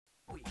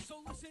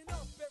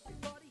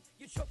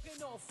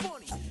choking on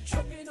funny,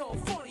 choking on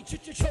funny,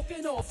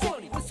 choking on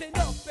funny. Listen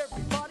up,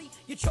 everybody,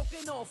 you're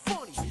choking on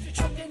funny,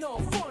 choking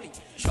on funny,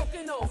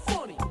 choking on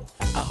funny.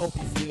 I hope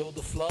you feel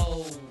the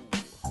flow.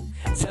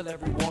 Tell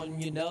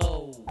everyone you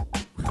know.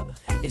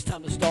 It's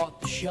time to start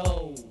the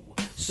show.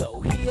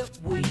 So here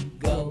we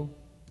go.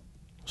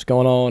 What's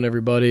going on,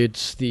 everybody?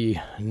 It's the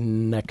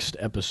next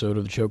episode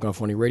of the Choke on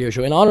Funny radio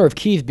show. In honor of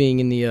Keith being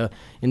in the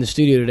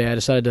studio today, I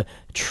decided to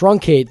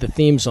truncate the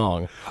theme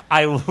song.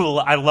 I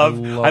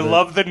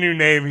love the new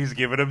name he's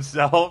given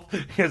himself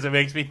because it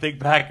makes me think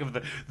back of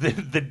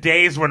the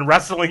days when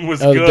wrestling was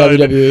good.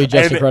 WWE,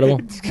 Just Incredible.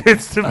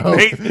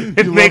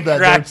 It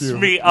cracks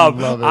me up.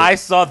 I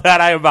saw that,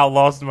 I about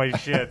lost my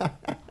shit.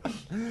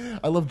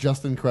 I love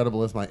Just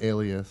Incredible as my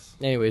alias.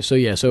 Anyway,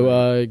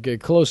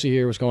 Colosi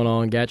here. What's going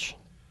on, Gatch?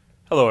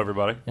 Hello,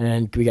 everybody.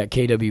 And we got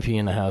KWP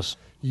in the house.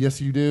 Yes,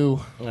 you do.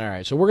 All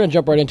right, so we're going to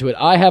jump right into it.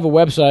 I have a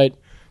website.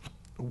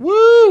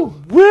 Woo!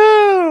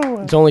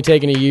 Woo! It's only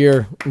taken a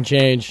year and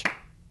change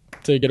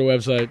to get a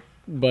website,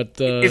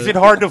 but... Is it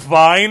hard to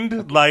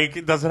find?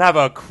 Like, does it have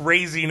a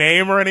crazy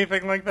name or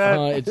anything like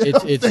that?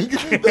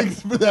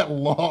 Thanks for that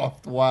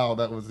loft. Wow,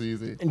 that was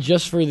easy. And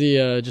just for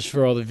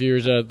all the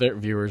viewers out there...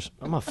 Viewers.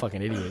 I'm a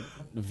fucking idiot.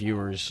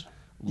 Viewers.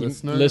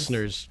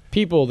 Listeners.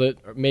 People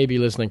that may be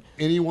listening.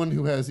 Anyone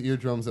who has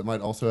eardrums that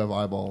might also have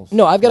eyeballs.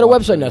 No, I've got a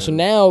website now. So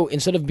now,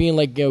 instead of being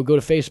like, go to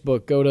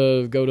Facebook, go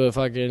to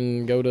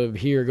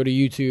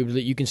YouTube,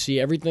 that you can see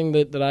everything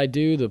that I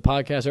do, the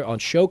podcast, on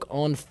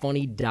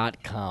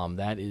chokeonfunny.com.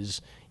 That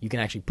is, you can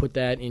actually put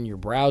that in your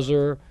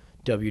browser,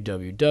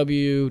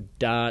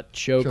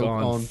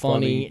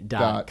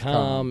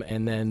 www.chokeonfunny.com,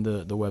 and then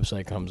the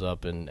website comes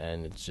up, and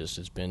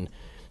it's been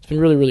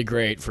really, really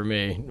great for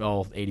me.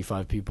 All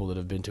 85 people that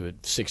have been to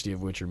it, 60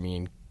 of which are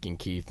me and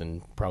Keith,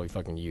 and probably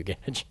fucking you,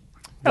 Gage.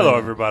 Hello,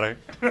 everybody.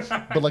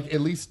 But like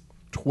at least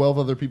 12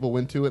 other people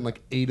went to it, and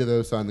like 8 of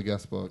those signed the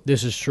guest book.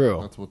 This is true.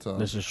 That's what's up.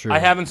 This is true. I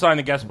haven't signed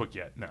the guest book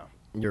yet, no.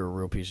 You're a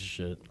real piece of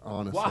shit.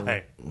 Honestly.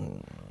 Why?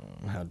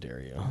 How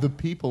dare you? The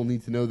people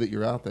need to know that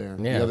you're out there.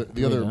 Yeah,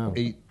 the other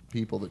 8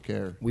 people that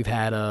care. We've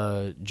had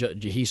do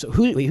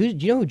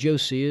you know who Joe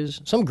C is?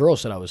 Some girl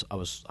said I was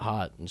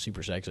hot and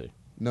super sexy.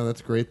 No,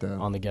 that's great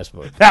though. On the guest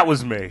book. That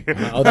was me.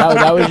 Oh,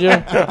 that was you?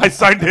 I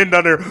signed in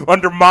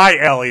under my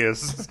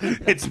alias.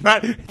 It's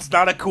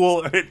not a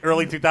cool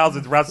early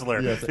 2000s wrestler.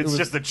 Yes, it's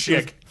just a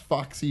chick.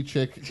 Foxy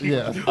chick.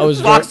 Yeah.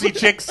 Foxy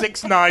chick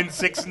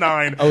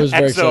 6969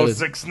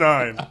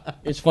 XO69.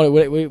 It's funny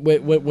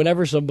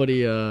whenever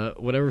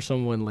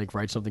someone like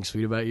writes something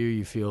sweet about you,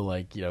 you feel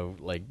like,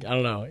 like I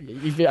don't know.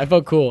 I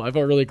felt cool. I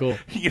felt really cool.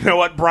 You know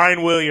what?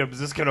 Brian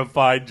Williams is gonna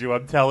find you.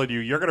 I'm telling you,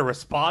 you're gonna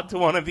respond to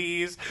one of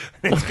these.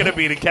 It's gonna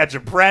be to catch a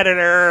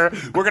predator.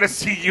 We're gonna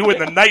see you in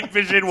the night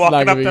vision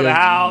walking up to the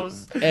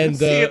house and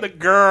seeing the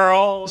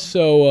girl.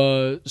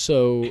 So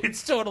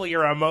it's totally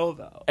your MO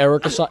though.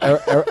 Erica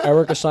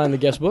signed the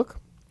guest book.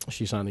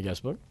 She signed the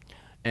guest book.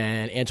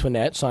 And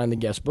Antoinette signed the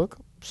guest book.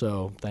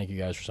 So thank you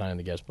guys for signing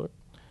the guest book.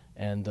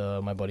 And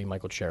my buddy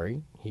Michael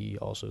Cherry, he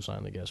also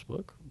signed the guest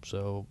book.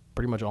 So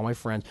pretty much all my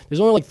friends. There's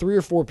only like 3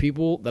 or 4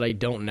 people that I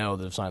don't know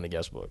that have signed the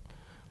guest book.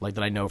 Like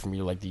that I know from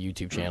like the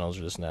YouTube channels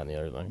or this and that and the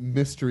other thing.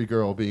 Mystery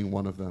Girl being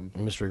one of them.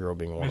 Mystery Girl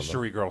being one of them.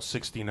 Mystery Girl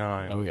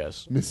 69. Oh,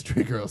 yes.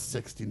 Mystery Girl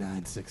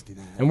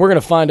 6969. And we're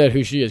going to find out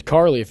who she is.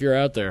 Carly, if you're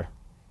out there,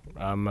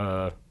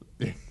 I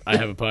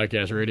have a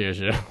podcast radio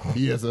show.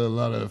 He has a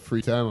lot of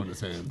free time on his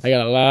hands. I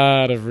got a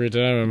lot of free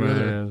time on my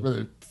hands.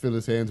 Rather fill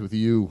his hands with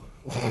you.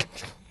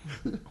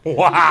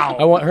 Wow.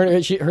 I want her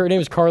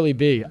name is Carly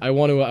B. I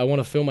want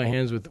to fill my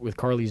hands with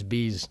Carly's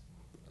bees.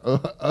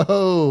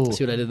 Oh.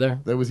 See what I did there?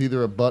 That was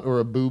either a butt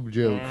or a boob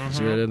joke.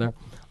 See what I did there?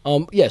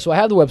 Yeah, so I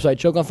have the website,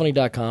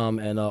 chokeonfunny.com,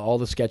 and all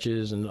the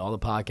sketches and all the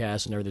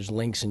podcasts and there's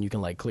links, and you can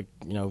like click,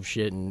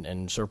 shit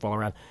and surf all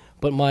around.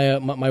 But my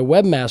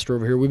webmaster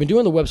over here, we've been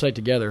doing the website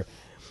together,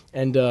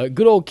 and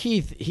good old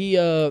Keith, he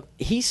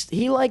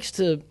likes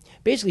to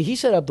basically he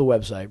set up the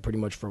website pretty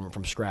much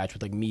from scratch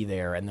with like me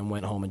there, and then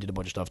went home and did a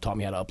bunch of stuff, taught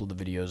me how to upload the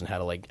videos and how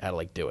to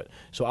do it.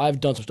 So I've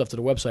done some stuff to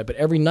the website, but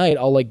every night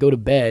I'll like go to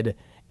bed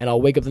and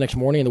I'll wake up the next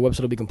morning and the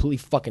website will be completely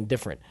fucking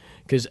different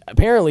because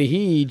apparently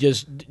he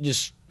just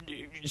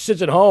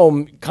sits at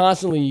home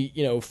constantly,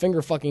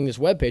 finger fucking this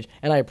webpage,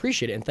 and I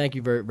appreciate it, and thank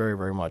you very, very,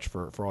 very much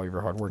for all of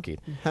your hard work, Keith.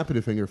 Happy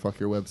to finger fuck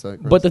your website,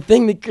 Chris. But the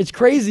thing that's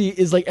crazy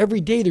is like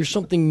every day there's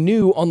something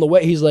new on the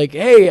way. He's like,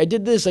 hey, I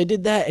did this, I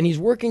did that, and he's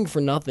working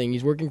for nothing.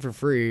 He's working for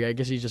free. I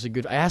guess he's just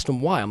I asked him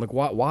why. I'm like,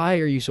 why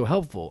are you so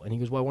helpful? And he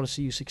goes, well, I want to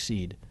see you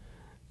succeed.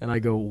 And I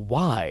go,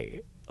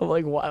 why? I'm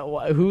like,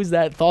 why? Who's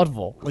that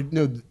thoughtful? Like,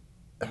 no.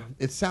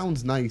 It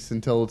sounds nice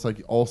until it's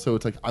like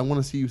I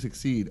want to see you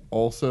succeed.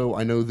 Also,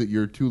 I know that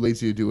you're too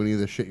lazy to do any of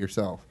this shit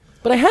yourself.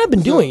 But I have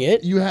been doing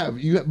it. You have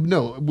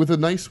no, with a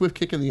nice swift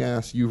kick in the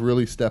ass, you've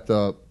really stepped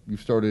up.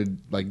 You've started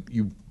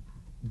you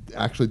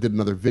actually did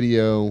another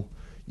video.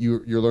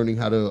 You're learning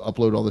how to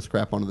upload all this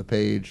crap onto the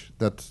page.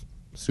 That's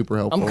super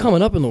helpful. I'm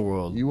coming up in the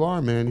world. You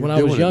are, man. When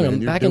I was young,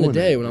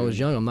 when I was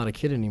young, I'm not a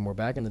kid anymore.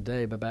 Back in the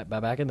day,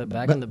 back in the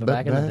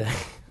day.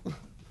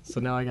 So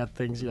now I got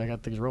things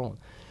rolling.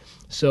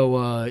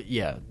 So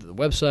yeah, the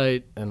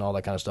website and all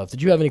that kind of stuff.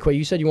 Did you have any questions?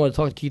 You said you wanted to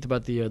talk to Keith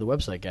about the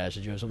website, Gash.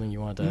 Did you have something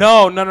you wanted to?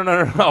 No.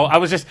 I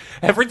was just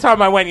every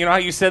time I went. You know how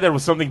you said there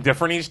was something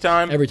different each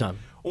time. Every time.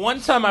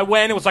 One time I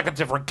went, it was like a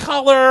different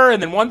color,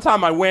 and then one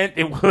time I went,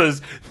 there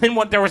was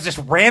this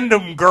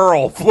random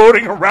girl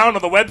floating around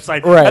on the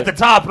website at the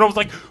top, and I was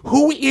like,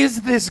 "Who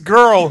is this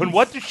girl, and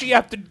what does she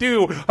have to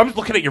do?" I'm just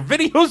looking at your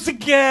videos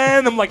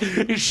again. I'm like,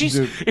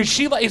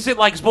 is it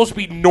like supposed to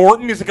be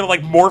Norton? Is it gonna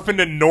like morph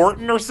into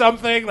Norton or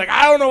something? Like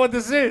I don't know what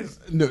this is.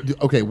 No,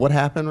 okay, what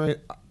happened? Right,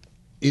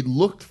 it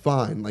looked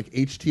fine, like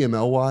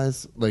HTML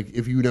wise. Like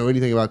if you know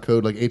anything about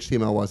code, like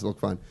HTML wise, it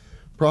looked fine.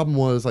 Problem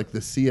was like the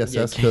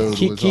CSS code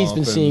was Keith's off,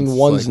 been seeing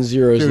ones and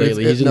zeros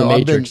lately. He's in the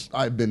Matrix.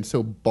 I've been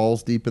so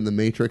balls deep in the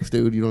Matrix,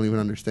 dude. You don't even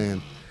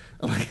understand.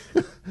 Like,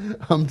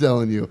 I'm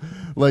telling you,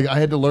 like I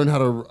had to learn how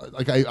to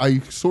like I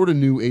sort of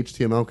knew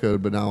HTML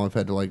code, but now I've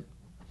had to like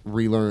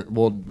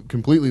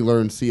completely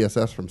learn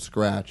CSS from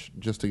scratch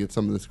just to get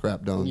some of this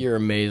crap done. You're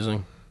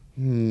amazing.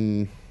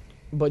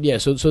 But yeah,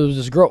 so there's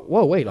this girl.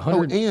 Whoa, wait,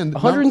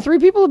 103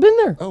 people have been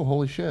there. Oh,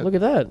 holy shit! Look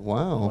at that.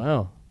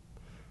 Wow.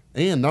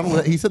 And not only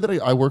that, he said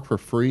that I work for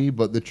free,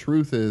 but the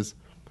truth is,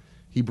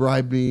 he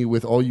bribed me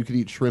with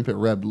all-you-could-eat shrimp at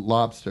Red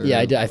Lobster. Yeah,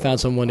 I did. I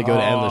found someone to go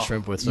to Endless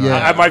Shrimp with. So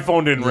my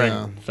phone didn't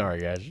ring. Sorry,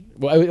 guys.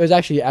 Well, it was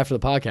actually after the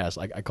podcast.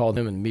 I called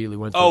him and immediately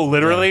went.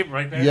 Literally?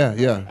 Right there?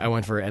 Yeah. I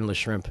went for Endless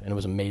Shrimp, and it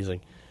was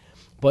amazing.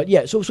 But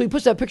yeah, so he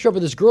puts that picture up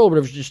of this girl, but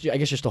it was just, I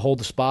guess, just to hold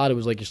the spot. It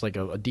was like just like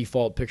a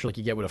default picture like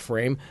you get with a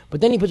frame.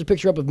 But then he puts a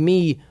picture up of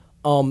me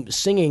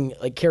singing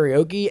like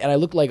karaoke, and I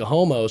looked like a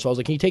homo, so I was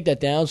like, can you take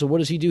that down? So what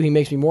does he do? He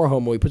makes me more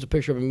homo. He puts a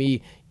picture of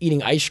me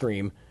eating ice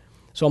cream.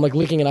 So I'm like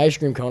licking an ice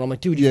cream cone. I'm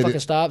like, dude, you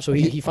fucking stop. So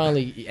he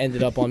finally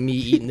ended up on me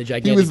eating the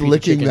gigantic He was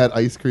licking chicken. that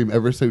ice cream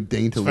ever so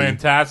daintily. It's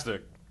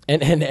fantastic.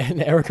 And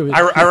Erica was...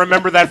 I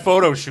remember that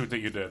photo shoot that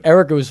you did.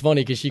 Erica was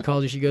funny because she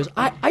called you. She goes,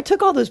 I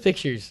took all those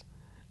pictures.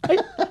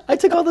 I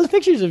took all those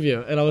pictures of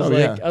you, and I was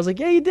like,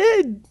 yeah, you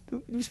did.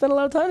 We spent a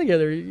lot of time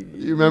together. You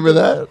remember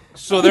that?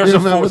 So there's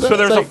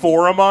a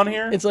forum on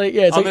here. It's like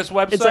on this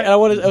website. It's like, and I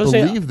was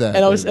believe that,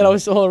 and I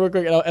was hold on real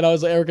quick, and I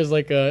was like, Erica's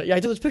like, yeah, I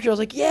took this picture. I was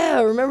like,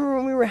 yeah, remember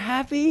when we were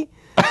happy,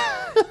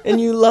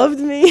 and you loved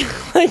me,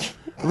 like.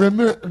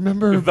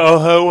 Remember the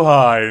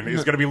ho-hi.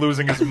 He's going to be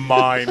losing his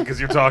mind because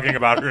you're talking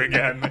about her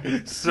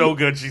again. So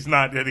good. He's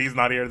not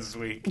here this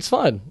week. It's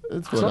fun.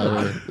 It's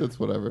whatever. It's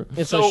whatever.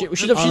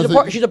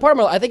 She's a part of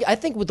my life. I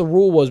think what the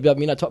rule was about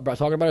me not talking about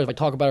her, if I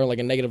talk about her like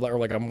a negative, or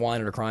like I'm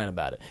whining or crying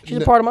about it. She's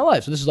a part of my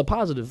life. So this is a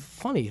positive,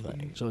 funny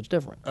thing. So it's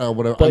different.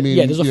 Whatever. But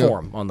yeah, there's a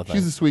forum on the thing.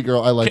 She's a sweet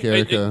girl. I like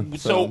Erica.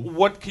 So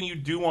what can you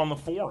do on the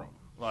forum?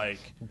 Like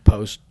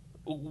post.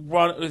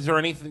 Is there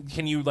anything?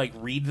 Can you like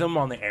read them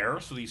on the air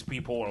so these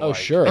people are?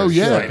 Sure. Oh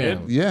yeah,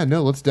 excited? Yeah.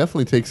 No, let's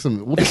definitely take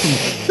some. We'll take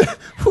some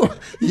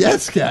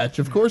yes, Gatch.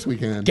 Of course we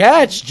can.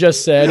 Gatch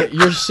just said,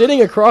 "You're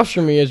sitting across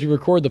from me as we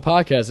record the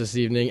podcast this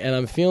evening, and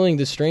I'm feeling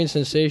this strange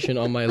sensation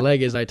on my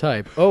leg as I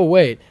type. Oh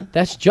wait,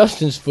 that's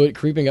Justin's foot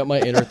creeping up my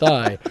inner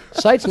thigh.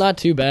 Sight's not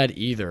too bad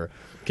either."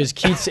 Because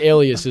Keith's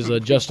alias is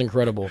Just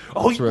Incredible.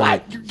 Oh, that's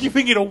right. You're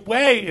giving it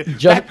away.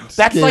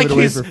 That's like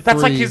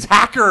his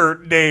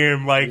hacker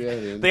name. Like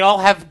they all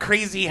have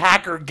crazy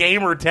hacker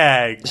gamer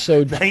tags.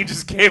 So now you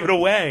just gave it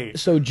away.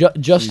 So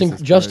Just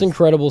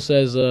Incredible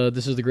says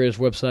this is the greatest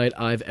website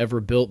I've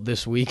ever built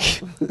this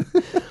week.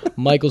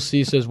 Michael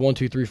C says 1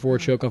 2 3 4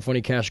 choke on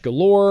funny cash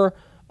galore.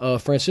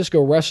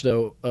 Francisco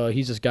Resto,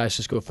 he's this guy,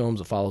 Cisco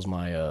Films, that follows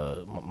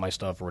my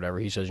stuff or whatever.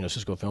 He says,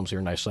 Cisco Films here,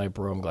 nice site,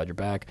 bro. I'm glad you're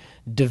back.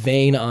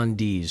 Devane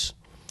Undies,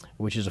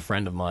 which is a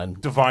friend of mine.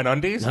 Divine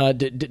Undies?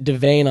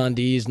 Devane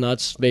Undies,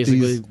 nuts,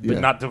 basically. But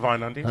not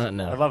Divine Undies?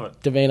 No. I love it.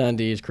 Devane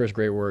Undies, Chris,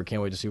 great work.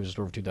 Can't wait to see what's in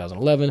store for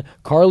 2011.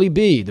 Carly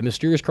B, the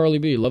mysterious Carly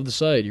B. Love the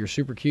site. You're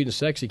super cute and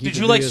sexy. Did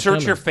you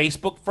search your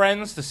Facebook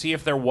friends to see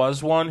if there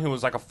was one who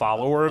was like a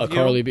follower of you?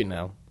 Carly B,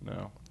 no.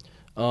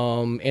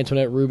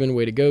 Antoinette Rubin,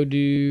 way to go,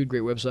 dude.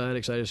 Great website.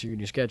 Excited to see your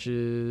new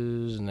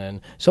sketches. And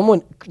then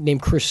someone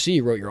named Chris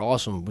C wrote You're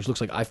Awesome, which looks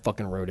like I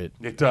fucking wrote it.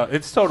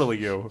 It's totally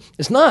you.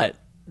 It's not.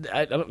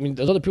 I mean,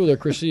 there's other people there.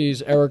 Chris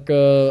C's,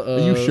 Erica. Are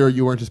you sure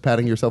you weren't just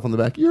patting yourself on the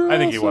back? I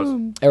think he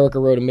was. Erica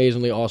wrote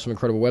amazingly awesome,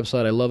 incredible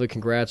website. I love it.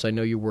 Congrats. I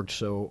know you worked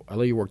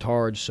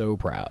hard. So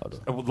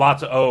proud.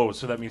 Lots of O's,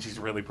 so that means he's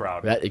really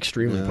proud. That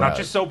extremely proud. Not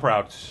just so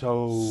proud.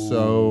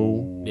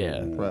 So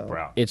yeah,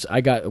 proud.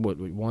 I got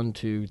 1,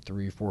 2,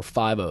 3, 4,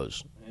 5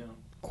 O's. Yeah.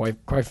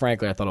 Quite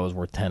frankly, I thought I was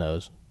worth 10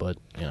 O's, but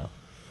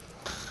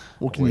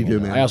What can you do,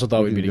 man? I also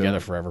thought we'd be together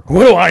forever.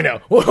 What do I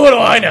know? What do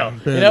I know?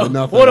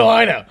 What do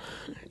I know?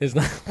 It's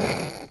not.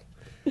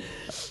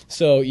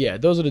 So yeah,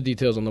 those are the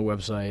details on the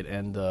website,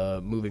 and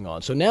moving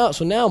on. So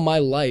now my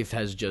life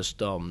has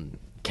just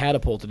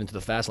catapulted into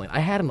the fast lane. I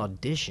had an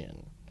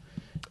audition.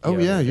 Oh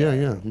yeah.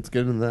 Let's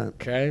get into that.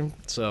 Okay,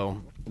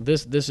 so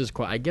this is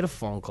quite. I get a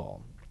phone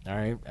call. All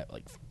right, at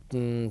like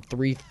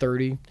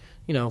 3:30.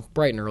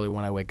 Bright and early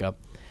when I wake up,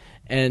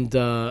 and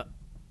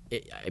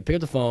I pick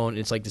up the phone.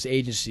 It's like this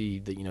agency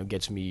that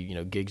gets me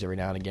gigs every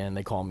now and again.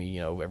 They call me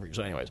every.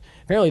 So anyways,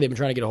 apparently they've been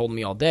trying to get a hold of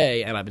me all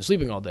day, and I've been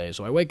sleeping all day.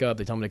 So I wake up.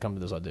 They tell me to come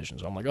to this audition.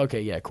 So I'm like,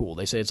 okay, yeah, cool.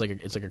 They say it's like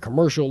a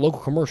local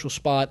commercial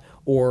spot,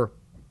 or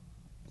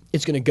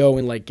it's gonna go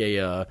in like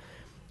a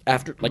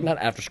not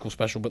after school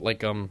special, but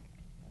like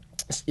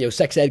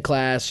sex ed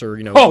class or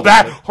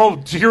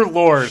Oh dear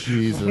Lord!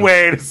 Jesus.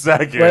 Wait a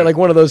second. Right, like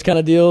one of those kind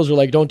of deals, or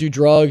like don't do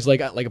drugs, like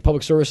a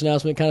public service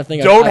announcement kind of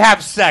thing. Don't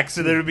have sex,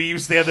 and then it'd be you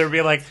stand there and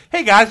be like,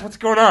 "Hey guys, what's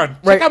going on?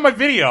 Right. Check out my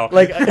video."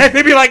 Like, and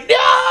they'd be like,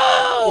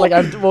 "No!" Like,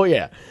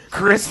 yeah.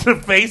 Chris, the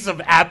face of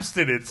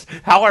abstinence.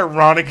 How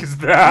ironic is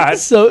that?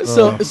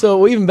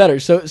 So even better.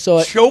 So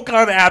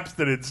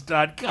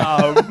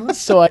chokeonabstinence.com.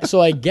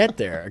 So I get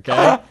there,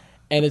 okay.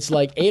 And it's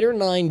like 8 or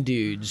 9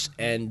 dudes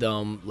and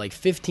like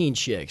 15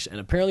 chicks. And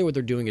apparently what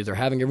they're doing is they're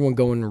having everyone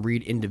go in and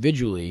read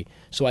individually.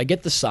 So I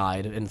get the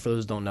side, and for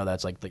those who don't know,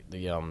 that's like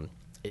the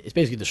it's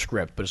basically the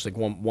script, but it's like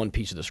one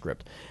piece of the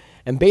script.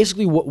 And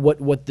basically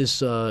what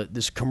this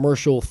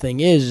commercial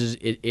thing is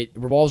it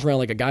revolves around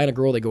like a guy and a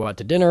girl. They go out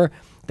to dinner,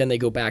 then they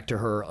go back to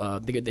her.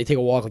 They take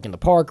a walk like in the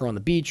park or on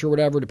the beach or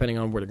whatever, depending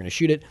on where they're going to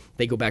shoot it.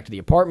 They go back to the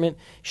apartment.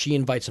 She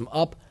invites him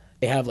up.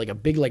 They have like a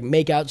big like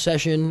make-out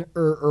session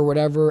or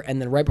whatever, and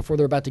then right before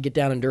they're about to get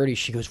down and dirty,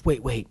 she goes,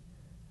 "Wait,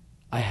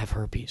 I have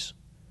herpes."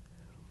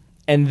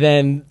 And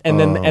then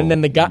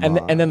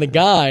the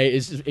guy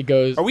it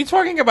goes. Are we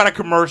talking about a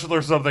commercial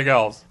or something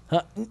else?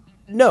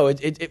 No,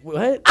 it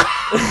what? No,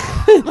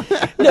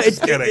 it's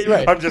kidding.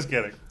 Right. I'm just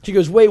kidding. She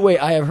goes, "Wait,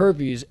 I have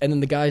herpes," and then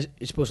the guy is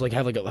supposed to like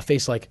have like a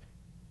face like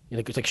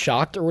it's like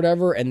shocked or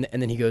whatever, and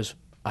then he goes,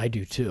 "I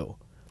do too."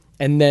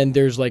 And then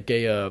there's like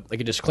a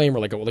disclaimer,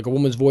 like a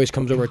woman's voice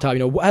comes over the top.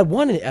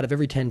 1 out of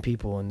every 10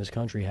 people in this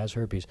country has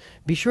herpes.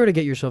 Be sure to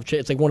get yourself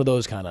checked. It's like one of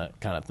those kind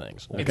of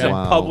things. Okay? It's a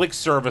public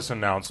service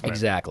announcement.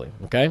 Exactly.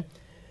 Okay.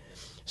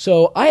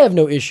 So I have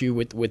no issue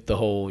with the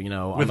whole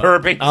with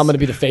herpes. I'm going to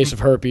be the face of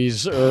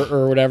herpes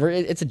or whatever.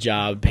 It's a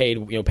job,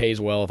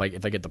 pays well if I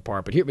get the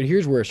part. But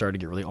here's where it started to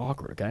get really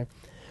awkward. Okay.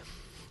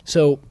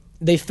 So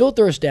they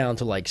filter us down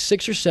to like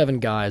 6 or 7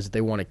 guys that they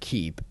want to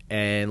keep,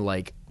 and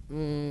like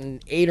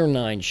 8 or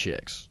 9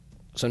 chicks.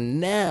 So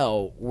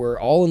now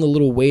we're all in the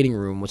little waiting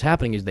room. What's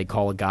happening is they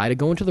call a guy to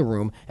go into the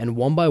room, and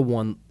one by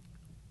one,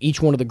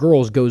 each one of the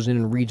girls goes in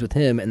and reads with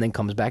him and then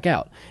comes back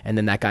out. And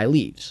then that guy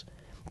leaves.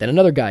 Then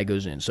another guy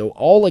goes in. So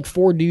all like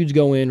 4 dudes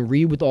go in,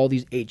 read with all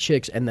these 8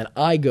 chicks, and then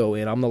I go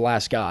in. I'm the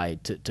last guy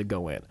to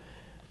go in.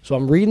 So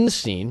I'm reading the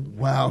scene.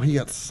 Wow, he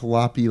got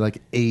sloppy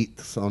like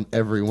 8s on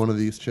every one of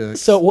these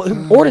chicks. So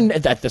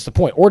that's the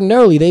point.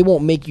 Ordinarily, they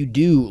won't make you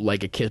do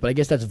like a kiss, but I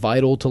guess that's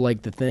vital to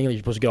like the thing. You're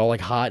supposed to get all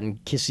like hot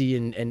and kissy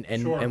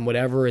and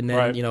whatever, and then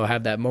right.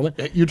 Have that moment.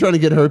 You're trying to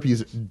get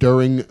herpes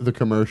during the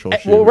commercial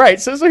shoot. Well,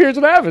 right. So here's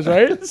what happens,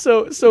 right?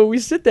 so we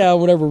sit down,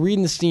 whatever,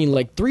 reading the scene.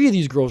 Like 3 of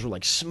these girls were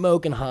like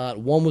smoking hot.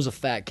 One was a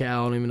fat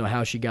cow. I don't even know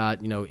how she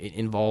got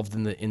involved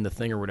in the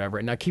thing or whatever.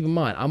 And now keep in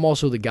mind, I'm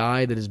also the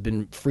guy that has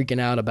been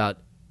freaking out about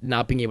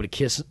not being able to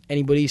kiss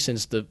anybody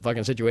since the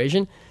fucking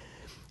situation.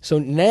 So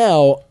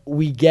now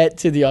we get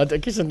to the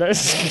audition.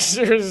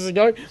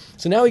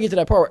 So now we get to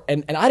that part,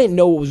 and I didn't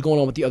know what was going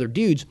on with the other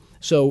dudes.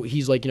 So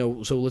he's like,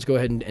 so let's go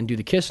ahead and do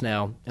the kiss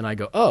now. And I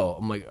go, oh,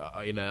 I'm like,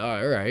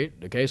 all right,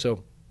 okay.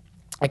 So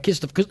I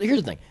kissed because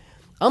here's the thing.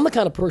 I'm the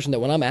kind of person that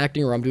when I'm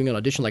acting or I'm doing an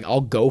audition, like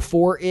I'll go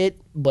for it.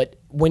 But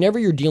whenever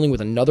you're dealing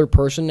with another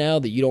person now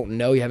that you don't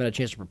know, you haven't had a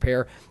chance to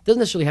prepare, it doesn't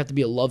necessarily have to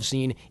be a love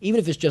scene. Even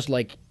if it's just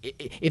like,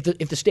 if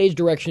the stage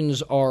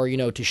directions are,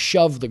 to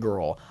shove the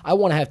girl, I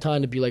want to have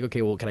time to be like,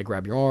 okay, well, can I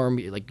grab your arm?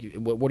 Like,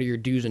 what are your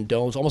do's and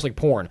don'ts? Almost like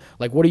porn.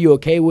 Like, what are you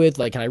okay with?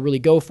 Like, can I really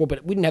go for it?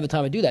 But we didn't have the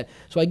time to do that.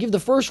 So I give the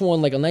first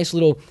one like a nice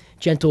little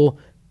gentle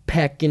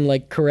peck and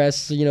like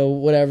caress,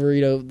 whatever,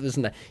 this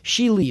and that.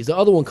 She leaves. The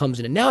other one comes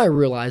in, and now I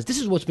realize this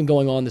is what's been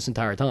going on this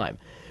entire time.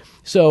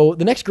 So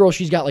the next girl,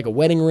 she's got like a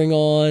wedding ring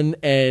on,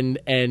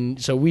 and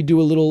so we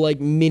do a little like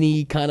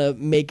mini kind of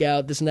make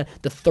out, this and that.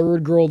 The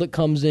third girl that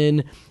comes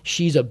in,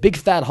 she's a big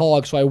fat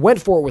hog, so I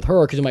went for it with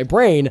her because in my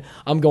brain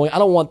I'm going, I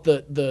don't want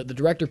the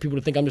director people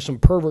to think I'm just some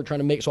pervert trying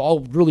to make, so I'll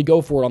really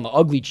go for it on the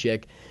ugly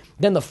chick.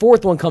 Then the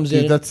fourth one comes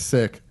in. Dude, that's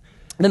sick.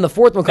 And then the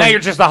fourth one comes. Now you're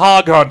just a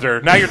hog hunter.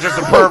 Now you're just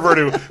a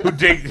pervert who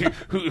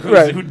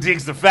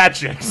digs the fat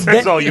chicks.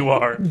 That's all you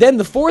are. Then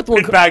the fourth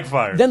one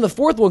backfired. Then the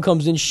fourth one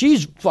comes in.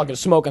 She's fucking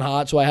smoking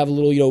hot. So I have a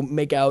little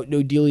make out,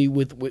 no dealie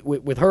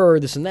with her,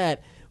 this and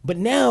that. But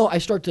now I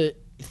start to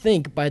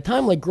think. By the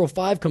time like girl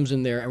 5 comes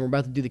in there and we're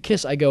about to do the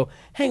kiss, I go,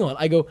 hang on.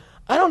 I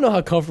don't know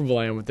how comfortable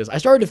I am with this. I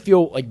started to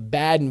feel like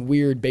bad and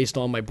weird based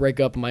on my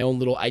breakup and my own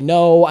little. I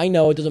know,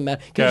 it doesn't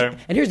matter. Okay.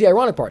 And here's the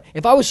ironic part: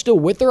 if I was still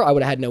with her, I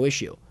would have had no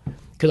issue.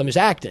 Because I'm just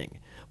acting.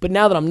 But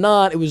now that I'm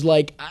not, it was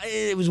like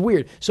it was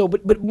weird. So,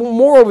 but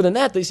moreover than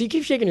that, so you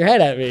keep shaking your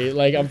head at me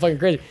like I'm fucking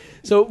crazy.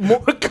 So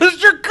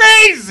because you're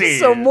crazy.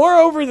 So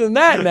moreover than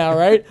that, now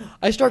right,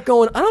 I start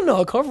going. I don't know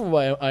how comfortable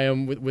I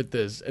am with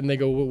this, and they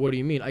go, well, "What do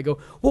you mean?" I go,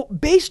 "Well,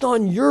 based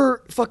on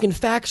your fucking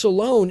facts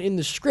alone in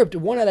the script,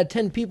 1 out of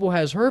 10 people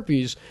has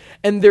herpes,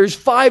 and there's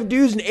 5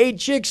 dudes and 8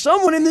 chicks.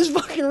 Someone in this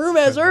fucking room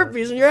has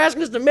herpes, and you're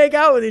asking us to make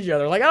out with each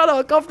other. Like I don't know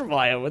how comfortable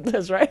I am with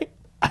this, right?"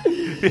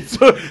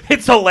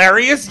 It's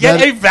hilarious,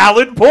 yet a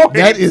valid point.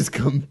 That is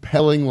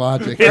compelling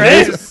logic.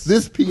 It is.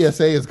 This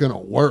PSA is going to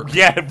work.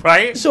 Yeah,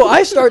 right? So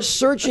I start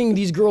searching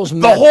these girls'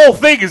 The whole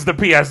thing is the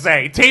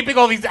PSA. Taping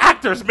all these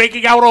actors,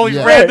 making out with all these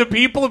random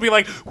people, and be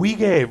like, we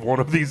gave one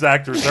of these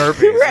actors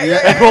herpes.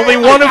 And only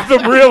one of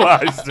them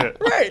realized it.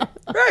 Right.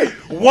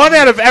 1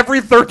 out of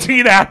every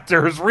 13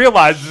 actors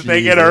realizes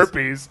they get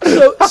herpes.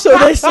 So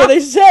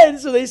they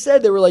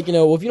said they were like,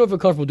 well, if you don't feel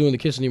comfortable doing the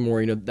kiss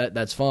anymore,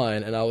 that's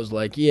fine. And I was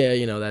like, yeah,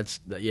 let's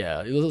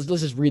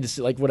just read this,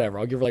 like, whatever.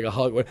 I'll give her like a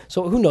hug.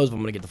 So who knows if I'm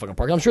gonna get the fucking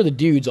part? I'm sure the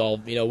dudes all,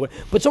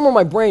 but somewhere in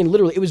my brain,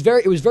 literally, it was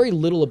very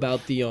little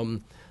about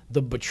the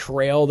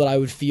betrayal that I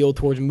would feel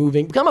towards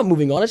moving. Because I'm not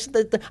moving on.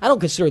 I don't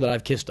consider that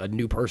I've kissed a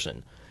new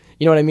person.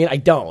 You know what I mean? I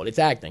don't. It's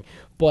acting.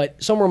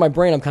 But somewhere in my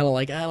brain, I'm kind of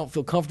like, I don't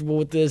feel comfortable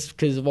with this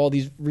because of all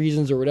these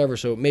reasons or whatever.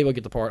 So maybe I'll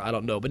get the part. I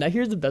don't know. But now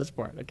here's the best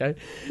part, okay?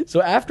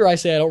 So after I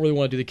say I don't really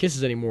want to do the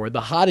kisses anymore, the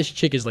hottest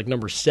chick is like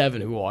number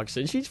 7 who walks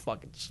in. She's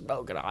fucking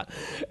smoking hot.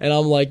 And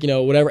I'm like,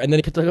 whatever. And then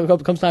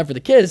it comes time for the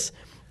kiss.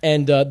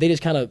 And they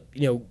just kind of,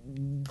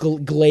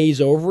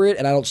 glaze over it,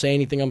 and I don't say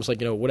anything. I'm just like,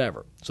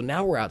 whatever. So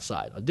now we're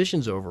outside.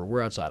 Audition's over.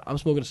 We're outside. I'm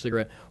smoking a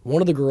cigarette.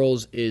 One of the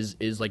girls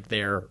is like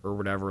there or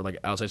whatever, like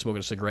outside smoking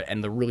a cigarette,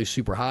 and the really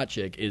super hot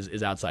chick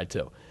is outside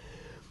too.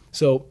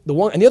 So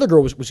the other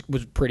girl was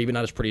pretty, but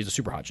not as pretty as the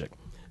super hot chick.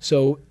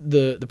 So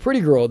the pretty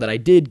girl that I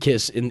did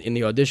kiss in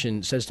the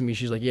audition says to me,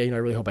 she's like, yeah, I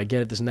really hope I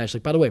get it, this and that. She's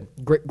like, by the way,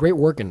 great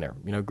work in there,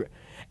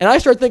 And I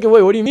start thinking,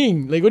 wait, what do you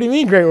mean? Like, what do you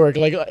mean great work?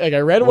 Like I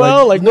read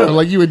well? Like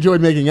you enjoyed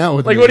making out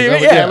with me. Like, what do you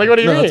mean? Yeah, like, what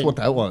do you mean? That's what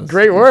that was.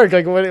 Great work.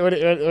 Like, what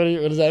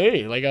does that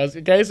mean? Like, I was,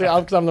 okay, so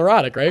because I'm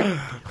neurotic, right?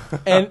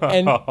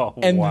 And wow.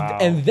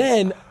 and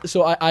then,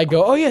 so I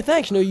go, oh, yeah,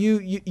 thanks. No,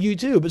 you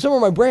too. But somewhere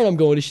in my brain, I'm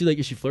going, is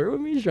she flirting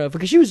with me?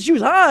 Because she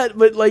was hot,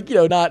 but, like,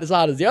 not as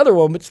hot as the other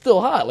one, but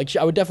still hot. Like,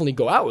 I would definitely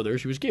go out with her.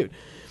 She was cute.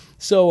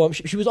 So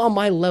she was on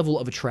my level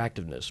of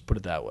attractiveness, put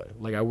it that way.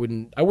 Like I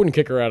wouldn't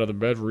kick her out of the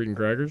bed for eating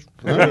crackers.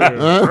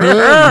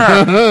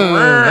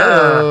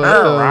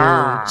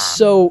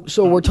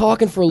 So we're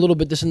talking for a little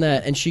bit, this and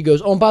that, and she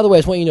goes, "Oh, and by the way, I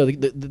just want you to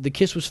know the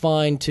kiss was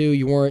fine too.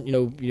 You weren't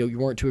you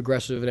weren't too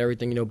aggressive and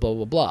everything. Blah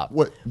blah blah."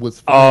 What was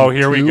fine? Oh,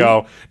 here we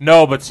go.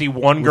 No, but see,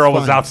 one girl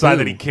was outside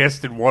that he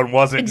kissed, and one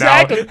wasn't.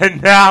 Exactly.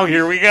 Now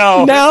here we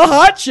go. Now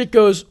hot chick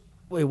goes,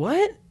 "Wait,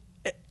 what?"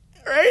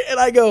 Right,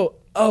 and I go,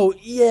 "Oh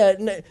yeah."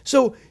 No.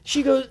 So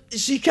she goes.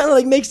 She kind of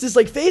like makes this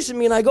like face at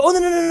me, and I go, "Oh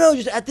no!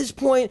 Just at this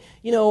point,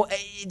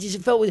 it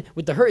just felt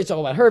with the hurt. It's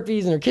all about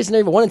herpes and her kissing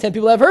everybody. 1 in 10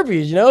 people have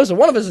herpes, So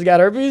one of us has got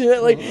herpes,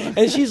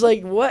 And she's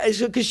like, "What?"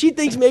 Because she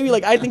thinks maybe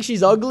like I think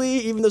she's ugly,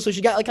 even though so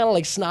she got like kind of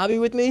like snobby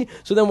with me.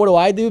 So then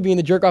what do? Being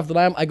the jerk off that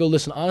I am, I go,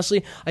 "Listen,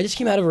 honestly, I just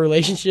came out of a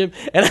relationship,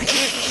 and this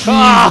is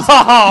a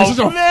fucking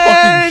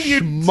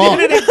schmuck.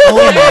 Did it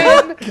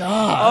Oh my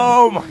god!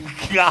 Oh my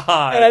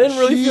god! And I didn't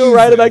really feel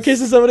right about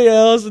kissing somebody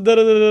else." And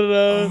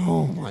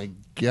oh my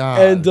god!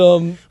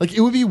 And like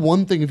it would be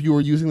one thing if you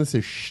were using this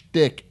as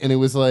shtick, and it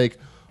was like,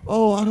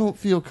 "Oh, I don't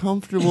feel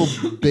comfortable,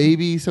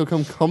 baby, so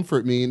come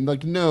comfort me." And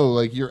like, no,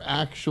 like you're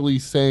actually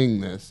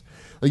saying this,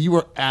 like you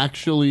are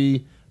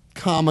actually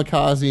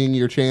kamikazing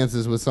your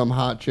chances with some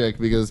hot chick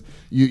because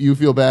you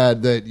feel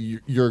bad that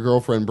your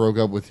girlfriend broke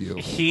up with you.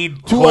 He Who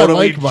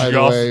totally I like, by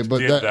the way, but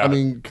that. I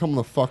mean, come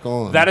the fuck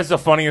on. That is the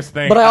funniest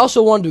thing. But I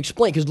also wanted to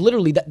explain, because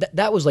literally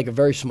that was like a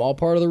very small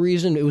part of the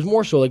reason. It was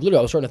more so like literally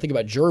I was starting to think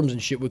about germs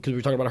and shit because we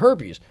were talking about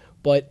herpes.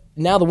 But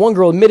now the one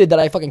girl admitted that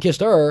I fucking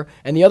kissed her,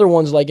 and the other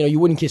one's like, you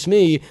wouldn't kiss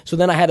me. So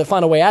then I had to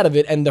find a way out of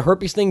it, and the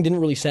herpes thing didn't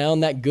really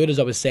sound that good as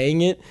I was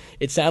saying it.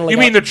 It sounded like... You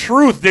mean the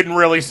truth didn't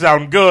really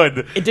sound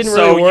good. It didn't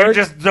really work. So you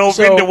just dove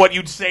into what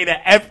you'd say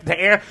to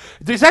air.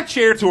 Is that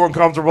chair too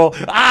uncomfortable?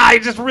 I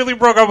just really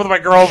broke up with my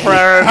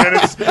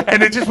girlfriend,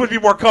 and it just would be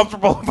more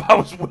comfortable if I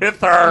was with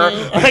her.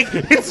 Like,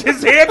 it's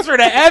his answer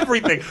to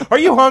everything. Are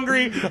you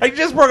hungry? I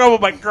just broke up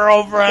with my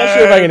girlfriend. Not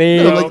sure if I can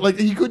eat. No, like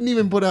he couldn't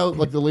even put out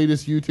like the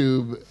latest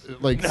YouTube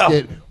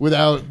skit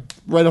without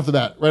right off the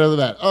bat.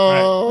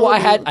 Oh, well, I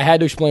had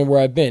to explain where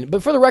I've been,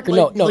 but for the record,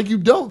 no. Like you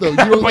don't though. You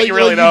but like, you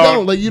really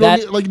don't. Like you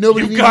don't. Like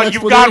nobody. You've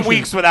gone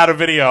weeks without a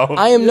video.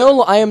 I am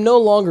no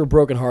longer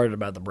brokenhearted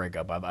about the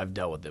breakup. I've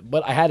dealt with it,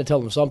 but I had to tell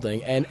them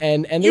something.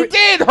 And you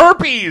did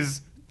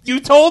herpes. You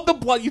told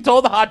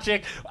the hot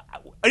chick.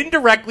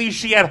 Indirectly,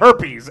 she had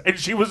herpes, and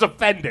she was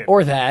offended.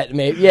 Or that,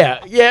 maybe. Yeah,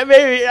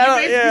 maybe.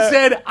 You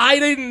said, I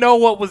didn't know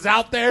what was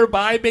out there, but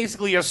I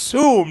basically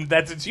assumed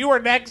that since you were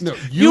next,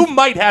 you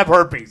might have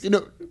herpes.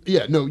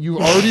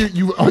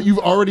 You've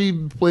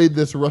already played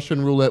this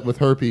Russian roulette with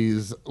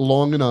herpes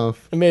long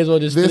enough. I may as well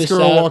just This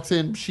girl walks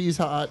in, she's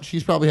hot.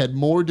 She's probably had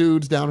more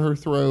dudes down her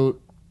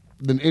throat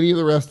than any of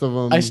the rest of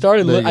them. I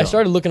started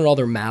looking at all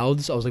their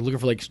mouths. I was like looking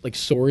for like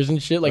sores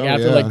and shit. Like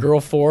after like girl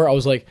 4, I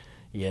was like,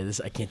 yeah,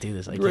 I can't do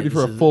this. You're ready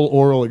for a full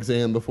oral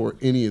exam before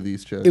any of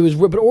these chicks. It was,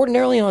 but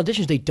ordinarily in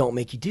auditions they don't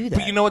make you do that.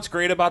 But you know what's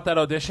great about that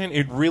audition?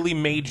 It really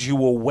made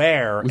you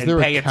aware and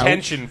pay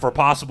attention for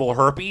possible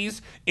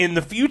herpes in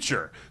the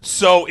future.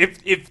 So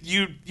if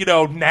you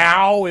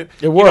now it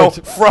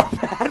worked. From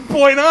that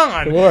point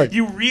on, it worked.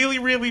 You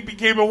really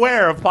became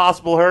aware of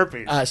possible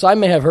herpes. So I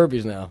may have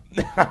herpes now.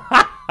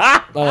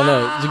 I don't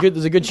know.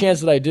 There's a good chance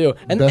that I do.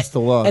 And best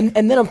of luck. And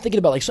then I'm thinking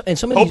about like some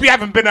of Hope these, you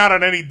haven't been out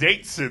on any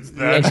dates since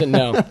then.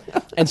 No.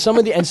 And some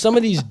of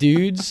these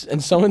dudes,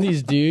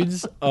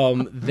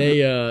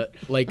 they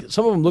like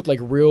some of them look like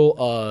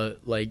real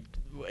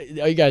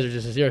you guys are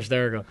just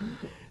hysterical.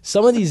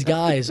 Some of these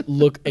guys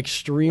look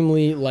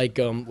extremely like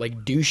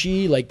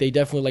douchey. Like they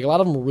definitely like a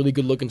lot of them are really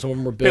good looking. Some of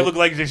them are built. They look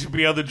like they should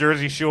be on the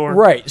Jersey Shore.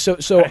 Right. So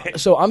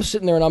I'm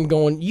sitting there and I'm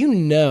going,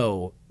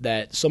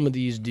 that some of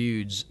these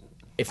dudes,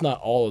 if not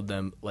all of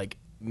them, like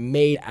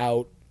made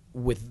out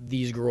with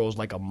these girls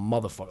like a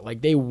motherfucker.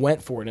 Like they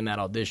went for it in that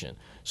audition.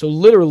 So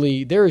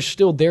literally, there is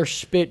still their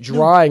spit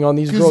drying on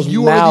these girls'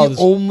 you mouths. are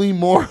the only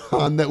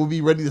moron that would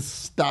be ready to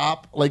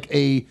stop like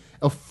a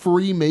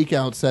free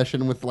makeout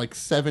session with like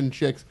 7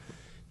 chicks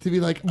to be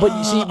like,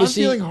 I'm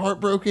feeling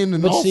heartbroken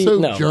and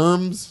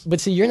germs. But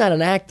see, you're not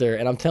an actor,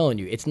 and I'm telling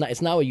you, it's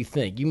not what you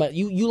think.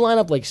 You line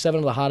up like 7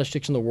 of the hottest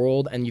chicks in the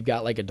world, and you've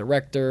got like a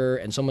director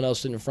and someone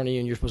else sitting in front of you,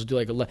 and you're supposed to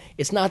do like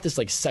it's not this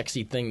like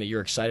sexy thing that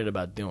you're excited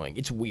about doing.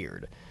 It's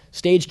weird.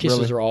 Stage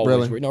kisses are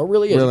always weird. No, it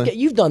really is. Really?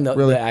 You've done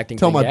the acting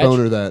Tell thing. my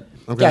boner that.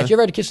 Okay. Yeah, you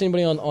ever had to kiss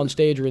anybody on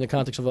stage or in the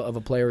context of a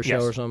play or a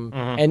show or something?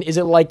 Mm-hmm. And is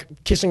it like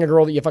kissing a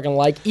girl that you fucking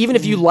like? Even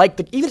if you like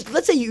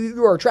let's say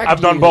you are attracted to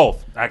I've done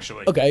both,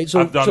 actually. Okay, so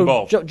I've done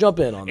both. Jump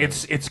in on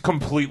that. It's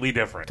completely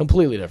different.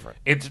 Completely different.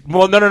 It's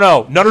no.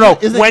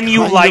 Isn't When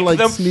you like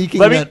them, sneaking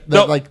that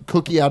like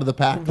cookie out of the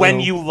pack. When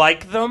you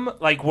like them,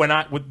 like when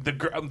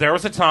there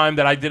was a time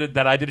that I did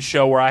a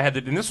show where I had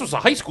to, and this was a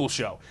high school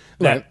show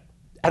that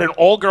at an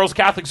all-girls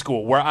Catholic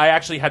school where I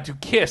actually had to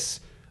kiss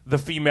the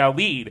female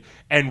lead,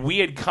 and we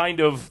had kind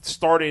of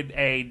started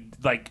a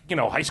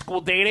high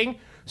school dating.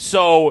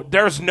 So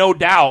there's no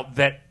doubt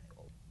that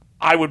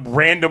I would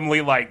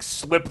randomly like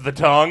slip the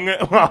tongue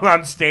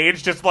on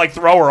stage just to like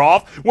throw her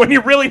off when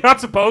you're really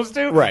not supposed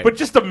to. Right. But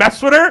just to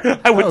mess with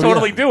her, I would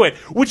totally do it.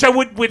 Which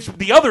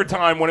the other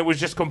time when it was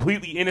just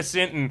completely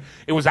innocent and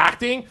it was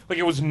acting, like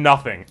it was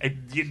nothing.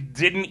 It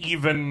didn't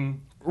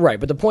even. Right.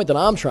 But the point that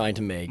I'm trying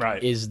to make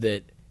is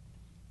that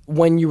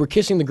when you were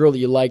kissing the girl that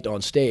you liked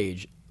on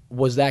stage,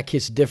 was that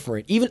kiss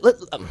different? Even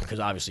because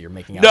obviously you're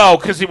making out. No,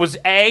 because it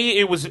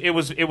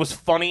was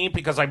funny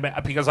because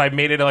I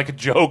made it like a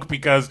joke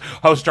because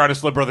I was trying to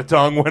slip her the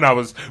tongue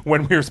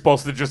when we were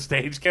supposed to just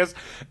stage kiss,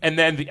 and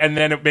then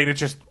it made it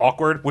just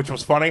awkward, which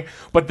was funny.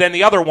 But then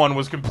the other one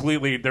was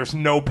completely there's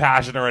no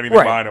passion or anything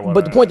behind it.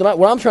 But the point that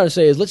what I'm trying to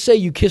say is, let's say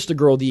you kissed a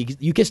girl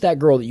you kissed that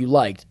girl that you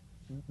liked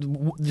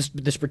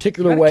this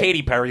particular way.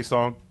 Katy Perry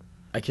song.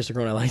 I kissed a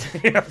girl I liked.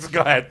 Yes,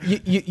 go ahead.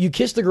 You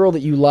kissed the girl that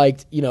you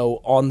liked,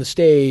 on the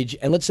stage,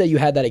 and let's say you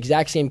had that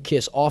exact same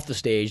kiss off the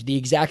stage, the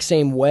exact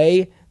same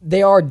way.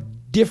 They are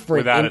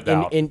different. Without a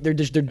doubt. They're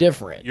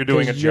different. You're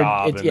doing a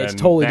job. It's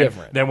totally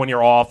different. Then when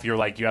you're off, you're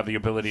like you have the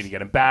ability to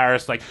get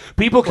embarrassed. Like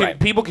people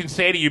can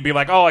say to you, be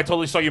like, "Oh, I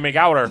totally saw you make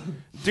out with her."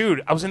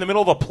 Dude, I was in the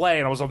middle of a play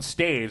and I was on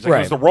stage. Like it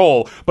was the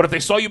role. But if they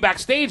saw you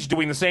backstage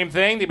doing the same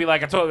thing, they'd be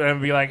like, I'd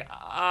be like,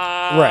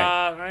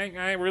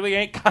 I really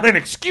ain't got an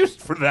excuse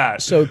for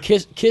that. So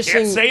kissing.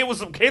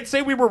 Can't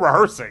say we were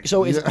rehearsing.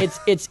 So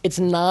it's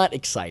not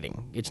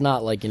exciting. It's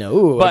not like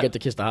I get to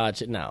kiss the hot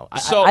chick. No,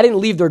 I didn't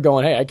leave there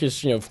going, hey, I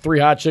kissed 3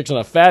 hot chicks and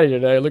a fatty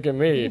today. Look at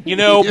me.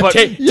 But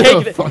take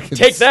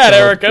that,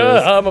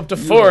 Erica. I'm up to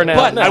 4 now.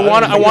 But I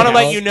want to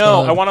let you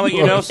know. I want to let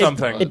you know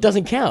something. It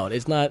doesn't count.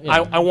 It's not.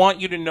 I want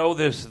you to know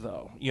this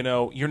though.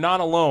 You're not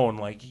alone.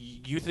 Like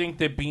you think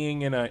that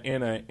being in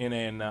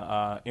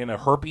a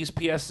herpes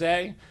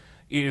PSA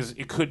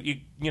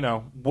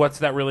what's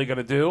that really going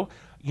to do?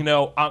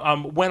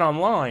 I went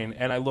online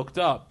and I looked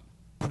up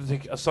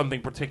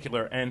something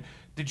particular. And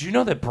did you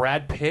know that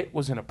Brad Pitt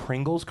was in a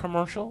Pringles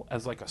commercial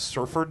as like a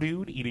surfer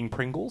dude eating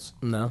Pringles?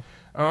 No.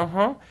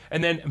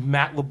 And then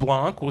Matt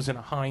LeBlanc was in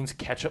a Heinz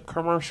ketchup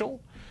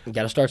commercial. You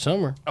got to start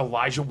somewhere.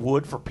 Elijah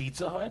Wood for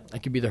Pizza Hut. I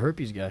could be the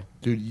herpes guy.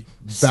 Dude,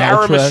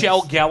 Sarah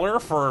Michelle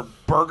Gellar for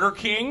Burger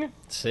King.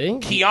 See?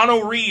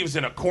 Keanu Reeves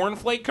in a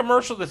cornflake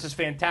commercial. This is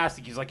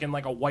fantastic. He's like in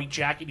like a white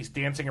jacket. He's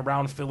dancing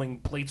around filling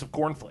plates of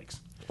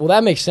cornflakes. Well,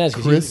 that makes sense.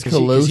 Chris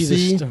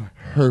Colosi,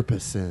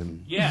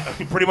 Herpesen. Yeah,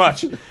 pretty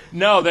much.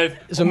 No,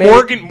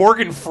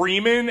 Morgan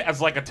Freeman as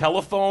like a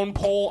telephone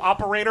pole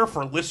operator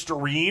for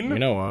Listerine.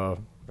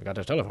 I got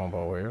this telephone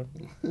pole here.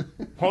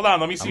 Hold on,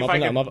 let me see if I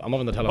can. I'm up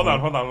on the telephone.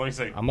 Hold on, let me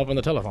see. I'm up on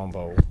the telephone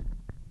pole.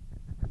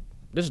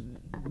 This is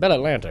Bell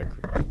Atlantic.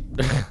 I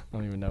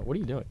don't even know. What are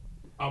you doing?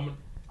 I'm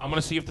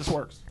gonna see if this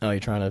works. Oh, you're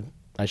trying to.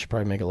 I should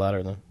probably make it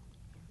louder then.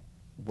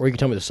 Or you can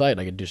tell me the site.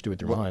 I could just do it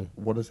through mine.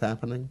 What is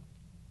happening?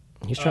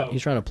 He's trying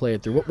to play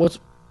it through. What's?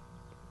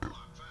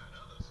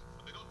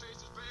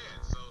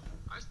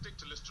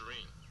 to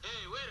Listerine.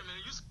 Hey, wait a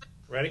minute.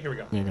 Ready? Here we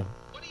go. There you go.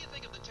 What do you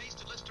think of the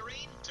taste of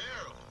Listerine?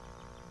 Terrible.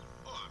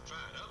 Oh, I've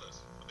tried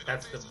others. But they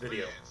That's don't the taste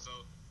video. bad, so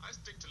I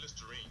stick to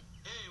Listerine.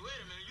 Hey, wait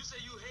a minute. You say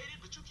you hate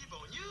it, but you keep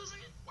on using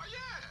it? Why,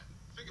 yeah.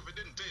 Figure if it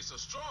didn't taste so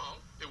strong,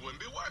 it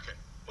wouldn't be working.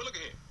 Well, look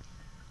at here.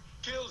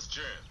 Kills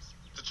germs.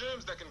 The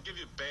germs that can give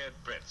you bad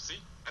breath, see?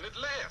 And it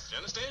lasts, you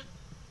understand?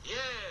 Yeah,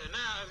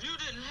 now, if you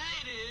didn't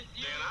hate it,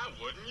 then I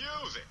wouldn't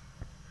use it.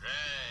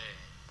 Right.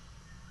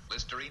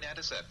 Listerine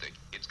Antiseptic.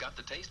 It's got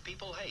the taste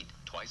people hate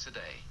twice a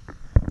day.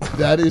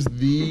 That is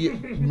the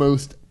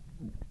most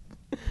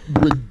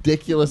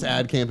ridiculous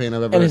ad campaign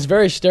I've ever. And it's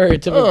very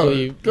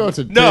stereotypically.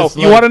 No,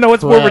 you want to know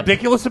what's more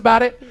ridiculous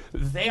about it?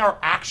 They are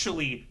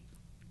actually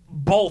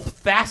both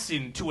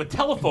fastened to a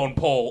telephone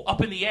pole up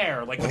in the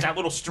air, like with that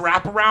little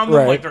strap around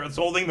them, like they're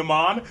holding them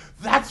on.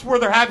 That's where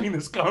they're having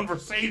this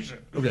conversation.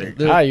 Okay.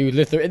 You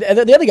lift and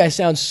the other guy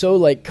sounds so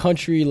like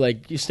country,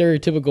 like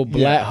stereotypical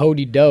black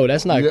hoody do.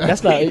 That's not. Yeah.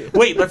 That's not.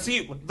 Wait, let's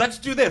see. Let's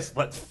do this.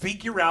 Let's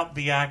figure out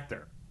the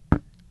actor.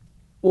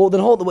 Well,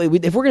 then hold the way.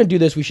 If we're gonna do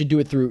this, we should do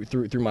it through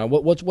mine.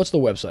 What's the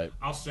website?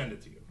 I'll send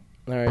it to you.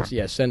 All right,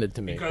 so send it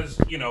to me. Because,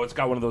 it's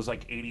got one of those,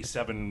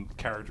 87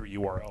 character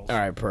URLs. All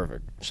right,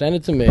 perfect. Send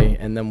it to me,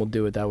 and then we'll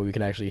do it that way. We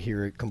can actually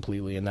hear it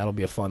completely, and that'll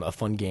be a fun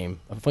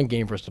game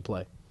for us to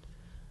play.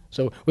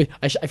 So,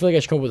 I feel like I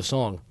should come up with a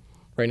song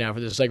right now for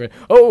this segment.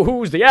 Oh,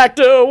 who's the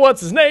actor?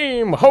 What's his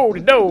name?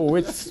 Holy no,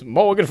 it's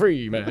Morgan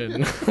Freeman.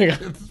 I can't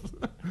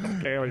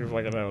even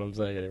fucking know what I'm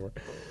saying anymore.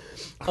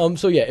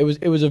 So yeah,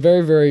 it was a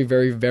very, very,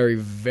 very, very,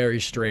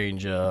 very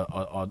strange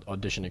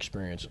audition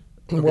experience.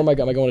 Where am I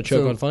going to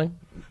Choke on Funny?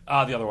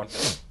 The other one.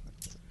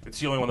 It's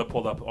the only one that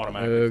pulled up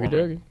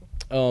automatically.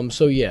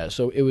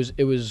 So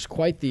it was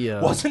quite the.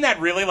 Wasn't that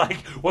really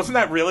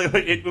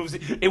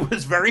it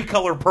was very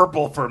Color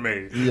Purple for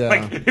me. Yeah.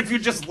 Like if you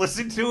just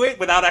listen to it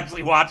without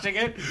actually watching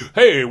it,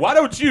 hey, why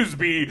don't you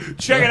be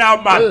checking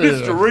out my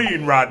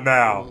Listerine right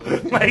now?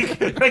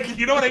 like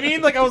you know what I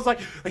mean? Like I was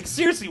like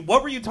seriously,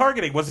 what were you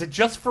targeting? Was it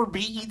just for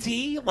BET?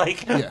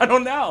 I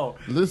don't know.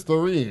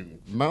 Listerine,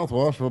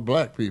 mouthwash for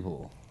black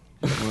people.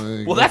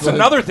 Well, that's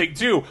another thing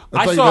too.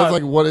 That's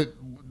what it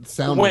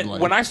sounded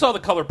like. When I saw The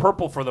Color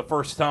Purple for the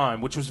first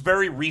time, which was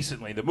very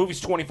recently, the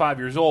movie's 25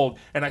 years old,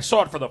 and I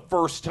saw it for the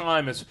first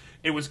time as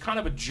it was kind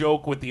of a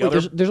joke with the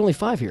other. There's only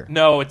 5 here.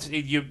 No,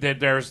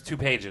 there's 2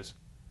 pages.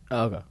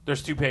 Oh, okay.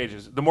 There's 2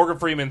 pages. The Morgan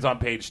Freeman's on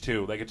page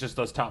 2. It just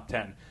does top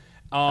 10.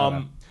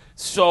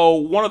 So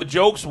one of the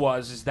jokes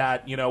is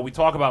that we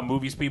talk about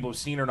movies people have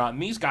seen or not,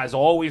 and these guys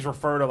always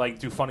refer to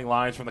do funny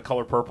lines from The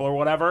Color Purple or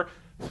whatever.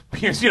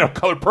 Because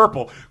Color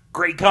Purple,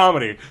 great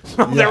comedy.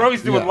 So they're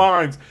always doing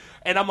lines.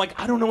 And I'm like,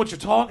 I don't know what you're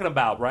talking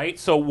about, right?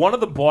 So one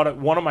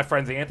of my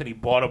friends, Anthony,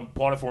 bought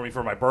it for me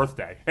for my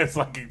birthday. It's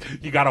like,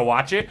 you got to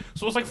watch it.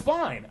 So I was like,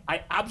 fine.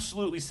 I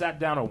absolutely sat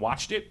down and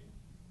watched it.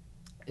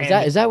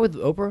 Is that with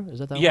Oprah? Is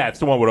that Yeah, it's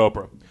the one with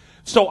Oprah.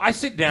 So I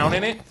sit down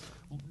in it.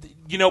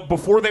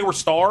 Before they were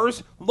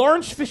stars,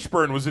 Lawrence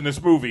Fishburne was in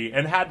this movie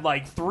and had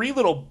 3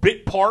 little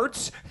bit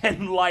parts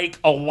and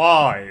a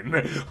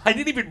line. I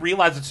didn't even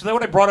realize it. So then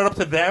when I brought it up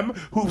to them,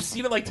 who've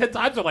seen it 10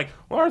 times, they're like,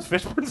 Lawrence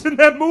Fishburne's in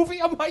that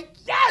movie? I'm like,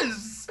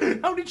 yes!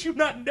 How did you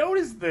not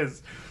notice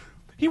this?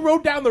 He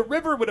rode down the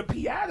river with a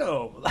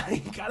piano.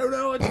 I don't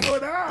know what's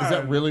going on. Is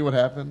that really what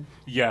happened?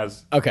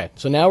 Yes. Okay,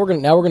 so now we're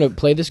gonna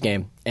play this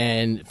game,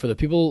 and for the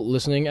people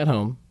listening at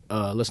home,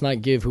 let's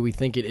not give who we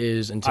think it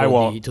is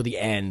until the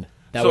end.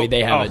 That way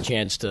they have a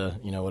chance to,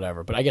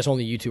 whatever. But I guess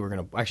only you two are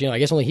going to... Actually, no, I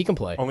guess only he can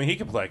play. Only he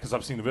can play, because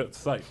I've seen the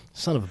site.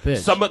 Son of a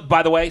bitch.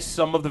 By the way,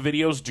 some of the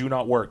videos do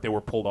not work. They were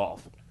pulled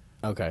off.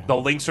 Okay. The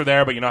links are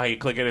there, but you know how you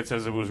click it, it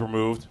says it was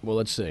removed? Well,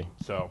 let's see.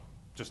 So,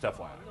 just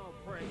FYI.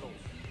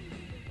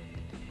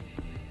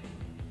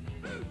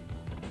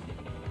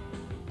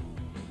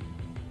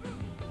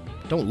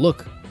 Don't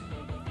look.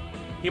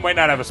 He might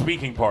not have a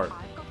speaking part.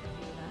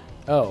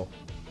 Oh.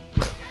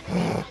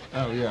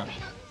 Oh, yeah.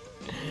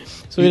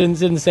 So he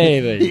didn't say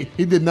anything.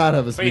 He did not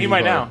have a speaking He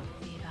might part. now.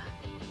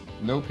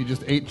 Nope, he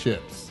just ate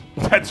chips.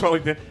 That's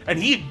what he did. And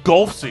he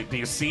engulfs it. Do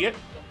you see it?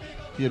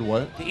 He had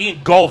what? He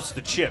engulfs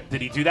the chip.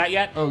 Did he do that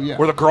yet? Oh, yeah.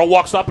 Where the girl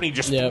walks up and he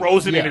just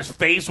throws it in his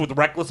face with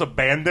reckless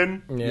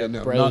abandon? Yeah,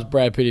 no, was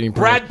Brad Pitt eating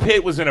Brad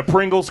Pitt was in a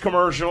Pringles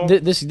commercial.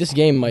 This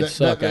game might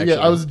suck, actually.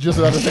 Yeah, I was just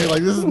about to say,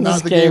 this is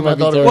not the game I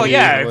thought it was. Well,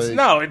 yeah, it's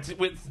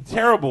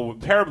terrible.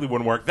 Terribly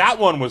wouldn't work. That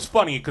one was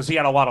funny because he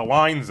had a lot of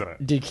lines in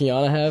it. Did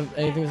Keanu have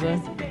anything to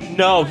say?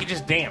 No, he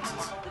just danced.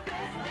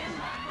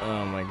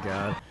 Oh, my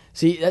God.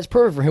 See, that's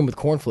perfect for him with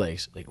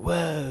cornflakes.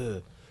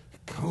 Whoa.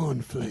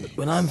 Cornflakes.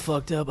 When I'm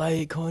fucked up, I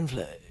eat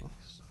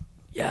cornflakes.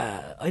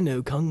 Yeah, I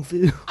know Kung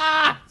Fu.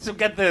 So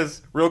get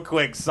this real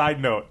quick. Side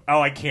note.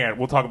 Oh, I can't.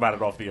 We'll talk about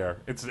it off the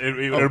air.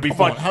 It'll be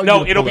fun.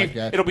 It'll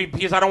be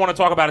because I don't want to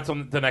talk about it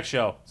till the next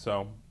show.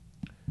 So,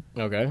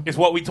 okay, it's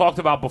what we talked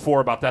about before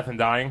about death and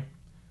dying.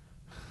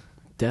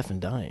 Death and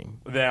dying.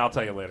 Then I'll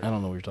tell you later. I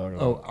don't know what you're talking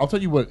about. Oh, I'll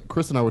tell you what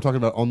Chris and I were talking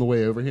about on the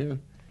way over here.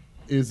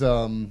 Is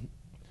Oh,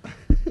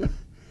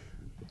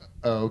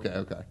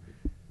 okay.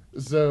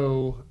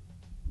 So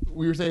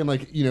we were saying,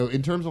 like, you know,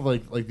 in terms of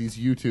like these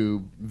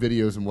YouTube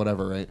videos and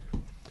whatever, right?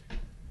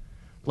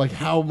 Like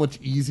how much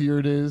easier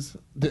it is,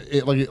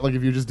 like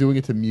if you're just doing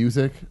it to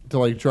music, to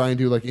like try and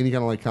do like any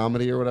kind of like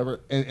comedy or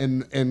whatever.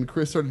 And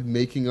Chris started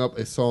making up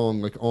a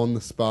song like on the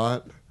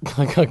spot,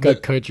 like a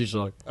country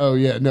song. Oh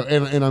yeah, no,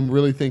 and I'm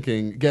really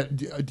thinking.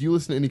 Do you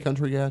listen to any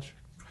country, Gatch?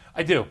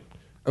 I do.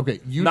 Okay,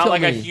 you not tell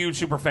like me, a huge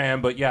super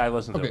fan, but yeah, I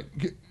listen to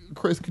it.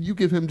 Chris, could you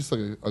give him just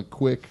like a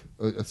quick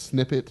a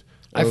snippet?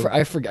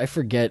 I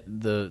forget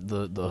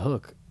the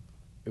hook.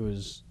 It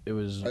was.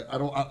 I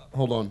don't.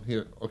 Hold on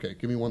here. Okay,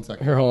 give me 1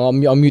 second. Here, hold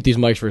on, I'll mute these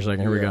mics for a second.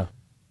 Here we go.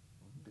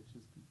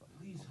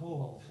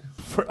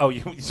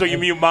 So you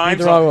mute mine?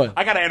 The wrong one.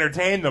 I gotta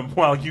entertain them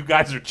while you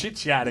guys are chit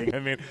chatting. I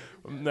mean,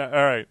 all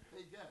right.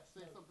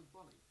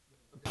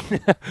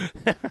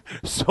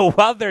 So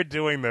while they're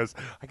doing this,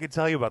 I can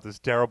tell you about this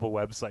terrible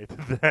website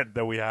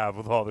that we have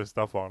with all this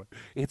stuff on it.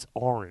 It's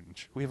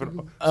orange. We have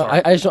an.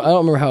 I don't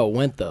remember how it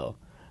went though.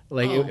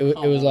 Like it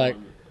was like.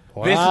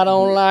 Well, I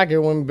don't like it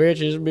when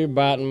bitches be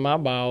biting my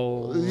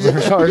balls,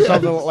 or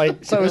something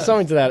like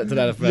something to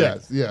that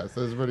effect. Yes,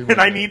 that's pretty.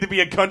 And I need to be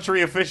a country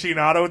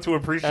aficionado to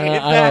appreciate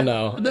that. I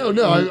don't know.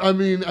 No. I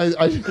mean,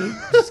 I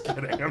just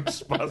kidding. I'm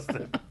just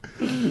busted.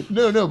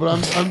 No, but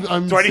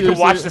I'm. Do I need to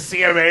watch the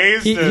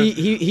CMAs?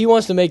 He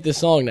wants to make this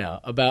song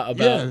now about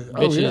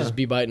bitches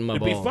be biting my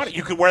balls. It'd be funny.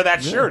 You could wear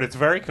that shirt. It's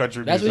very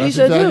country. That's music. what he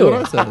said exactly too.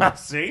 what I said.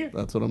 See,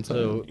 that's what I'm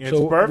saying.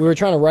 So we were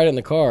trying to write it in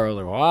the car. I was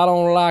like, well, I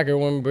don't like it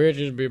when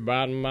bitches be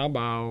biting my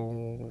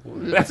balls.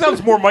 That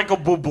sounds more Michael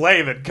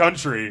Bublé than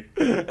country.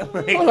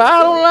 Well,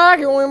 I don't like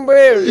it when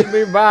bitches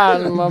be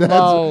biting my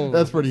balls.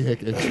 That's pretty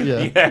hickish.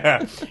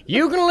 Yeah.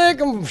 You can lick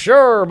them,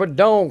 sure, but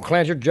don't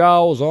clench your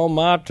jaws on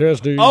my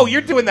testes. Oh, you're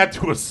doing that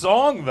to a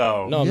song,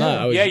 though. No, I'm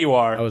not. Yeah, you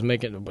are. I was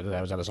making. Was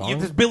that a song?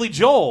 This is Billy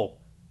Joel.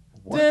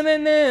 Oh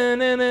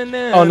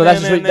no,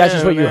 that's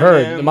just what you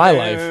heard in my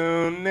life.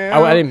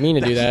 I didn't mean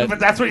to do that. But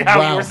that's how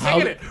you were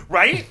singing it,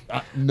 right?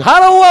 No. I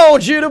don't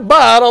want you to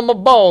bite on my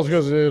balls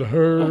because it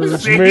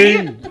hurts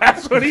me.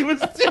 That's what he was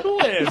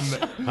doing.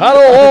 I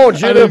don't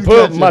want you to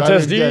put my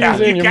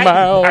testes in your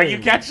mouth. How you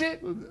catch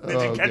it?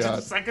 Did you catch it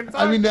the second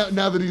time? I mean,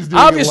 now that he's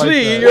doing obviously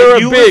it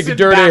like you're a big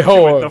dirty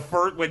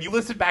whore. When you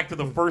listen back to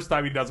the first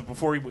time he does it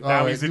before he's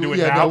into it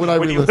yeah, now. No,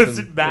 when you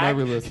listen back,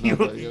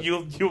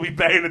 you'll be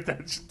paying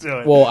attention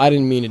to it. Well, I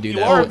didn't mean to do that.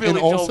 You are a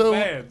Billy Joel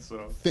fan,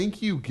 so.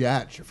 Thank you,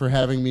 Gatch, for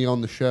having me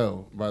on the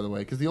show, by the way,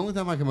 because the only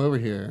time I come over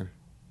here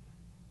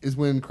is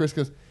when Chris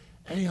goes,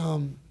 hey,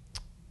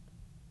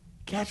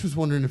 Gatch was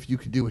wondering if you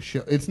could do a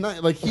show. It's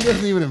not like he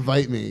doesn't even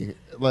invite me.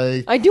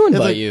 Like I do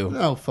invite you.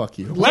 No, fuck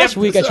you. Last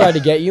week I tried to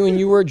get you, and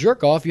you were a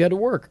jerk off. You had to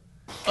work.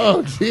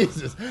 Oh,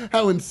 Jesus.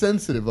 How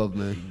insensitive of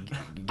me.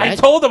 I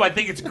told him I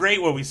think it's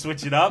great when we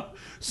switch it up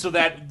so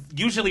that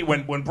usually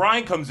when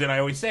Brian comes in, I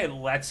always say,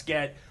 let's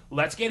get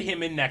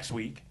him in next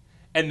week.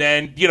 And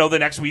then, the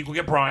next week we'll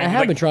get Brian. I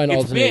have been trying to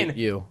alternate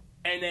you.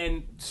 And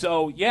then,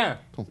 so, yeah.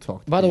 Don't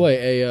talk to By me. the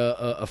way,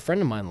 a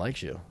friend of mine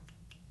likes you.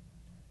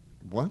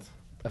 What?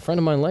 A friend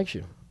of mine likes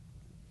you.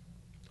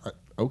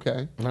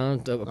 Okay.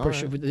 No,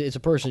 it's a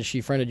person.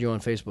 She friended you on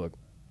Facebook.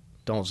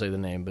 Don't say the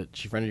name, but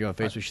she friended you on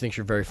Facebook. She thinks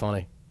you're very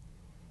funny.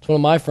 It's one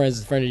of my friends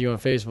that friended you on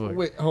Facebook.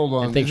 Wait, hold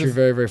on. And thinks you're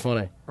very, very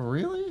funny.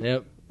 Really?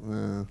 Yep.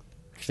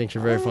 She thinks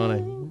you're very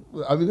funny.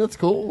 I mean, that's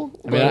cool.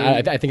 I mean,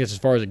 I think it's as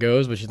far as it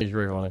goes, but she thinks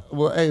you're very funny.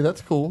 Well, hey,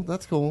 that's cool.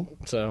 That's cool.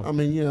 So I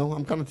mean,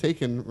 I'm kind of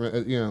taken.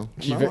 I'm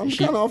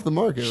kind of off the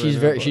market. She's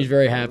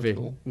very happy.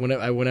 Cool.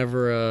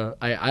 Whenever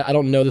I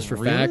don't know this for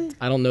fact.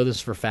 I don't know this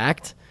for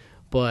fact,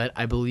 but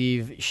I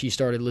believe she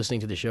started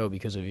listening to the show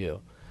because of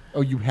you. Oh,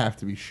 you have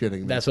to be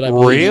shitting me. That's what I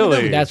believe.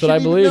 Really? That's what I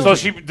believe. So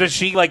does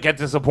she get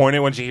disappointed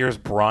when she hears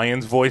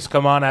Brian's voice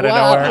come on out of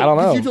nowhere? I don't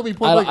know. You told me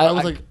point blank, I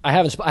was like, I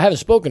haven't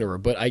spoken to her,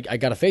 but I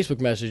got a Facebook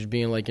message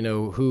being like,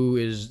 who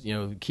is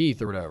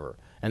Keith or whatever,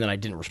 and then I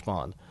didn't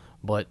respond.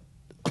 But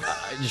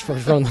just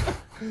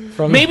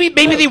from maybe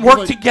they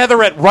work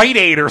together at Rite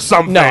Aid or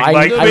something. No,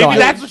 I know.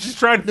 That's what she's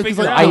trying to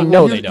figure out. I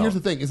know they don't. Here's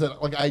the thing: is that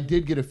I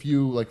did get a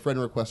few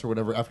friend requests or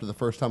whatever after the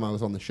first time I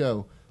was on the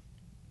show.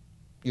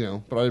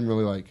 But I didn't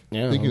really think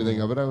anything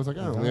of it. I was like,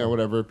 oh yeah,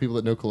 whatever. People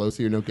that know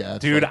Colosi or know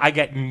Gatch. Dude, I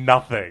get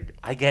nothing.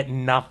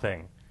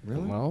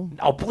 Really? Well,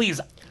 oh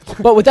please.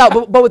 But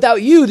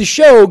without you, the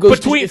show goes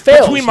between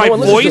my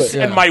voice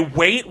and my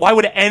weight. Why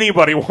would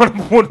anybody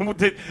want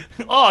to?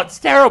 Oh, it's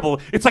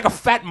terrible. It's like a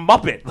fat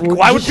Muppet.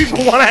 Why would people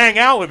want to hang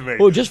out with me?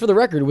 Well, just for the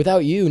record,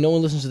 without you, no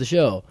one listens to the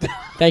show.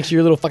 Thanks to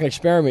your little fucking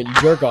experiment, you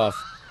jerk off,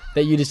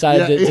 that you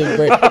decided to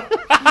break.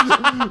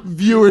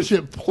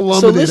 Viewership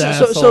plummeted.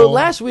 So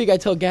last week I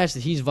told Gatch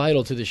that he's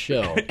vital to the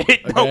show.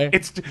 Okay? No,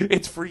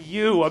 it's for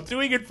you. I'm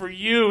doing it for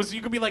you, so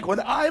you can be like, when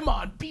I'm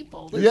on,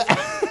 people listen.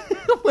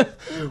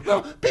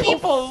 Yeah.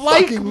 people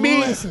like me.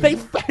 Listen. They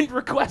friend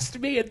request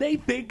me, and they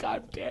think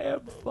I'm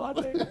damn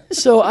funny.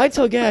 So I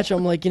tell Gatch,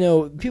 I'm like,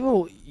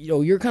 people,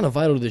 you're kind of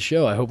vital to the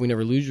show. I hope we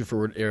never lose you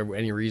for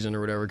any reason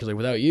or whatever, because like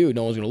without you,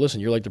 no one's going to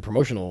listen. You're like the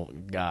promotional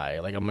guy.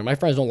 Like my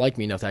friends don't like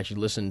me enough to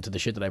actually listen to the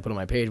shit that I put on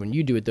my page. When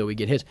you do it, though, we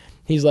get hits.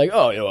 He's like,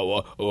 oh,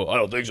 I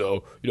don't think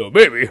so.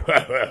 Maybe.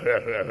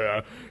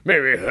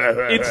 Maybe.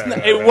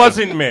 It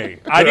wasn't me.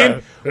 I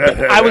didn't.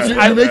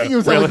 You're making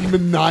him sound like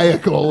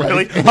maniacal.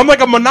 Really? I'm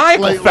like a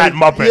maniacal fat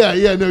Muppet.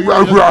 Yeah, no,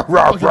 you're like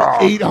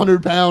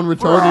 800-pound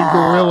retarded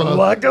gorilla.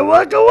 Waka,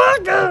 waka,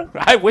 waka.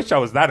 I wish I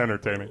was that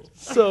entertaining.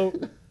 So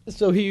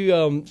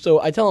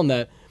I tell him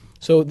that.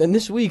 So then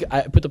this week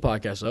I put the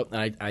podcast up,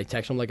 and I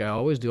text him like I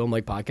always do. I'm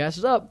like, podcast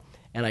is up,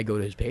 and I go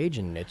to his page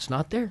and it's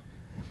not there.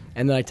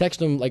 And then I text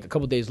him like a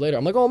couple days later.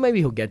 I'm like, oh, maybe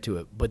he'll get to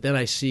it. But then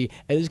I see,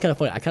 and this is kind of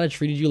funny. I kind of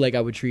treated you like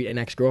I would treat an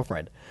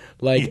ex-girlfriend.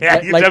 Like,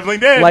 yeah, you definitely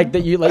did. Like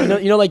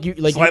that,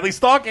 like slightly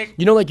stalking.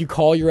 Like you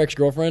call your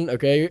ex-girlfriend,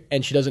 okay,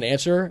 and she doesn't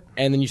answer,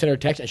 and then you send her a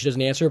text and she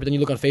doesn't answer. But then you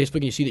look on Facebook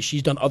and you see that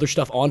she's done other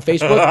stuff on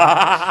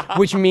Facebook,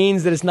 which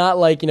means that it's not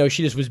like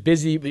she just was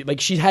busy. Like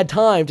she had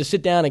time to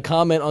sit down and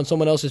comment on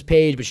someone else's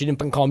page, but she didn't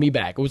fucking call me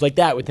back. It was like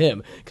that with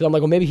him, because I'm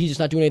like, well, maybe he's just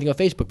not doing anything on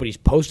Facebook, but he's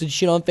posted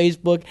shit on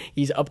Facebook.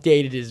 He's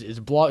updated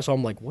his blog. So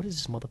I'm like, what is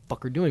this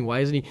motherfucker doing? Why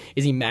isn't he?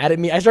 Is he mad at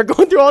me? I start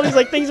going through all these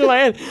like things in my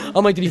head.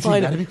 I'm like, did he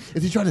find?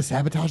 Is he trying to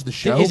sabotage the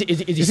show? Is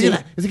he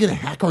going to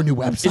hack our new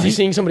website? Is he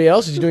seeing somebody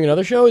else? Is he doing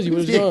another show? Is he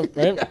what is he doing?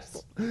 Right?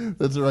 Yes.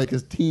 That's right.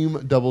 Because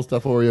Team Double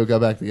Stuff Oreo got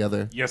back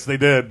together. Yes, they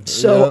did.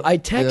 So I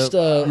text.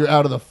 You're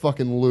out of the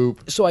fucking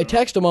loop. So I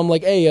text him. I'm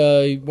like,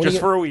 hey, just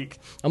for a week.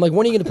 I'm like,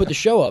 when are you going to put the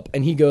show up?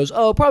 And he goes,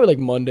 oh, probably like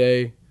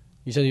Monday.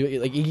 He says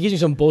he gives me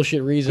some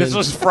bullshit reason. This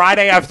was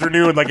Friday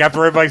afternoon, like after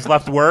everybody's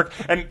left work.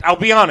 And I'll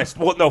be honest.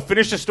 Well, no,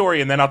 finish the story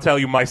and then I'll tell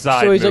you my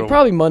side. So he's like,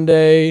 probably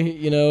Monday.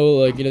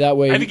 That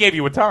way. And he gave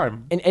you a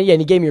time. And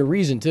he gave me a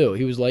reason too.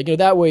 He was like,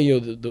 that way,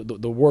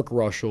 the work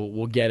rush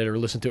will get it or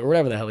listen to it or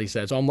whatever the hell he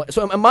said. So I'm like,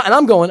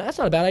 I'm going, that's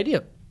not a bad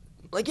idea.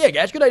 Like, yeah,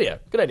 guys, good idea,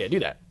 do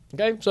that.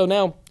 Okay, so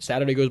now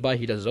Saturday goes by.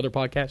 He does his other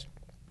podcast.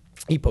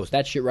 He posts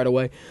that shit right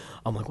away.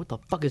 I'm like, what the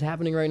fuck is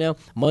happening right now?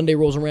 Monday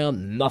rolls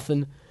around,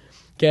 nothing.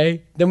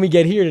 Okay, then we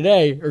get here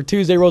today, or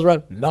Tuesday rolls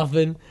around,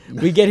 nothing.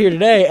 We get here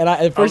today, and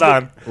hold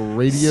on.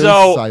 Radio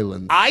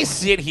silence. I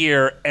sit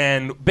here,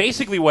 and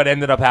basically what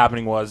ended up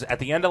happening was, at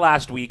the end of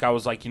last week, I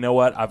was like, you know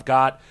what, I've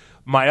got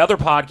my other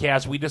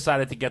podcast. We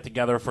decided to get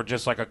together for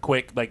just like a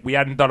quick, like we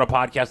hadn't done a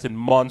podcast in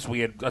months.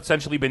 We had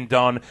essentially been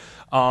done.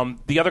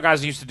 The other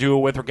guys I used to do it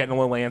with were getting a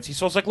little antsy,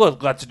 so I was like,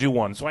 look, let's do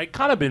one. So I'd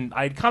kind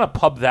of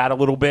pubbed that a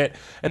little bit,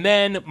 and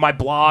then my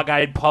blog I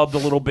had pubbed a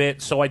little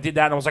bit, so I did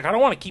that, and I was like, I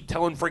don't want to keep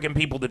telling freaking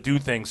people to do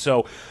things.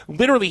 So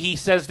literally he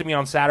says to me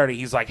on Saturday,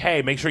 he's like,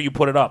 hey, make sure you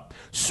put it up.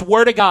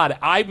 Swear to God,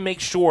 I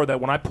make sure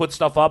that when I put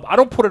stuff up, I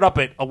don't put it up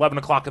at 11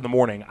 o'clock in the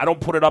morning. I don't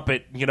put it up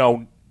at,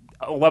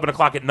 11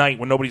 o'clock at night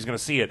when nobody's going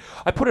to see it.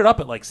 I put it up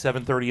at like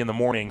 7:30 in the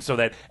morning so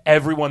that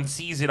everyone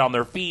sees it on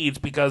their feeds,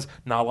 because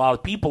not a lot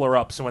of people are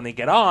up. So when they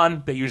get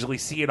on, they usually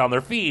see it on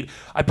their feed.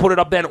 I put it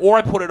up then, or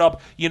I put it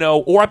up,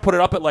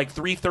 at like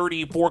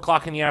 3:30, 4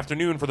 o'clock in the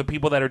afternoon for the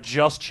people that are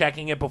just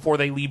checking it before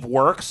they leave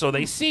work, so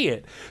they see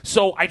it.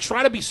 So I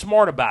try to be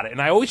smart about it,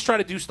 and I always try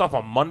to do stuff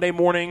on Monday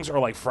mornings or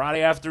like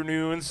Friday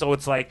afternoons. So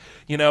it's like,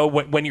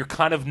 when you're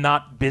kind of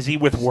not busy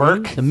with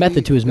work. The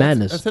method to his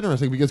madness. That's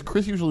interesting, because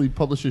Chris usually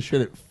publishes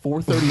shit at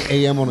 4:30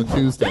 a.m. on a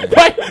Tuesday.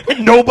 Right?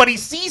 And nobody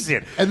sees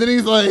it. And then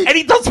he's like... And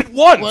he does it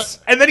once. What?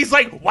 And then he's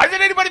like, why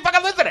isn't anybody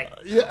fucking listening?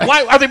 Yeah.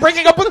 Why are they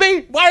breaking up with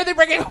me? Why are they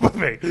breaking up with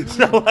me?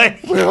 So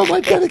like... Where are all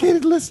my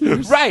dedicated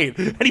listeners? Right.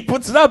 And he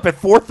puts it up at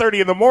 4:30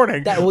 in the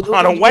morning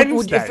on a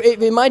Wednesday.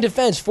 In my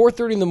defense,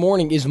 4:30 in the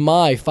morning is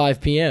my 5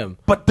 p.m.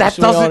 But that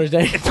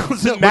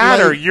doesn't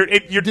matter.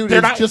 Dude,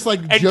 it's just like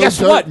and Joe guess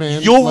Dirt, what?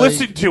 man. You'll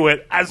listen to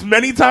it as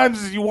many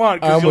times as you want,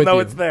 because you'll know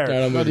it's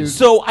there.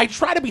 So I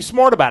try to be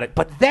smart about it.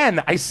 But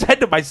then I said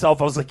to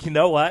myself, I was like, you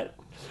know what?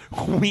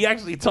 We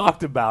actually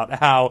talked about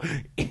how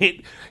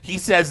he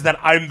says that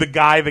I'm the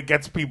guy that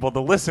gets people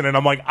to listen. And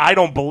I'm like, I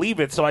don't believe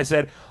it. So I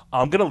said,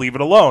 I'm going to leave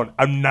it alone.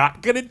 I'm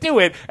not going to do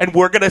it. And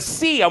we're going to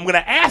see. I'm going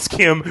to ask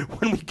him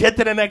when we get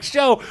to the next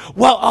show.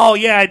 Well, oh,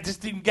 yeah, I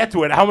just didn't get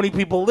to it. How many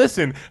people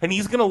listen? And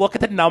he's going to look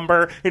at the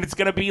number, and it's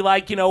going to be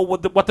like,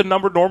 what the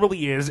number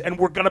normally is. And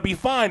we're going to be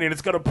fine. And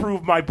it's going to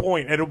prove my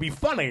point. And it'll be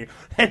funny.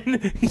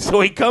 And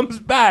so he comes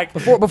back.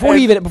 Before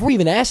he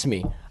even asked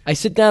me, I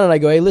sit down and I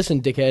go, hey,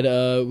 listen, dickhead,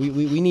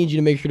 we need you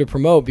to make sure to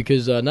promote,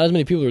 because not as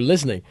many people are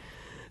listening.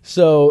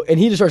 So, and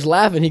he just starts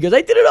laughing. He goes,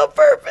 I did it on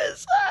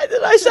purpose.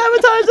 I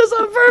sabotaged us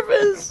on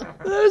purpose.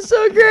 That was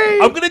so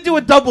great. I'm going to do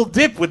a double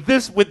dip with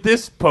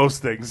this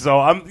posting.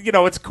 So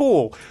it's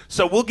cool.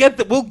 So we'll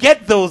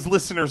get those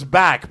listeners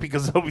back,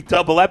 because there'll be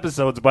double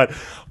episodes. But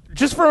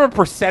just from a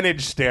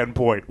percentage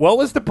standpoint, what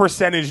was the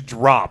percentage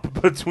drop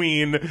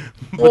between,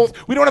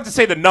 we don't have to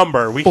say the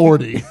number.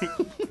 40.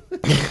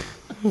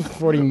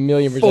 40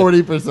 million %.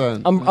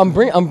 40%.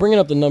 I'm bringing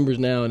up the numbers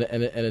now, and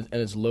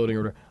it's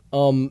loading.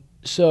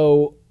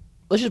 So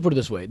let's just put it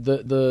this way: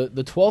 the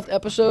 12th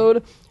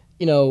episode,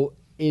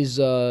 is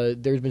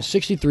there's been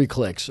 63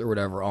 clicks or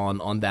whatever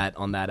on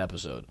that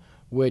episode,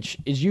 which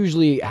is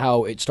usually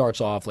how it starts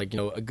off. Like,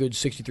 a good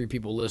 63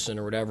 people listen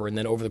or whatever, and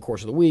then over the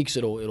course of the weeks,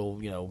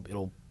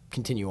 it'll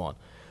continue on.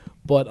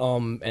 But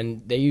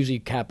and they usually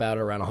cap out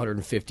around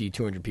 150,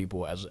 200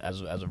 people as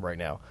of right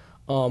now.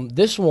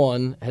 This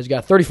one has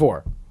got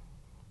 34,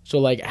 so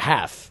like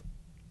half.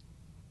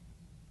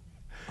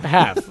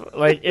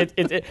 Like it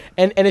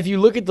and if you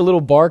look at the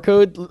little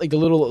barcode, like the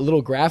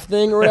little graph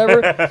thing or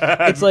whatever,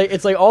 it's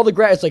like all the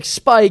graph. It's like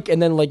spike,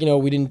 and then like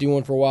we didn't do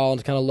one for a while, and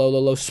it's kind of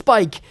low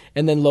spike,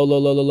 and then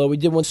low. We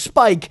did one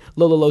spike,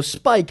 low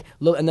spike,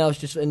 low, and now it's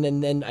just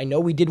and then I know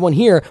we did one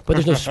here, but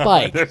there's no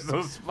spike. There's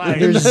no spike.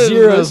 There's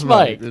zero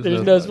spike.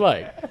 There's no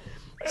spike.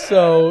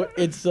 So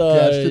it's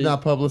Cash did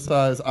not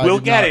publicize. We'll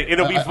get it.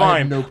 It'll be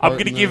fine. I'm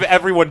going to give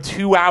everyone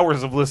 2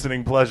 hours of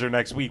listening pleasure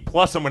next week.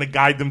 Plus, I'm going to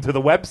guide them to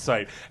the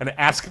website and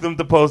ask them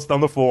to post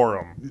on the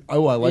forum.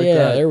 Oh, I like that.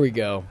 Yeah, there we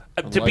go.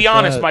 To be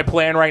honest, my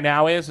plan right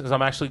now is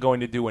I'm actually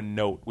going to do a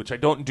note, which I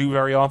don't do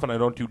very often. I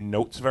don't do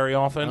notes very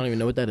often. I don't even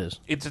know what that is.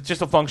 It's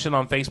just a function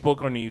on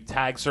Facebook when you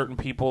tag certain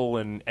people,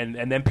 and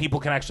then people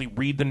can actually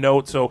read the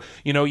note. So,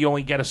 you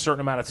only get a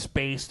certain amount of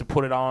space to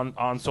put it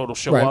on so it'll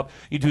show up.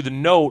 You do the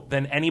note,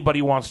 then anybody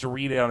who wants to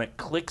read it on it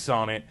clicks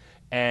on it.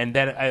 And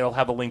then it'll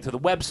have a link to the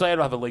website.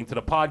 It'll have a link to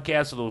the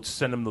podcast. It'll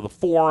send them to the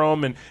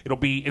forum, and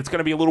it's going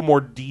to be a little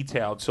more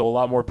detailed. So a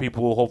lot more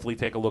people will hopefully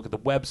take a look at the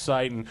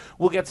website, and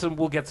we'll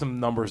get some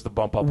numbers to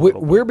bump up.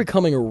 We're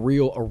becoming a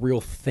real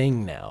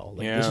thing now.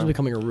 Like, this is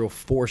becoming a real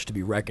force to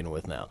be reckoned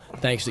with now,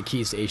 thanks to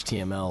Keith's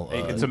HTML.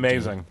 It's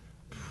amazing.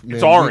 Man,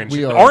 it's orange.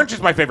 Orange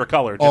is my favorite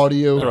color. Just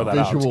audio, throw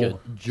that visual,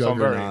 out. juggernaut. So I'm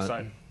very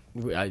excited.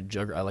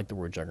 I like the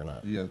word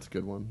juggernaut. Yeah, it's a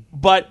good one.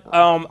 But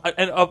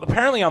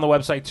apparently on the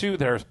website too,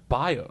 there's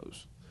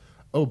bios.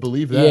 Oh,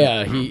 believe that.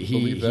 Yeah,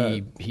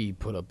 he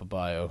put up a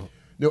bio.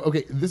 No,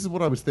 okay, this is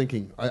what I was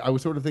thinking. I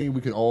was sort of thinking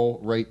we could all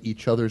write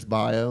each other's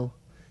bio,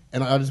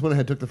 and I just went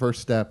ahead and took the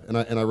first step, and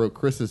I wrote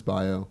Chris's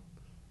bio.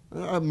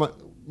 I might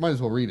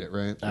as well read it,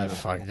 right?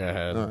 Fuck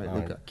ahead. All right, I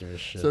don't okay. give a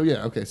shit. So,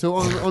 yeah, okay. So,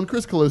 on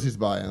Chris Colosi's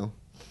bio,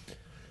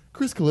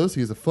 Chris Colosi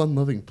is a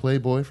fun-loving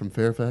playboy from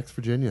Fairfax,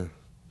 Virginia.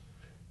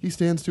 He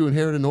stands to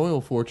inherit an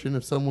oil fortune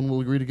if someone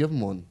will agree to give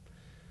him one.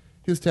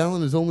 His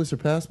talent is only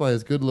surpassed by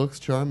his good looks,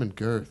 charm, and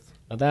girth.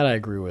 Now that I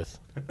agree with.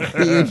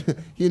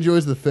 He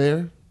enjoys the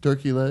fare,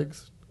 turkey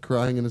legs,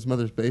 crying in his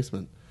mother's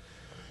basement.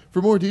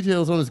 For more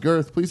details on his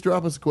girth, please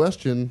drop us a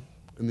question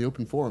in the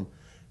open forum.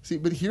 See,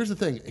 but here's the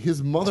thing.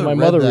 His mother my read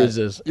mother that. reads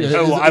this. Yeah,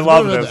 I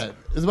love this.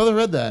 His mother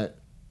read that.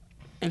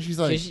 And she's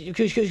like... She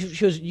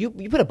goes, you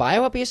put a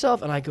bio up of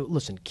yourself? And I go,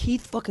 listen,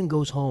 Keith fucking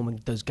goes home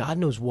and does God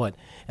knows what.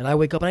 And I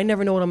wake up and I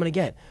never know what I'm going to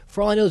get.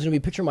 For all I know, there's going to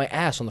be a picture of my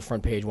ass on the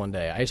front page one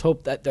day. I just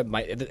hope that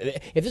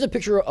if there's a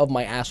picture of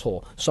my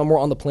asshole somewhere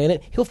on the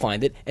planet, he'll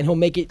find it and he'll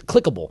make it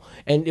clickable.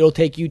 And it'll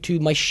take you to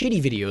my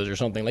shitty videos or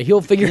something. Like,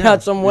 he'll figure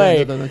out some way.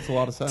 Yeah, that makes a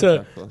lot of sense,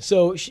 actually.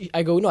 So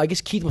I go, no, I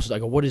guess Keith must have. I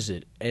go, what is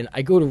it? And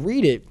I go to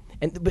read it.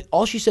 But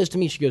all she says to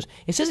me, she goes,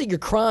 it says that you're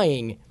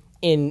crying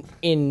in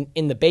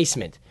the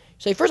basement.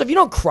 So first off, you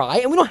don't cry,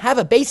 and we don't have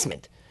a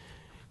basement.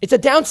 It's a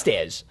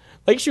downstairs.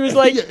 Like, she was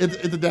like... yeah, it's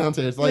a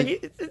downstairs.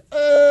 Like that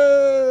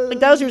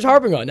was what she was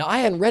harping on. Now, I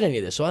hadn't read any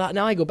of this, so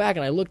now I go back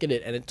and I look at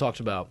it, and it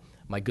talks about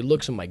my good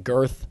looks and my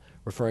girth,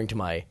 referring to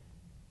my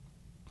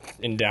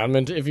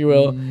endowment, if you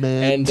will.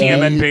 Man, and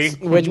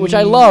TMNP. which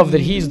I love that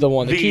he's the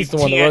one, that Keith's the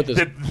one that wrote this.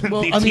 The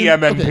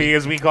TMNP, okay.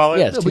 as we call it.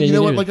 Yes. No, but you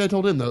know what? Like I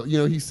told him, though,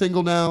 he's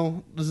single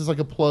now. This is like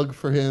a plug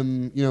for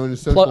him, in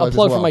his social life A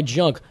plug as well. for my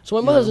junk. So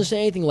my mother doesn't say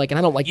anything like, and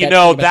I don't like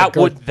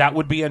that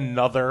would be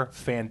another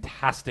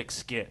fantastic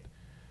skit.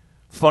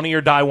 Funny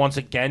or Die once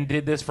again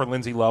did this for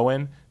Lindsay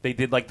Lohan. They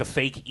did like the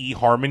fake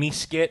eHarmony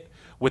skit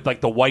with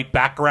like the white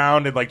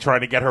background and like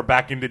trying to get her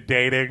back into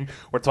dating,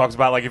 where it talks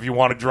about like, if you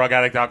want a drug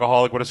addict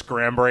alcoholic with a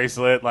scram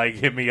bracelet, like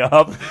hit me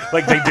up.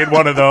 Like, they did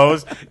one of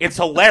those. It's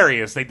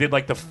hilarious. They did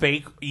like the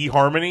fake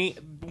eHarmony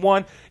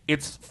one.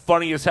 It's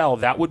funny as hell.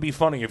 That would be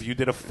funny if you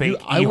did a fake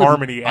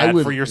eHarmony ad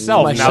for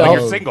yourself now that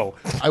you're single.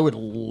 I would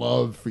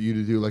love for you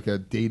to do like a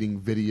dating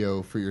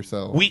video for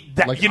yourself.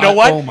 You know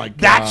what? Oh my God.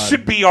 That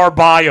should be our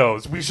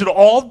bios. We should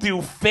all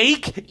do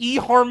fake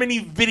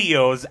eHarmony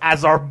videos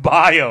as our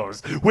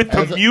bios with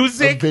the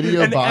music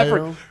video and bio?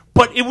 effort.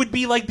 But it would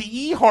be like the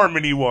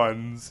eHarmony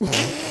ones.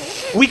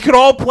 We could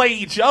all play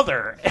each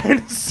other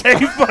and say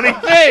funny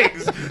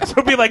things. So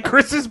it'd be like,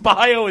 Chris's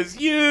bio is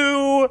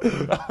you.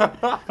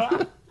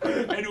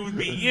 And it would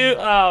be you.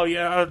 Oh,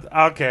 yeah.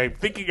 Okay.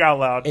 Thinking out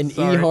loud. An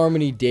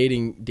eHarmony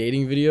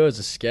dating video as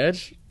a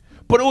sketch?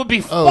 But it would be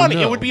funny.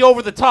 No. It would be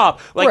over the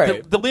top. Like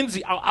Right. the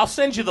Lindsay, I'll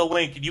send you the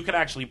link and you can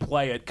actually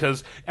play it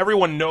because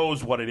everyone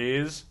knows what it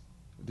is.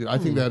 Dude, I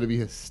think that would be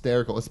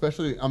hysterical.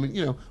 Especially,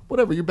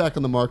 whatever. You're back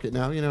on the market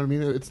now. You know what I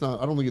mean? It's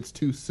not. I don't think it's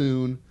too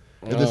soon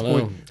at this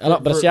point. I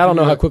don't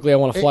know how quickly I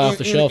want to fly off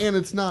the shelf. And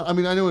it's not. I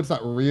know it's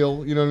not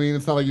real. You know what I mean?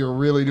 It's not like you're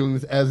really doing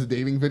this as a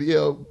dating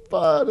video.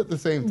 But at the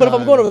same time, But if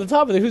I'm going over the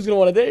top of it, who's going to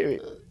want to date me?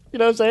 You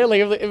know what I'm saying?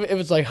 Like, if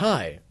it's like,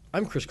 hi,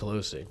 I'm Chris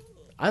Colosi.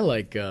 I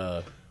like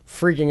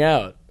freaking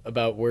out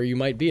about where you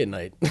might be at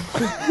night.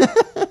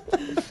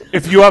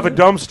 If you have a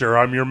dumpster,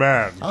 I'm your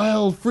man.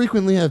 I'll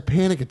frequently have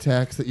panic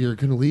attacks that you're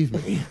going to leave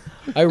me.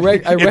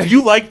 If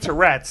you like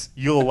Tourette's,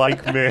 you'll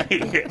like me.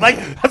 Like,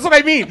 that's what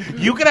I mean.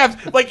 You could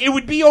have, like, it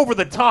would be over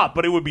the top,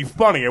 but it would be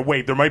funny. And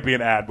wait, there might be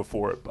an ad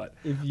before it, but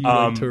if you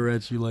like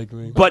Tourette's, you like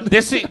me. But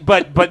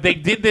they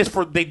did it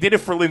for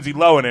Lindsay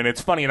Lohan, and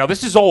it's funny. Now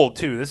this is old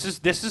too. This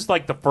is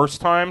like the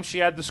first time she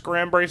had the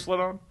scram bracelet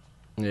on.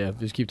 Yeah,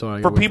 just keep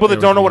talking. For people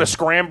that don't know what a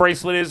scram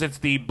bracelet is, it's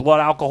the blood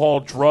alcohol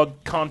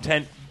drug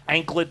content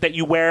anklet that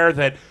you wear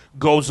that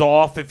goes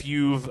off if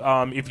you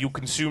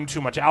consume too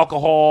much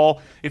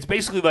alcohol. It's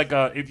basically like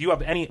if you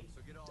have any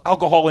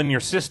alcohol in your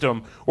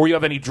system or you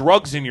have any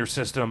drugs in your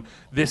system,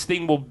 this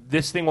thing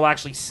will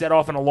actually set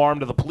off an alarm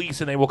to the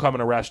police and they will come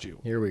and arrest you.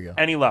 Here we go.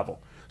 Any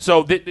level.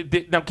 So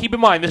now keep in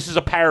mind, this is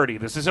a parody.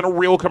 This isn't a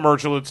real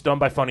commercial. It's done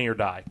by Funny or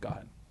Die. Go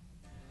ahead.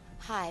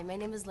 Hi, my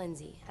name is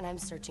Lindsay, and I'm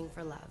searching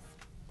for love.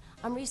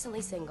 I'm recently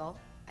single,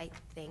 I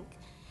think,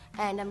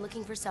 and I'm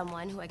looking for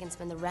someone who I can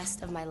spend the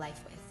rest of my life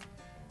with,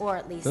 or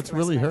at least That's the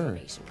rest really of my her.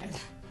 probation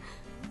with.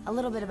 A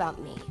little bit about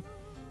me.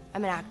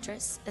 I'm an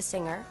actress, a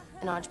singer,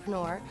 an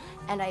entrepreneur,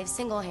 and I have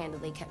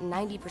single-handedly kept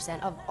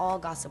 90% of all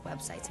gossip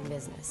websites in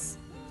business.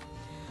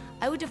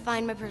 I would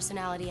define my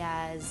personality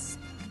as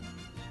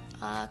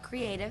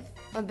creative.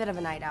 I'm a bit of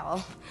a night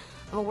owl.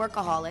 I'm a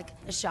workaholic,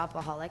 a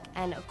shopaholic,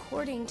 and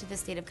according to the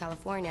state of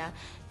California,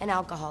 an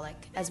alcoholic,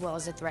 as well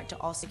as a threat to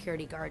all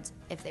security guards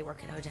if they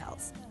work at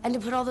hotels. And to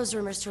put all those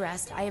rumors to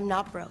rest, I am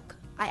not broke.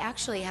 I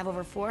actually have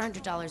over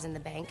 $400 in the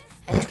bank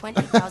and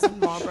 20,000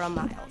 Marlboro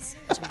miles,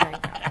 which I'm very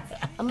proud of.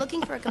 I'm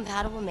looking for a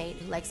compatible mate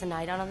who likes a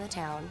night out on the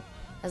town,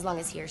 as long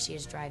as he or she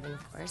is driving,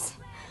 of course,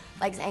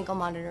 likes ankle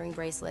monitoring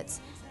bracelets,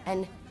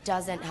 and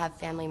doesn't have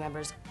family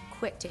members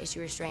quick to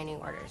issue restraining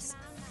orders.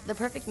 The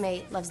perfect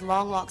mate loves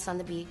long walks on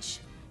the beach,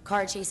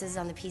 car chases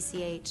on the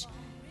PCH,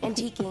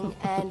 antiquing,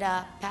 and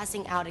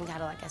passing out in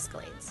Cadillac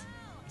Escalades.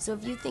 So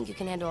if you think you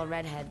can handle a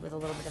redhead with a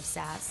little bit of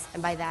sass,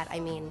 and by that I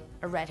mean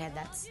a redhead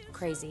that's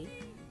crazy,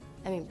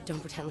 I mean, don't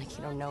pretend like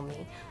you don't know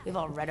me. We've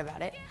all read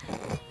about it.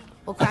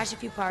 We'll crash a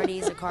few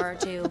parties, a car or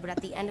two, but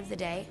at the end of the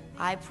day,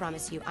 I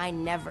promise you, I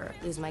never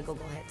lose my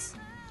Google hits.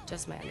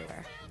 Just my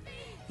underwear.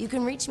 You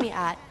can reach me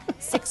at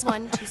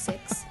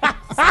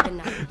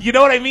 612679. You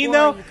know what I mean, Or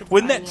though? you could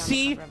When find that, me on the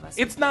see, cover of Us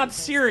it's Weekly not because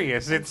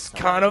serious. It's so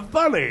kind of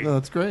funny. No,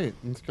 that's great.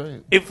 That's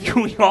great. If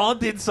we all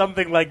did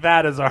something like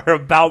that as our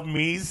About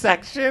Me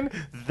section,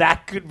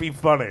 that could be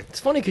funny.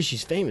 It's funny because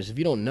she's famous. If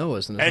you don't know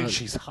us, then it's And not,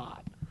 she's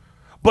hot.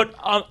 But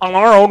on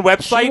our own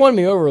website, she won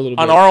me over a little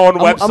bit. on our own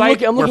I'm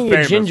website, I'm we're looking at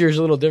famous. Ginger's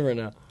a little different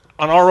now.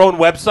 On our own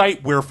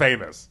website, we're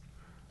famous.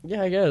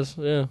 Yeah, I guess.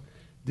 Yeah.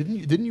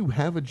 Didn't you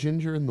have a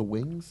ginger in the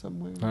wings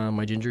somewhere?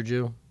 My Ginger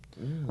Jew.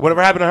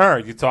 Whatever happened to her?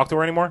 You talk to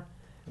her anymore?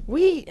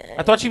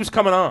 I thought she was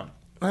coming on.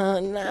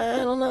 Nah, I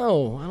don't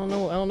know. I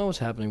don't know what's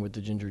happening with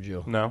the Ginger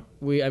Jew. No.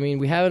 We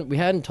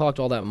hadn't talked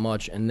all that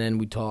much, and then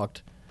we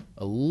talked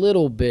a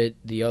little bit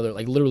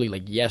literally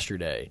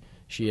yesterday.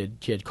 She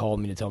had called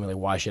me to tell me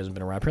why she hasn't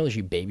been around. Apparently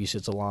she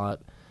babysits a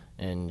lot,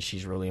 and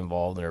she's really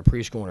involved in her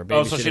preschool and her babysitting.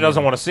 Oh, so she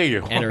doesn't want to see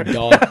you. And her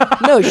dog.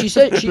 No, she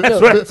said she. That's no,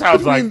 what it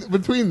sounds like.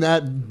 Between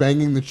that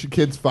banging the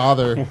kid's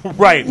father,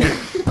 Right.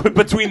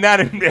 Between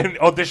that and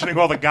auditioning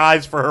all the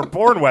guys for her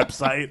porn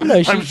website, No,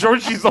 I'm sure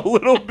she's a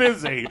little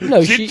busy. No,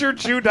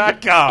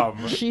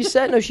 GingerChew.com. She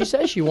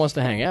said she wants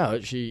to hang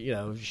out. She's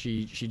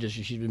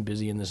been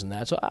busy in this and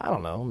that. So I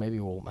don't know.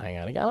 Maybe we'll hang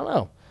out again.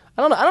 I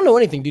don't know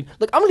anything, dude.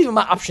 Look, I'm leaving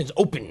my options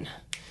open.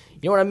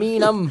 You know what I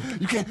mean?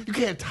 you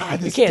can't tie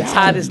this. You can't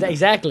tie this down.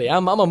 Exactly.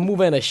 I'm a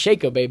mover and a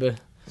shaker, baby.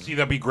 See,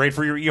 that'd be great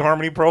for your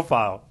eHarmony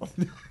profile.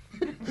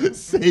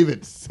 Save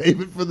it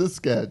for the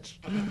sketch.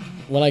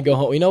 When I go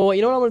home, you know what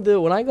I'm gonna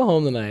do? When I go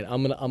home tonight,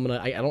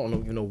 I don't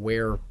even know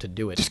where to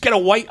do it. Just get a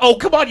white. Oh,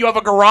 come on! You have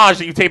a garage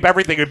that you tape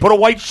everything and put a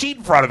white sheet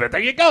in front of it.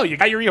 There you go. You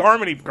got your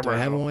eHarmony commercial. Do I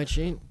have a white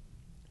sheet?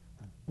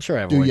 I'm sure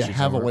I have a Do white you sheet.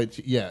 have somewhere. a white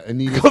sheet? Yeah,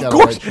 Anita's Of got a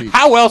course. white sheet.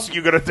 How else are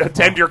you going to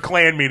attend your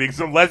clan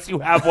meetings unless you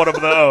have one of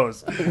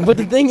those? But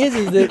the thing is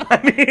that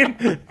I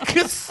mean,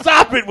 just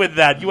stop it with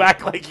that. You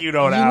act like you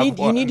don't have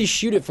one. you need to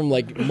shoot it from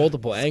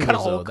multiple angles a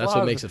whole though. That's what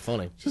closet. makes it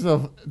funny.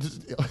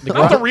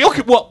 Not the real.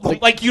 Well,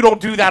 like you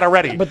don't do that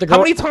already. But the How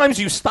gar- many times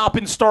you stop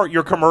and start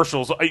your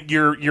commercials,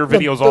 your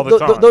videos all the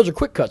time? Those are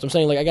quick cuts. I'm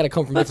saying I got to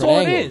come from That's different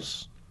all it angles.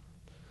 is.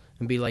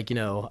 And be like,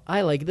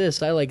 I like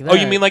this, I like that. Oh,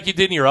 you mean like you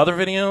did in your other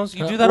videos?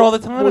 You do that all the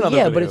time in other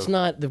yeah, videos. but it's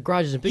not, the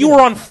garage isn't big You enough.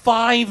 were on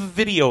 5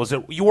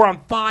 videos. You were on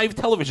 5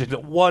 televisions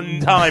at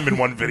one time in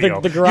one video.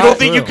 The you garage- don't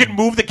think you can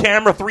move the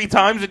camera 3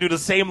 times and do the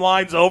same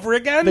lines over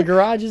again? The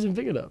garage isn't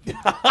big enough.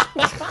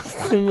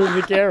 To move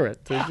the camera.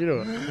 It's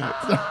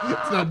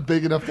not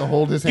big enough to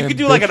hold his hand. You could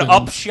do like an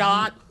up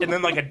shot and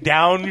then like a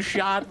down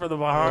shot for the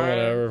behind.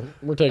 Whatever.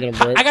 We're taking a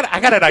break. I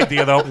got an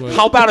idea though.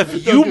 How about if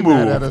you get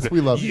mad at us. moved?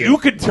 We love you you.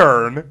 could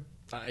turn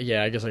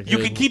Yeah, I guess I could. You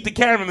can keep the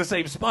camera in the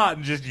same spot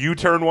and just you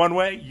turn one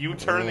way, you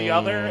turn the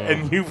other,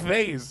 and you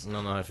face. I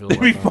don't know how I feel It'd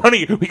about be that.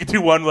 funny. We could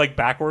do one like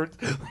backwards.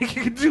 Like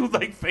you could do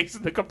like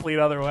facing the complete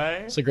other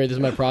way. So great. This is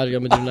my project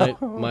I'm gonna do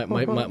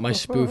tonight. My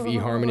spoof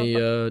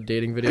eHarmony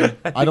dating video.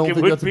 I don't it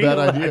think would that's a be bad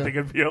hila- idea. I think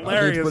it'd be I think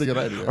hilarious. it's a pretty good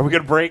idea. Are we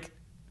gonna break?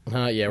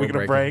 Yeah, We we're gonna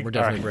breaking. break? We're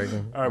definitely All right.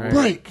 breaking. All right,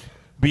 All Break.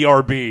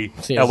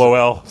 BRB. See you in a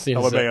LOL. sec. See you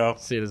in a sec. LMAO.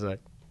 See you in a sec.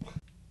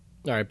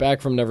 All right,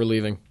 back from Never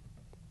Leaving.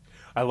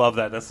 I love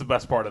that. That's the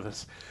best part of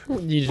this.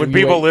 You When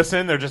people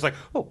listen, they're just like,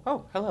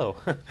 oh, hello.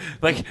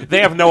 Like,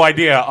 they have no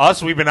idea.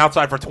 Us, we've been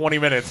outside for 20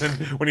 minutes, and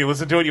when you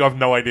listen to it, you have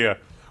no idea.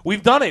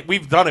 We've done it.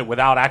 We've done it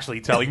without actually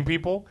telling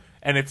people,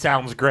 and it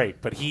sounds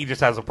great, but he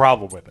just has a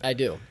problem with it. I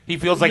do. He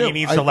feels like No, he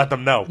needs to let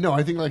them know. No,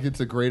 I think like it's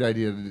a great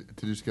idea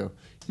to just go.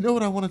 You know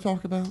what I want to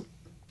talk about?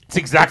 It's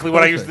exactly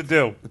what I used to perfect.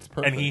 do. It's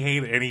perfect. And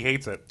he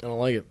hates it. I don't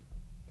like it.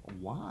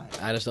 Why?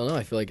 I just don't know.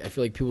 I feel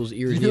like people's Do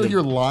ears. you feel need like a-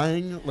 you're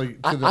lying,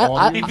 like to the I- He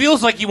audience?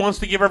 feels like he wants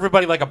to give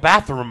everybody like a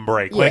bathroom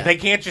break. Like Yeah. they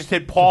can't just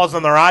hit pause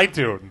on their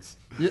iTunes.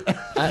 You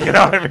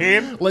know what I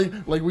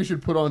mean? like we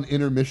should put on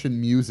intermission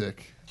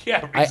music.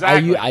 Yeah,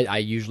 exactly. I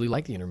usually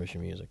like the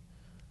intermission music.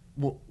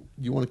 Well,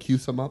 you want to cue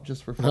some up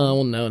just for fun?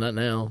 Well, no, not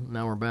now.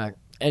 Now we're back.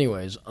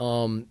 Anyways,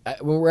 when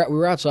we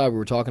were outside, we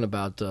were talking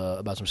about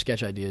some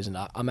sketch ideas, and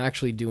I'm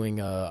actually doing.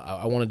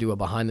 I want to do a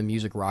behind the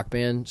music rock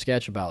band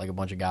sketch about like a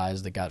bunch of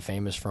guys that got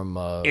famous from.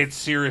 It's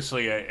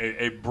seriously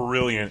a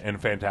brilliant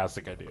and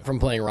fantastic idea. From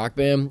playing rock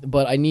band,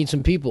 but I need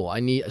some people.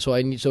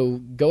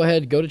 So go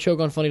ahead, go to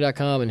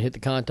chokeonfunny.com and hit the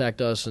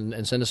contact us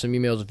and send us some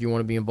emails if you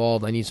want to be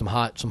involved. I need some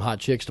hot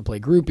chicks to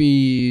play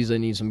groupies. I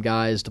need some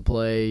guys to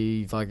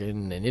play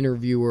fucking an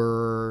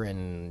interviewer,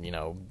 and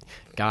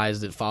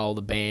guys that follow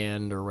the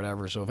band or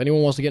whatever. So if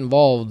anyone wants to get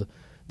involved,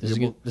 this is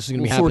going to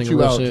be happening sort you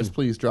real out. soon. Just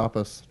please drop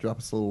us a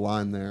little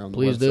line there on the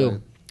Please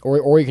website. do.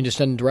 Or you can just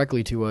send it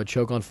directly to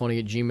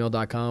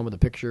chokeonfunny@gmail.com with a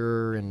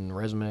picture and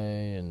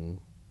resume, and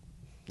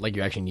like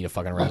you actually need a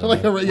fucking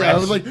resume. I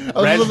was like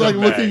Resume.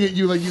 looking at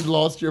you like you'd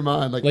lost your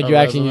mind. Like You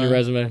actually need a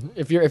resume.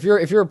 If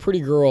you're a pretty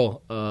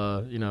girl,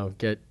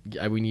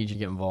 we need you to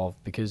get involved,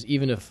 because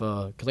even if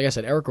because like I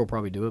said, Erica will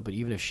probably do it, but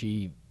even if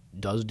she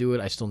does do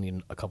it, I still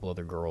need a couple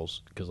other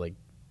girls, because like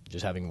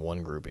just having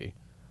one groupie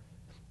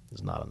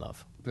is not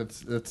enough.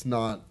 That's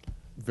not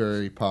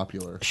very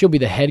popular. She'll be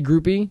the head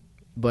groupie,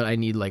 but I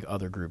need like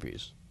other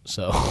groupies.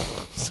 So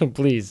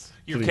please.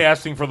 You're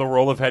casting for the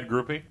role of head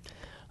groupie?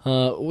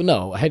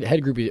 No, head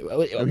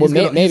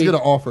groupie. He's gonna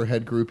offer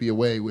head groupie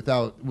away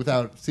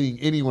without seeing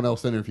anyone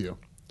else interview.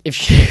 If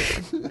she,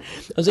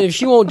 I say if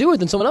she won't do it,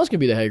 then someone else could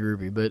be the head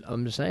groupie. But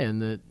I'm just saying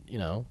that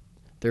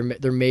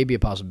there may be a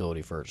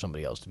possibility for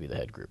somebody else to be the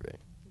head groupie,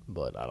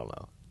 but I don't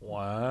know.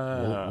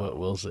 Wow.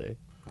 We'll see.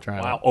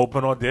 Wow,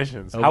 open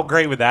auditions. How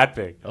great would that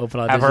be?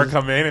 Open Have her auditions.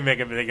 come in and make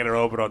it an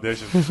open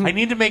audition. I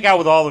need to make out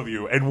with all of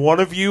you, and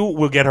one of you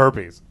will get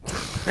herpes.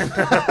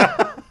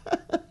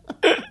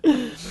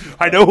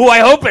 I know who I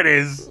hope it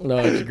is. No,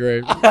 it's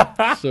great.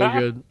 So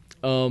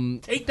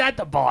good. Take that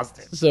to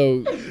Boston.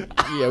 So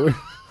yeah,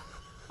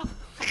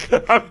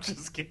 I'm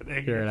just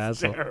kidding. You're an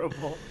It's asshole.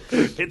 terrible.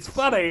 It's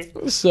funny.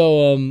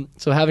 so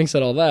having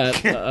said all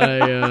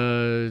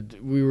that,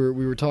 we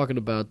were talking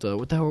about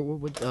what the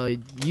hell?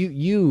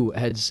 You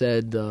had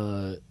said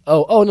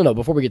no.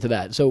 Before we get to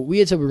that, so we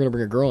had said we were going to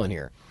bring a girl in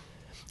here,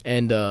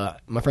 and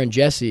my friend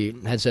Jessie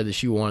had said that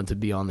she wanted to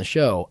be on the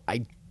show.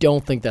 I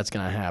don't think that's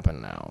going to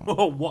happen now.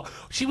 Oh,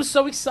 she was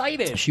so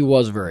excited. She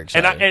was very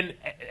excited. And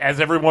as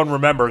everyone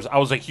remembers, I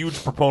was a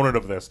huge proponent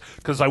of this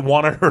because I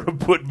wanted her to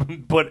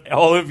put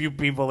all of you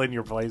people in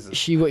your places.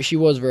 She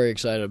was very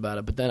excited about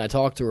it, but then I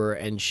talked to her,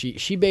 and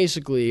she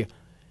basically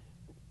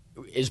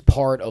is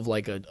part of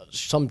like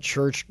some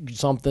church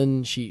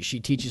something. She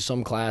teaches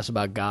some class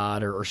about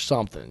God or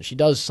something. She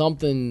does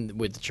something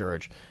with the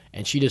church,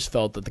 and she just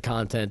felt that the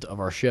content of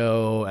our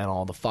show and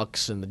all the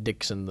fucks and the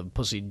dicks and the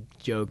pussy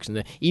jokes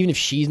and even if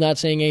she's not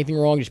saying anything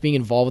wrong, just being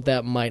involved with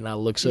that might not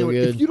look so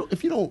good.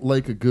 If you don't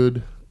like a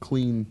good,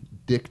 clean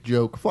dick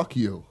joke, fuck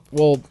you.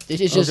 Well,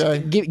 it's just Okay.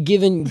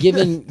 given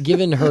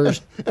her.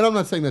 And I'm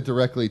not saying that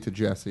directly to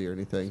Jessie or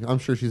anything. I'm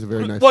sure she's a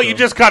very nice Well, girl. you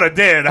just kind of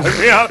did. I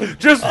mean,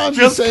 just I'm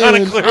kind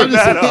saying- of clear I'm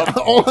just that saying- up.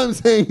 All I'm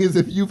saying is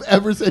if you've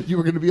ever said you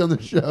were going to be on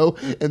the show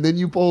and then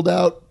you pulled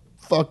out,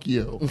 fuck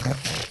you.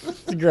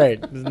 It's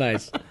great. It's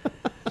nice.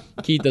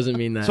 Keith doesn't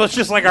mean that. So it's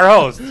just like our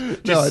host.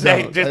 Just No, I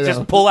say, know.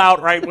 just pull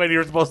out right when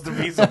you're supposed to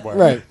be somewhere.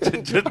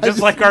 Right. just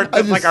like our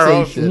I just say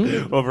host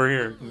shit. over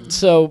here.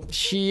 So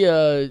she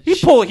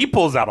He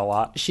pulls out a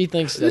lot. she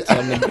thinks that's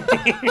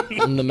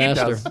I'm the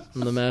master. does.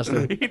 I'm the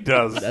master. He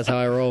does. That's how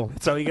I roll.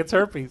 That's how he gets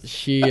herpes.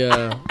 She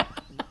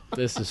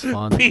this is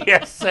fun.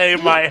 PSA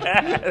my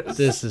ass.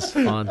 This is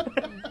fun.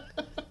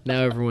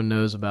 Now everyone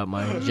knows about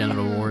my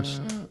genital warts.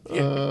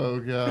 Oh,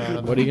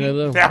 God. What are you gonna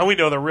do? Now we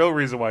know the real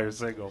reason why you're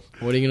single.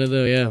 What are you gonna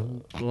do?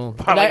 Yeah. Well,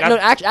 Finally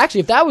got-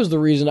 actually, if that was the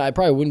reason, I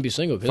probably wouldn't be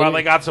single. 'Cause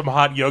Finally got some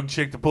hot young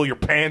chick to pull your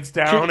pants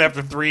down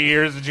after 3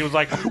 years, and she was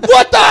like,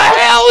 "What the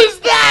hell is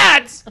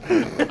that?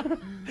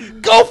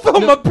 Go Go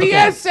film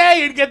a PSA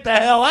and get the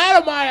hell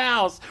out of my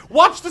house.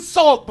 Watch the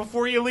salt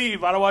before you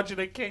leave. I don't want you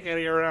to kick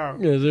any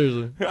around. Yeah,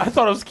 seriously. I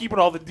thought I was keeping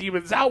all the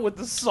demons out with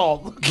the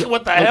salt. Look at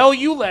what the hell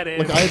you let in.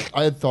 Like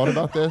I had thought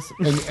about this,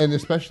 and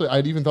especially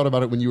I'd even thought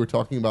about it when you were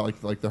talking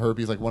about like the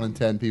herpes, like 1 in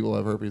 10 people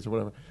have herpes or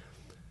whatever.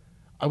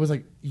 I was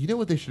like, you know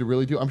what they should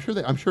really do? I'm sure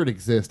it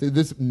exists.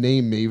 This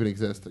name may even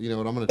exist. You know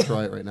what? I'm going to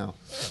try it right now.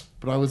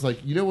 But I was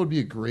like, you know what would be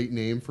a great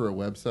name for a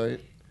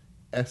website?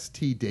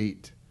 ST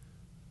Date.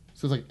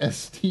 So it's like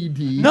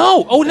STD.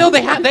 No, oh no,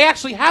 they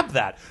actually have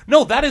that.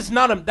 No, that is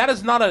not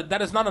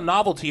a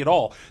novelty at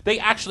all. They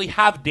actually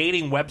have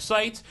dating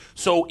websites.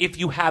 So if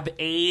you have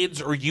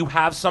AIDS or you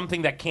have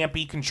something that can't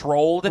be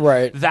controlled,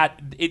 right, that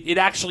it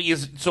actually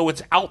is. So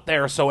it's out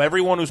there. So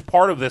everyone who's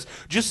part of this,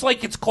 just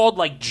like it's called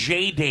like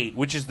J-Date,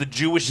 which is the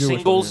Jewish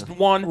singles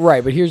one.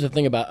 Right, but here's the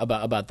thing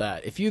about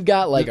that. If you've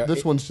got like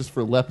this one's just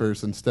for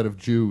lepers instead of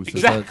Jews.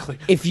 Exactly.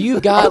 If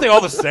you've got, aren't they all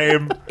the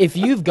same? If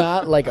you've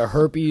got like a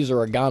herpes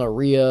or a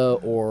gonorrhea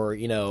or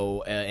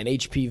an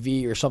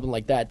HPV or something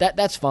like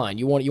that's fine.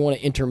 You want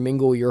to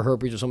intermingle your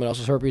herpes with someone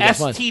else's herpes. That's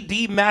fine.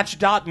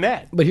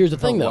 STDmatch.net. But here's the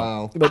thing, though.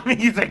 Wow.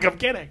 But you think I'm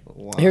kidding?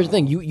 Wow. Here's the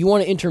thing. You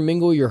want to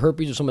intermingle your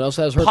herpes with someone else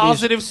that has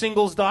herpes.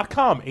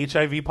 Positivesingles.com.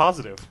 HIV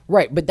positive.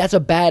 Right, but that's a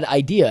bad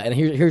idea, and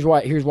here's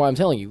why I'm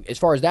telling you. As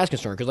far as that's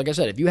concerned, because like I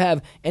said, if you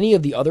have any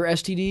of the other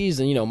STDs,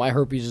 then my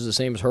herpes is the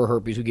same as her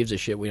herpes. Who gives a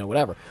shit?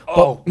 Whatever.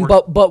 Oh,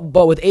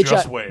 but with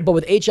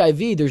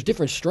HIV, there's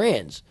different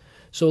strands.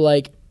 So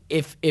like.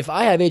 If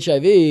I have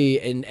HIV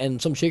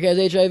and some chick has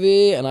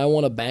HIV and I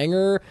want to bang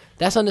her,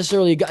 that's not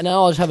necessarily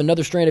now I'll just have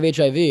another strand of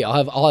HIV.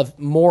 I'll have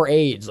more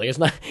AIDS. Like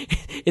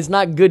it's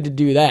not good to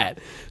do that.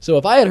 So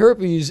if I had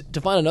herpes, to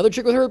find another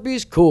chick with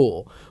herpes,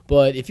 cool.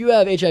 But if you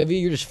have HIV,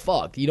 you're just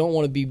fucked. You don't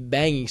want to be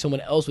banging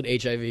someone else with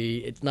HIV.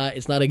 It's not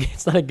a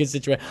good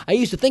situation. I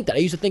used to think that. I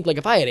used to think like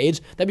if I had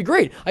AIDS, that'd be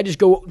great. I just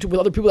go with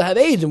other people that have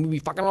AIDS and we'd be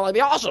fucking all that'd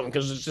be awesome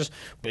because it's just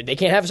they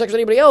can't have sex with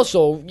anybody else.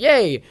 So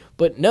yay.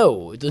 But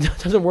no, it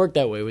doesn't work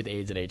that way with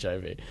AIDS and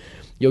HIV.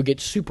 You'll get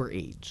super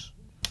AIDS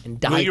and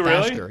die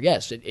faster. Really?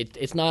 Yes,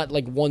 it's not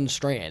like one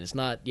strand. It's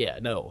not. Yeah,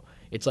 no.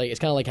 It's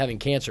kind of like having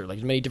cancer. Like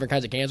there's many different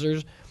kinds of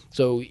cancers.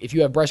 So if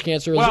you have breast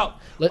cancer, at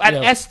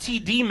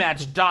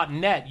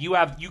STDmatch.net,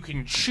 you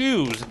can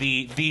choose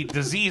the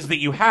disease that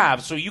you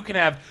have. So you can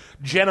have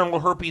genital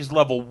herpes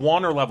level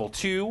 1 or level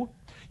 2.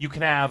 You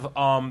can have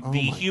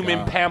the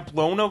human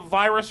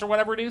papillomavirus or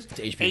whatever it is. It's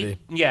HPV.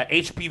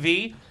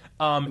 HPV.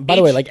 By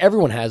the way, like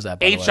everyone has that.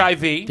 By HIV.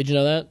 The way. Did you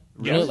know that?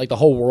 Yes. Like the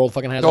whole world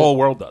fucking has it. The whole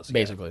world does.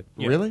 Basically.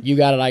 Yeah. Really? You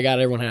got it. I got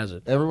it. Everyone has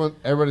it.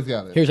 Everybody's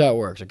got it. Here's how it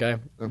works. Okay.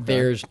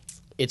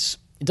 It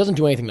doesn't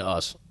do anything to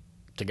us,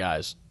 to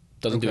guys.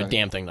 Doesn't do a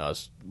damn thing to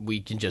us.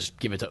 We can just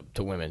give it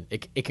to women.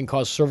 It can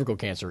cause cervical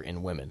cancer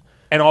in women,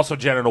 and also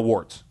genital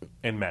warts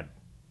in men.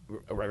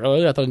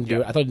 Really? I thought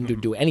it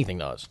didn't do anything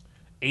to us.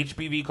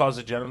 HPV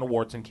causes genital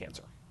warts and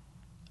cancer.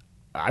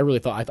 I really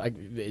thought.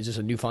 Is this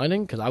a new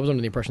finding? Because I was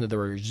under the impression that there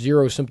were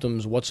zero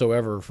symptoms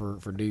whatsoever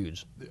for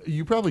dudes.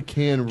 You probably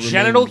can.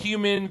 Genital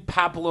human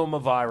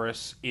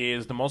papillomavirus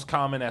is the most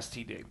common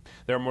STD.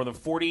 There are more than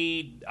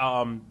 40.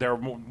 There are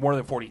more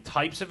than 40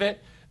 types of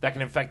it that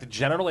can infect the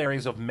genital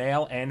areas of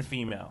male and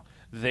female.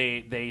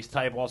 They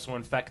type also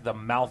infect the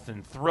mouth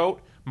and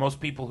throat. Most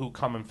people who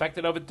come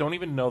infected of it don't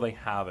even know they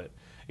have it.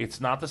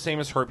 It's not the same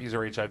as herpes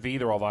or HIV.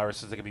 They're all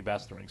viruses that can be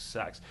passed during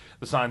sex.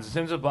 The signs and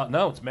symptoms,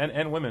 no, it's men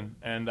and women.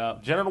 And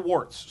genital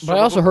warts. But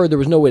I also heard there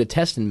was no way to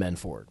test in men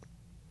for it.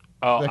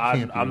 Oh,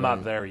 I'm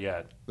not there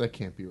yet. That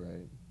can't be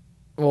right.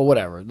 Well,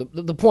 whatever.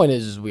 The point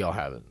is we all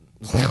have it.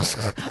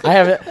 I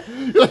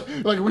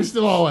haven't. Like we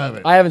still all have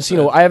it. I haven't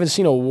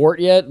seen a wart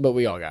yet, but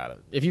we all got it.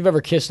 If you've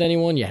ever kissed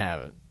anyone, you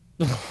have it.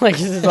 Like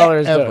this is all there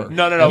is to it.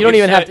 No. You don't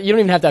even have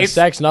to have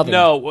sex. Nothing.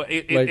 No.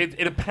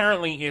 It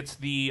apparently it's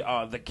the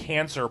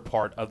cancer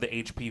part of the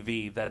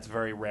HPV that's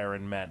very rare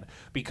in men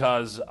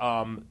because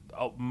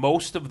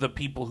most of the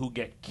people who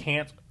get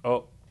cancer.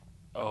 Oh,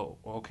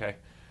 okay.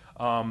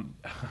 I'm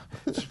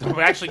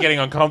actually getting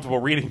uncomfortable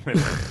reading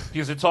this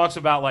because it talks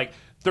about like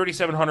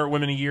 3,700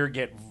 women a year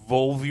get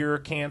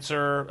vulvar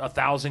cancer,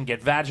 1,000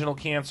 get vaginal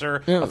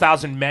cancer,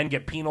 1,000 men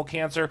get penile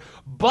cancer,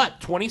 but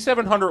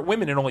 2,700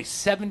 women and only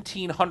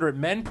 1,700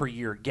 men per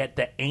year get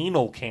the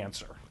anal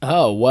cancer.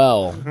 Oh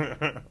well,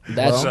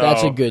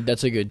 that's a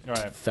good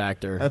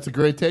factor. That's a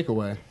great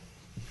takeaway.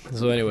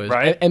 So, anyways,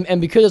 right?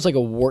 and because it's like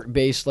a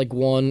wart-based like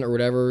one or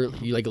whatever,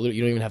 you don't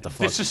even have to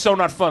fuck. This is so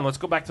not fun. Let's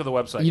go back to the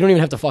website. You don't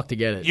even have to fuck to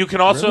get it. You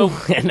can also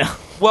no.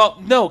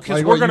 Well, no,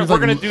 because we're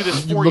gonna do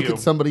this for you. Look at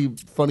somebody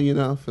funny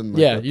enough, and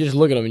you just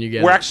look at them and you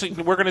get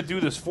it. We're gonna do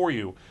this for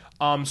you.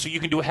 So you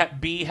can do Hep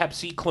B, Hep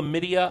C,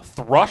 chlamydia,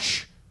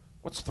 thrush,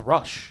 What's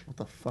thrush? What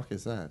the fuck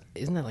is that?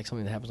 Isn't that like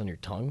something that happens on your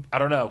tongue? I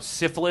don't know.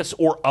 Syphilis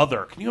or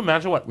other. Can you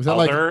imagine what Was that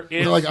other like? is?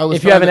 Was that like I was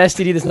If you have an trying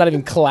to- STD that's not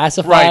even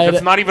classified, Right,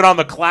 that's not even on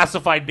the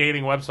classified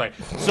dating website.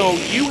 So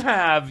you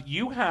have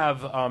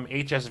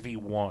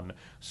HSV1.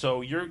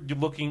 So you're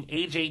looking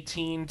age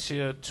 18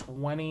 to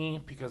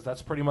 20 because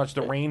that's pretty much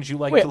the range you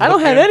like. wait, to I don't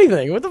look have in.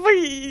 anything. What the fuck?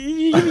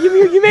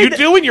 You made You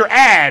do in your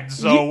ads.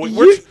 So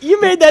you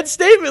made that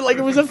statement like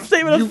it was a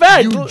statement of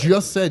fact. You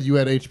just said you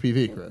had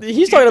HPV, Chris.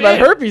 He's talking about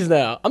did. herpes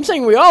now. I'm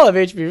saying we all have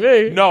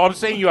HPV. no, I'm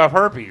saying you have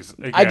herpes.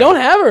 Again. I don't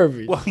have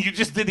herpes. Well, you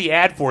just did the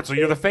ad for it, so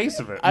you're the face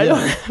of it. I don't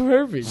have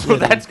herpes. So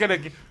that's gonna.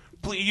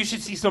 You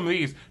should see some of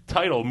these.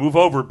 Title: Move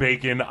over,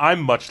 bacon.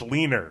 I'm much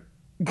leaner.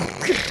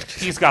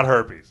 He's got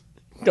herpes.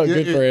 Oh,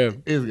 good for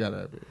him. He's got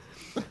herpes.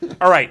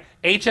 All right,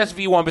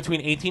 HSV1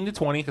 between 18 to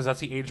 20 because that's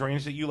the age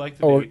range that you like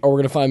to Or date. we're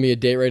gonna find me a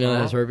date right now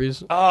that has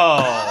herpes.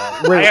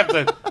 Oh, I have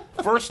the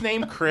first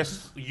name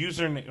Chris,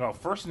 username. Oh,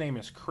 first name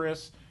is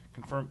Chris.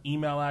 Confirm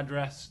email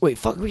address. Wait,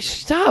 fuck!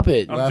 Stop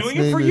it! I'm doing it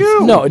name for is-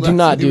 you. No, do last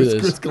not name do is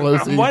this. Chris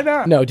Colosi. Why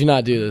not? No, do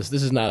not do this.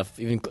 This is not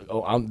even.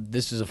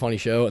 This is a funny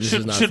show, and this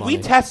is not Should funny.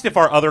 we test if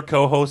our other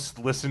co-hosts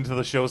listen to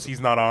the shows he's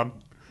not on?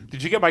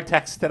 Did you get my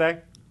text today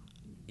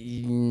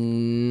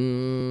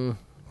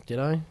Did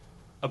I?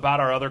 about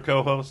our other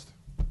co-host?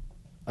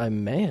 I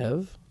may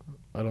have.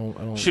 I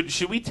don't.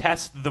 Should we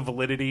test the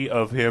validity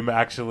of him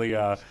actually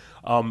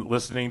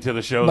listening to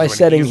the shows by when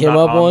setting he's him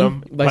not up on one.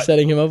 them? By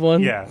setting him up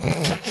one. Yeah.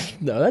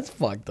 No, that's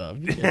fucked up.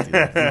 You can't do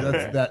that.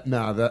 That's that.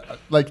 Nah, that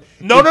like.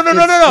 No. that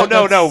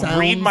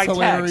Read sounds my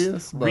hilarious,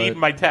 text. but- Read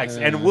my text,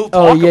 and Yeah. we'll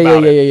Oh, talk yeah,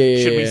 about yeah, it. yeah,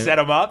 yeah, Should we yeah. set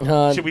him up?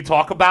 Uh, Should we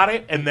talk about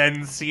it and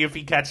then see if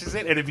he catches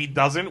it? And if he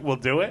doesn't, we'll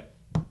do it.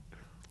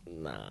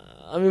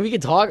 I mean, we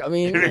could talk. I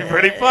mean, It'd be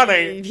pretty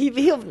funny.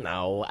 He'll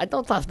no. I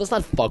don't. Let's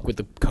not fuck with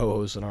the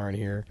co-hosts that aren't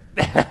here.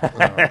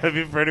 It'd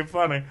be pretty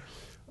funny.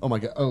 Oh my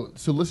god! Oh,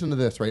 so listen to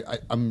this, right?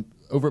 I'm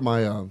over at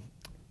my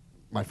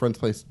my friend's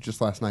place just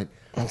last night.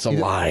 That's a You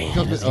know, lie.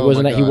 because- He oh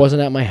wasn't. my He God.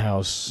 wasn't at my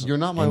house. You're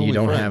not my and you only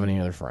don't friend. have any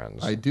other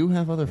friends. I do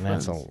have other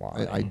That's friends. a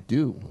lie. I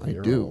do. I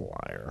You're do.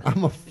 a liar.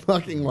 I'm a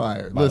fucking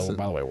liar. By Listen.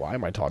 the way, why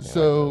am I talking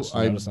So like this?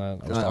 You notice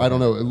that? was I talking- don't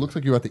know. It looks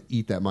like you're about to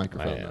eat that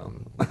microphone I now.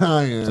 am.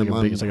 I am. It's like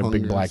a big, it's like a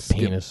big hungry. black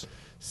penis.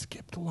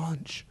 Skipped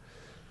lunch.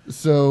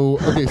 So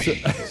okay,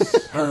 so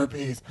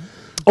herpes.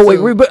 Oh wait,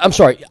 So- but I'm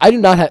sorry. I do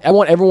not have. I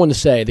want everyone to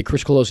say that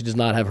Chris Colosi does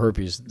not have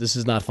herpes. This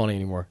is not funny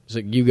anymore. So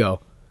you go.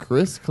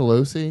 Chris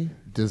Colosi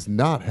does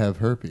not have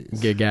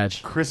herpes. Get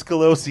Gatch. Chris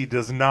Colosi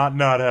does not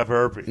have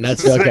herpes.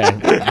 That's okay.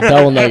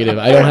 Double negative.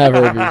 I don't have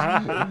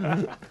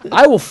herpes.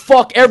 I will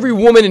fuck every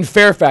woman in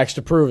Fairfax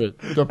to prove it,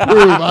 To prove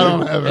I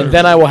don't have herpes. and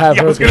then I will have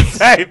Yeah, I was herpes.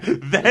 gonna say.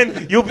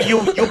 Then you'll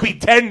be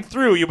 10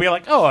 through. You'll be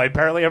like, oh, I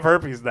apparently have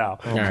herpes now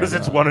because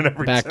it's one in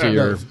every Back to 10.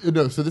 your-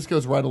 No, so this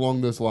goes right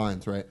along those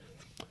lines, right?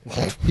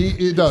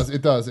 It does,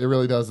 it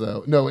really does,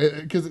 though. No,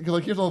 because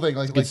like here's the whole thing,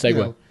 like Good segue.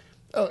 You know,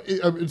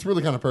 it's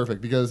really kind of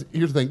perfect because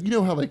here's the thing. You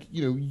know how like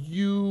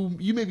you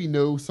maybe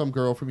know some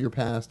girl from your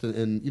past,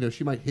 and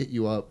she might hit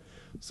you up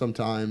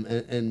sometime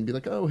and be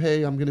like, oh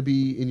hey, I'm gonna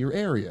be in your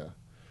area.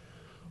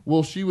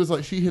 Well, she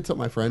hits up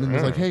my friend and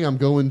was like, hey, I'm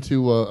going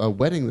to a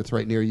wedding that's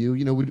right near you.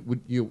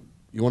 Would you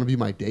want to be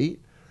my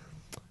date?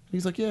 And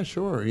he's like, yeah,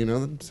 sure.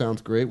 That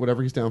sounds great.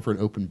 Whatever. He's down for an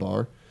open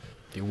bar.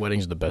 The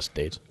weddings are the best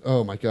dates.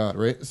 Oh my god,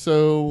 right?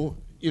 So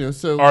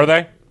Are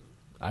they?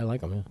 I like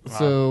them. Yeah.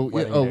 so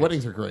wedding yeah, dates.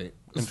 weddings are great.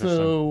 Interesting.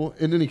 So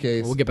in any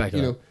case, We'll get back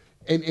to that.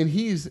 and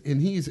he's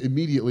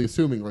immediately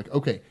assuming like,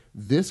 okay,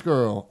 this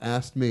girl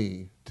asked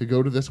me to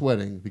go to this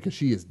wedding because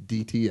she is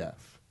DTF.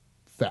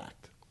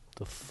 Fact.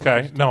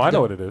 Okay. No, I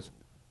know what it is.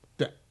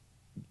 Da-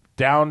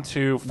 Down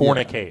to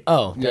fornicate.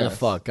 Oh, yeah. Yes.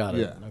 Fuck. Got it.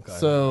 Yeah. Okay.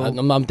 So-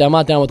 I'm not down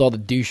with all the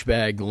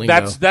douchebag lingo.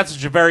 That's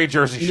very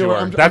Jersey You know Shore.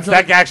 what, I'm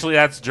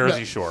that's Jersey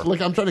Yeah, Shore.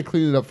 Like I'm trying to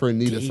clean it up for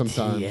Anita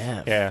sometimes.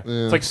 DTF. Yeah.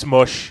 It's like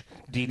Smush,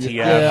 DTF.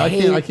 Yeah, I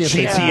can't think of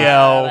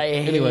GTL. I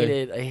hate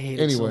Anyway. it. I hate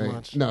it so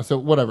much. No, so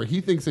whatever. He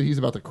thinks that he's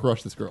about to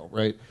crush this girl,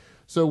 right?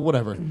 So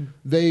whatever.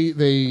 They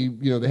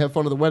have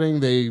fun at the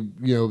wedding.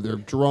 They're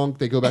drunk.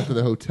 They go back to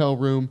the hotel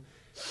room,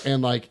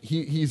 and like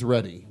he's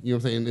ready. You know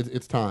what I'm saying?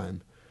 It's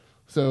time.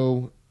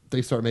 So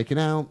they start making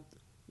out.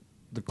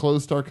 The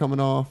clothes start coming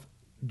off.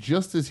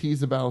 Just as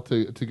he's about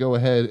to go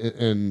ahead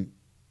and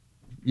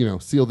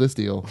seal this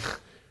deal,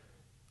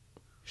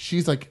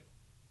 she's like,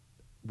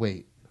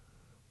 "Wait,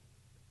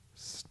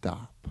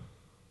 stop."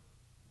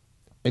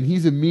 And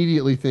he's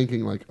immediately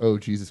thinking like, oh,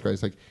 Jesus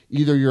Christ, like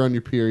either you're on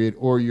your period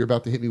or you're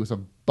about to hit me with a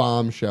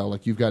bombshell,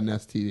 like you've got an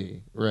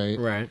STD, right?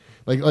 Right.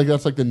 Like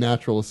that's like the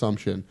natural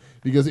assumption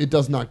because it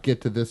does not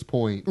get to this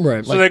point.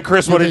 Right. So then,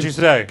 Chris, what did you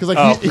say? Because like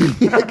Oh.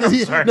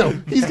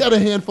 he's got a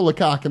handful of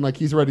cock and like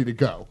he's ready to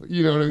go.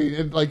 You know what I mean?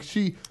 And like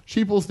she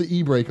pulls the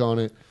e-brake on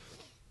it.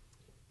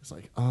 It's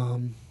like,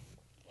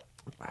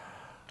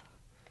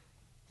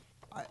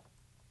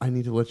 I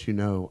need to let you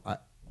know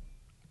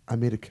I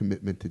made a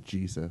commitment to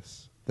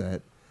Jesus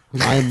that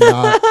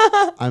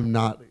I'm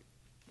not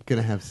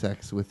gonna have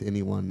sex with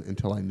anyone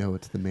until I know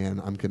it's the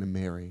man I'm gonna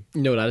marry.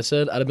 You know what I'd have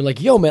said? I'd have been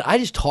like, yo, man, I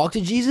just talked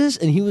to Jesus,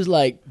 and he was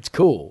like, it's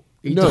cool.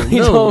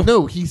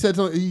 No. He said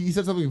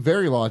something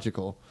very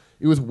logical.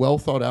 It was well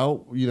thought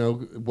out,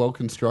 well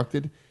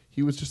constructed.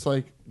 He was just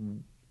like,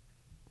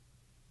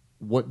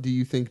 "What do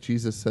you think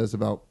Jesus says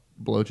about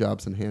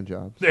blowjobs and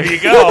handjobs?" There you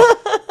go.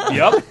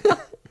 Yep.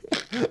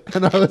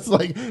 And I was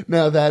like,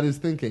 "Now that is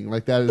thinking.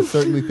 Like that is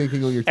certainly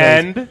thinking on your toes."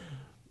 And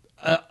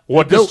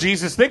what does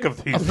Jesus think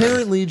of these?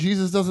 Apparently,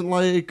 Jesus doesn't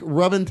like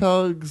rub and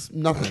tugs.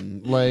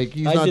 Nothing. Like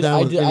he's not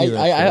down with any of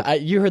that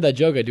shit. You heard that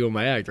joke I do in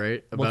my act,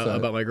 right? What's that?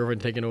 About my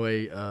girlfring taking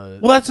away. Well,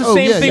 that's the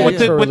same thing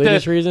with for with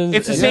religious the. reasons.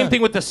 It's the same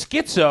thing with the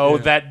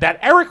schizo that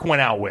Eric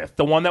went out with.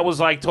 The one that was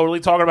like totally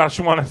talking about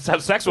she wanted to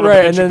have sex with him,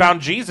 and then she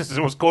found Jesus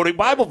and was quoting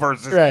Bible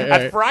verses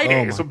at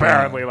Fridays.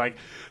 Apparently, like.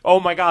 Oh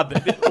my God!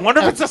 I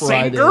wonder if it's the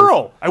same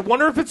girl. I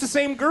wonder if it's the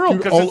same girl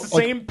because it's the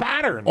same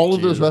pattern. All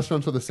of those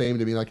restaurants are the same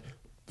to me. Like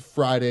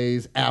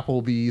Fridays,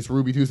 Applebee's,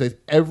 Ruby Tuesdays.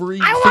 I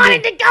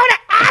wanted to go to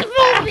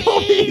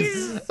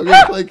Applebee's.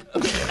 Okay, like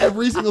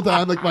every single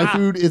time, like my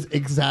food is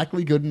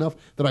exactly good enough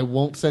that I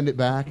won't send it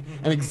back,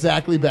 and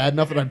exactly bad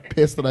enough that I'm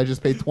pissed that I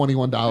just paid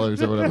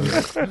 $21 or whatever.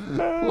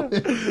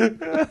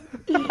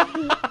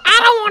 I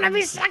don't want to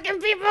be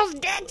sucking people's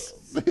dicks.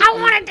 I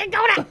wanted to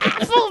go to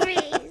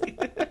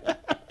Applebee's.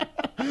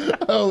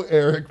 Oh,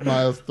 Eric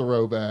Miles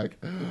throwback.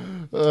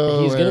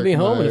 Oh, He's going to be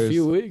home in a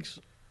few weeks.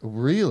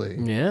 Really?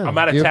 Yeah. I'm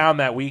out of town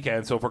that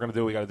weekend, so if we're going to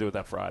do it, we got to do it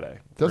that Friday.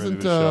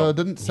 Didn't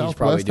Southwest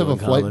probably have a doing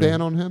flight comedy.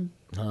 ban on him?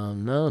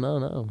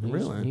 No.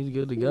 Really? He's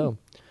good to go.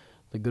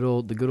 The good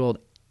old.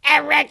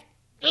 Eric,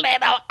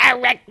 little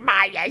Eric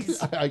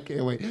Myers. I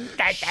can't wait.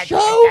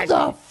 Show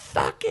the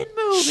fucking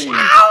movie. Show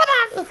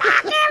the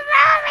fucking movie.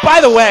 By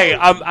the way,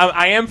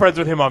 I am friends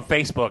with him on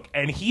Facebook,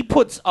 and he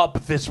puts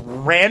up this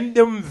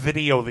random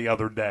video the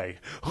other day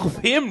of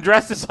him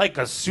dressed as like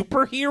a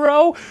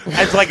superhero,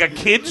 as like a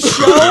kids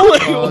show.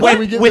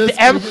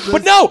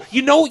 But no,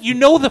 you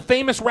know the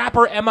famous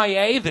rapper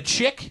MIA, the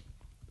chick.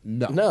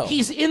 No.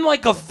 He's in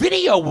like a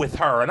video with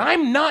her, and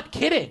I'm not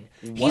kidding.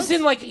 He's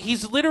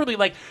literally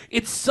like,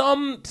 it's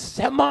some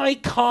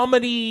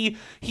semi-comedy.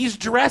 He's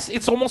dressed.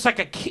 It's almost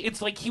like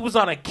it's like he was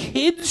on a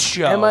kids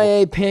show.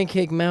 MIA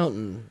Pancake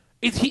Mountain.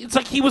 It's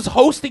like he was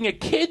hosting a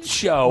kids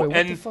show. Wait, what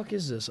and the fuck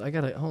is this? I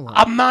gotta hold on.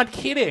 I'm not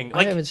kidding.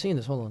 I haven't seen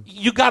this. Hold on.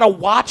 You gotta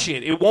watch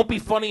it. It won't be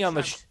funny on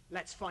the.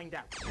 Let's find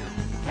out.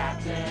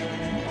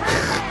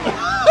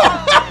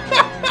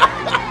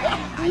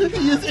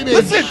 He is in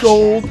a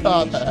gold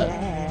top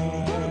hat.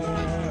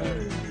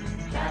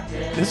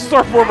 This is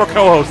our former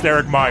co-host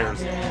Eric Myers.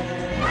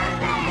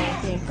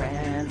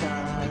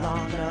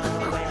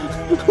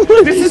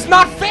 This is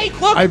not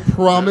fake. Look. I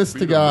promise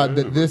to God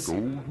that this.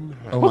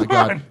 Oh my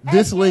God!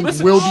 This link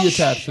will be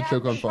attached to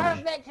Choke on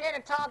Funny. Perfect here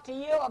to talk to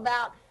you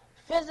about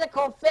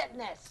physical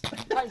fitness,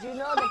 because you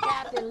know the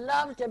captain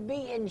loves to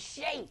be in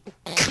shape.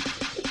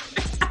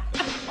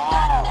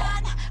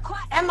 Oh.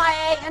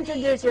 MIA,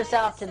 introduce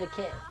yourself to the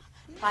kids.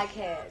 Hi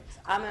kids,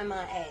 I'm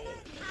MIA.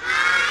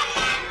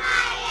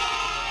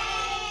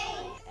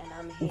 And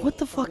I'm here. What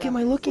the fuck am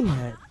I looking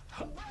at?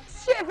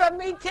 Shiver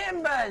me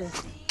timbers.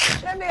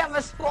 Let me have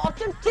a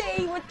spot of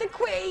tea with the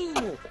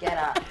queen. Get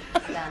up,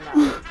 stand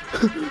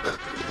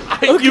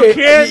up.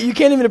 You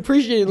can't even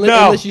appreciate it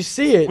unless you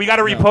see it. We got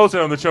to repost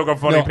it on the Choke on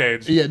Funny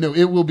page. Yeah, no,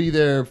 it will be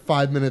there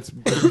 5 minutes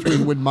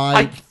between when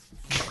my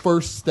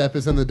first step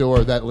is in the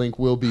door. That link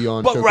will be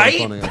on Choke on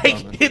Funny.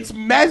 Like, it's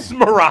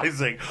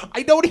mesmerizing.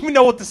 I don't even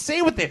know what to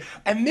say with it.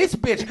 And this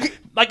bitch,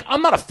 like,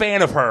 I'm not a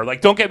fan of her.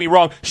 Like, don't get me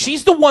wrong.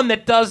 She's the one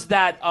that does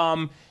that,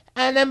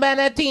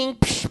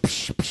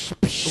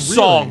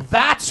 song.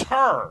 That's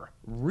her.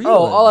 Really?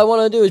 Oh, all I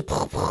want to do is.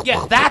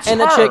 Yeah, that's and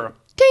her. the chick,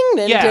 ding,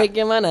 then Yeah.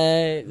 taking my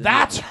night.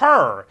 That's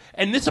her.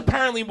 And this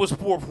apparently was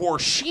before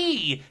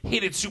she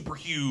hit it super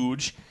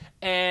huge.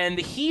 And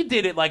he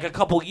did it like a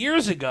couple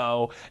years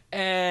ago.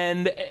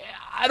 And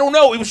I don't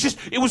know. It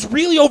was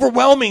really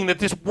overwhelming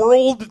that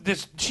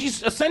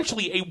she's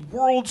essentially a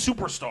world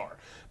superstar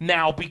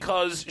now,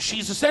 because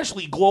she's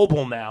essentially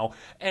global now,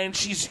 and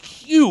she's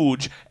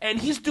huge, and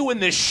he's doing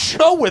this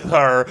show with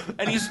her,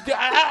 and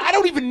I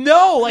don't even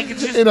know, like,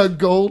 it's just in a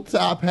gold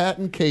top hat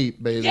and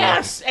cape, baby.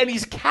 yes, and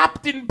he's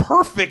Captain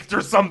Perfect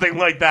or something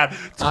like that,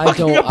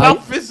 talking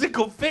about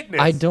physical fitness.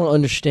 I don't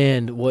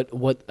understand what.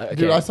 Okay.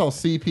 Dude, I saw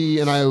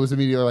CP and I was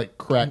immediately like,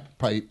 crack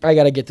pipe. I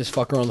gotta get this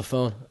fucker on the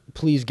phone.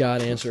 Please,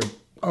 God, answer.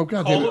 Oh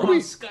God, Call damn it. him on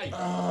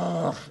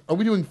Skype. Are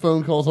we doing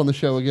phone calls on the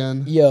show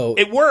again? Yo,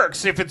 It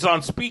works if it's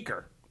on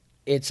speaker.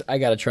 I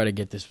gotta try to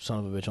get this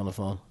son of a bitch on the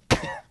phone.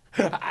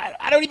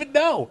 I don't even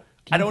know.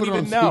 I don't Put it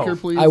even on know. Speaker,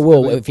 please? I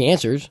will if he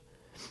answers.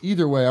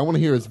 Either way, I want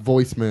to hear his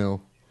voicemail.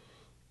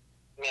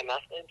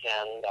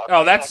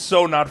 Oh, that's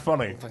so not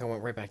funny. Fucking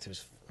went right back to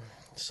his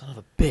son of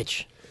a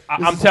bitch.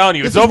 I'm telling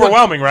you, it's This is what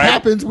overwhelming, right?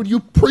 Happens when you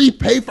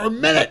prepay for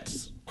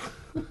minutes.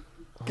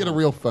 Get a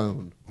real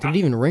phone. Did it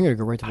even ring or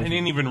go right to I voicemail?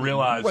 didn't even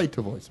realize. Right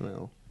to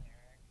voicemail.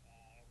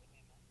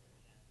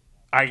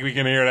 We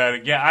can hear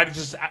that. Yeah,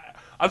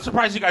 I'm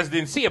surprised you guys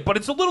didn't see it, but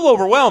it's a little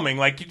overwhelming.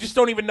 Like, you just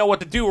don't even know what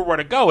to do or where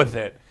to go with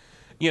it.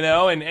 You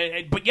know,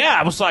 but yeah,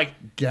 I was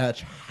like,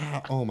 Gatch,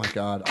 oh my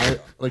God,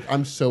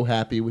 I'm so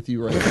happy with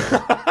you right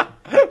now.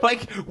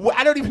 Like,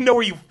 I don't even know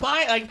where you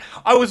find. Like,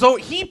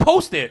 he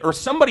posted it, or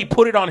somebody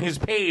put it on his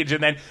page,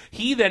 and then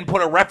he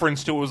put a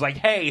reference to it. It was like,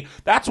 hey,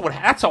 that's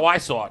how I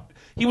saw it.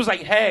 He was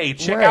like, "Hey,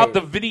 check out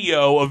the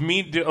video of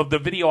the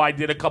video I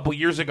did a couple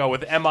years ago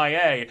with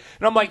MIA." And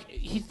I'm like,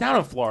 "He's down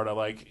in Florida.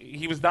 Like,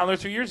 he was down there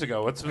 2 years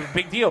ago. It's a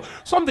big deal."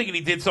 So I'm thinking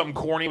he did something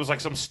corny. It was like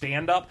some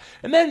stand up.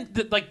 And then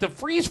the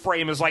freeze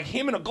frame is like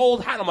him in a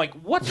gold hat. I'm like,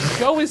 "What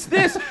show is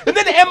this?" And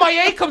then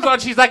MIA comes on.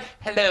 She's like,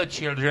 "Hello,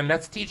 children.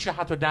 Let's teach you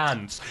how to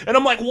dance." And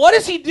I'm like, "What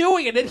is he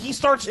doing?" And then he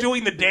starts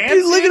doing the dance.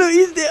 Dude, look at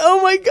him.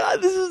 Oh my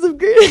god, this is the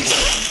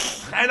greatest.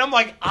 And I'm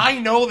like, I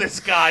know this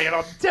guy, and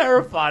I'm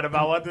terrified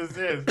about what this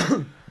is.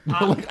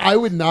 Like, I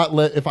would not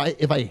let if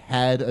I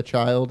had a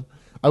child,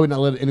 I would not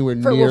let it anywhere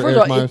near. Well, first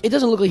of all, it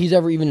doesn't look like he's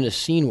ever even in a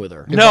scene with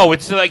her. No,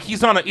 it's like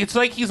he's on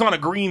a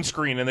green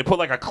screen, and they put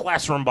like a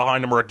classroom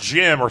behind him or a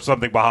gym or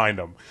something behind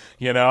him.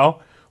 You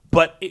know,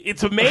 but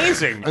it's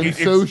amazing. I'm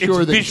so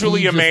sure it's that visually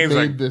he just amazing.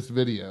 made this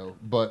video,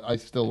 but I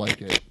still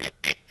like it.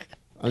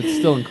 It's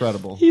still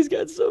incredible. He's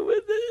got so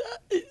much.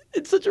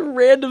 It's such a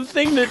random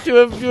thing to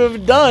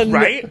have done,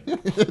 right?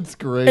 It's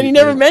great, and he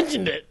never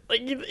mentioned it.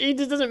 Like he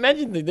just doesn't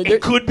mention it.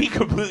 It could be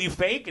completely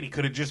fake, and he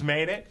could have just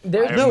made it. I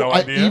have no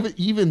idea.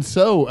 Even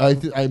so,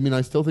 I mean,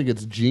 I still think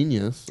it's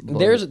genius. But.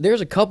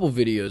 There's a couple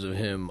videos of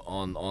him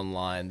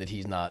online that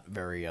he's not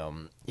very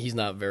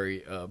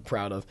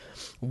proud of.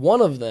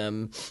 One of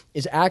them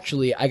is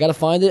actually, I got to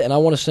find it, and I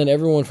want to send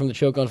everyone from the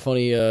Choke on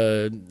Funny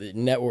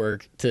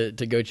network to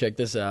go check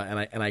this out,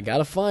 and I got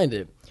to find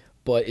it.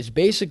 But it's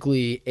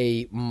basically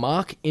a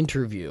mock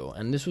interview,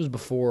 and this was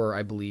before,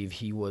 I believe,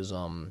 he was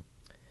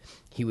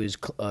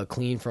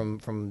clean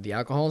from the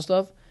alcohol and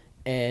stuff,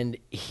 and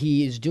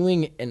he is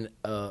doing an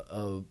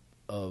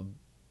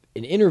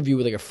interview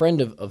with like a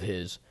friend of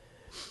his,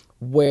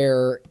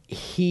 where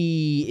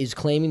he is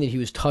claiming that he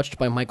was touched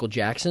by Michael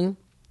Jackson,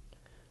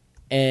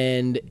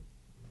 and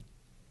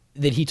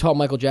that he taught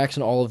Michael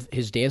Jackson all of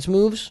his dance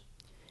moves.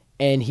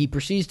 And he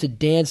proceeds to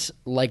dance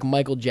like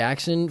Michael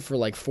Jackson for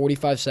like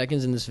 45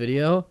 seconds in this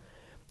video.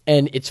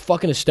 And it's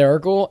fucking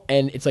hysterical.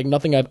 And it's like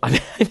nothing I've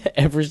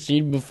ever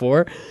seen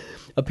before.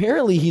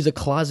 Apparently, he's a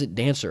closet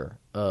dancer,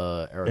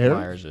 Eric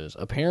Myers is.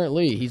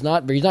 Apparently, he's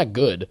not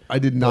good. I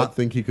did not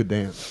think he could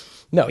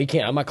dance. No, he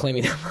can't. I'm not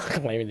claiming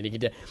that he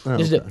can dance.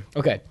 Oh,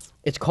 okay.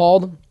 It's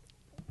called,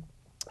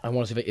 I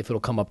want to see if it'll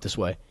come up this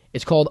way.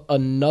 It's called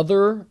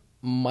Another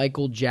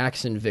Michael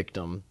Jackson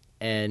Victim.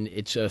 And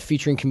it's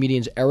featuring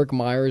comedians Eric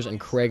Myers and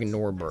Craig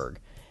Norberg.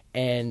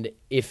 And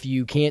if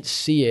you can't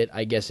see it,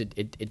 I guess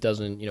it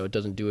doesn't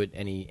do it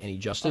any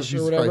justice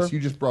or whatever. Christ,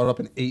 you just brought up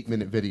an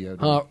 8-minute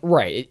video.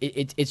 Right.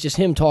 It's just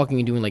him talking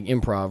and doing like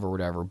improv or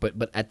whatever.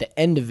 But at the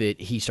end of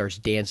it, he starts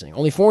dancing.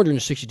 Only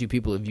 462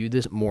 people have viewed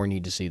this. More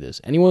need to see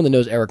this. Anyone that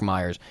knows Eric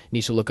Myers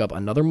needs to look up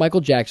Another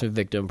Michael Jackson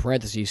Victim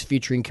 (parentheses)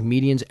 featuring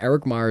comedians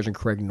Eric Myers and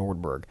Craig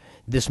Nordberg.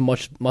 This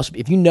must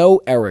if you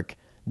know Eric,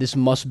 this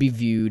must be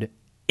viewed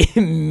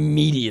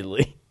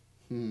immediately.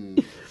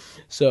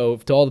 So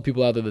to all the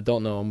people out there that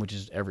don't know him, which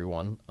is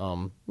everyone,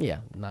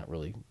 not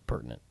really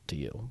pertinent to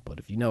you. But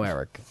if you know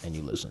Eric and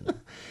you listen,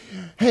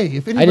 hey,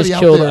 if I anybody just out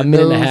killed there a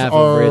minute and a knows half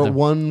our of rhythm.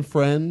 one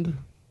friend,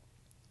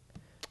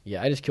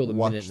 I just killed a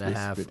watch minute and a this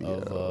half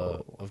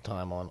video. of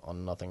time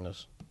on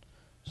nothingness.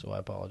 So I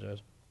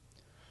apologize.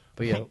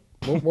 But yeah,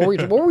 what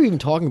were we even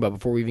talking about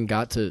before we even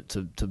got to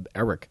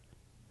Eric?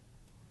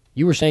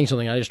 You were saying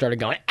something. I just started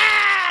going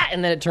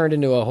and then it turned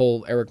into a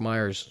whole Eric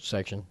Myers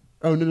section.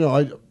 Oh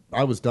no,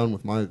 I was done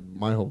with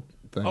my whole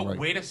thing. Oh,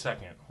 wait a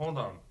second. Hold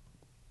on.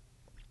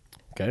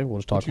 Okay, we'll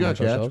just talk What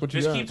amongst you got, ourselves. What you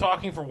Just got? keep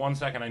talking for 1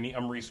 second.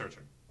 I'm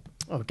researching.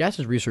 Oh, Gas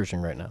is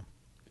researching right now.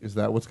 Is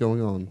that what's going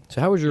on?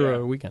 So how was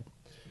your weekend?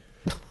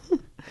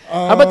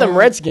 How about them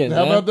Redskins?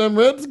 How about them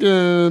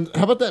Redskins?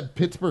 How about that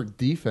Pittsburgh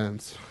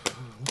defense?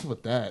 What's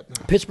with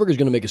that? Pittsburgh is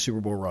going to make a Super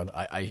Bowl run.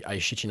 I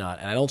shit you not.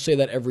 And I don't say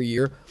that every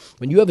year.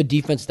 When you have a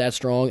defense that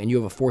strong and you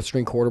have a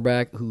fourth-string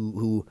quarterback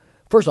who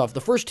first off,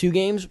 the first two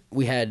games,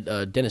 we had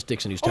Dennis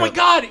Dixon, who's Oh, my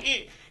God.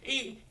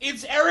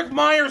 It's Eric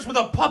Myers with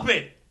a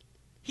puppet.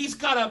 He's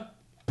got a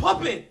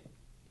puppet.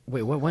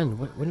 Wait, what? When?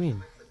 What do you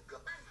mean?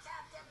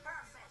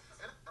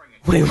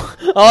 Wait,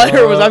 all I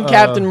heard was I'm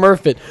Captain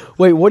Murphy.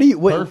 Wait, what do you...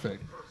 Wait,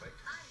 Perfect.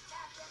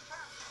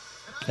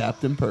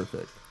 Captain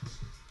Perfect.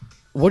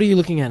 what are you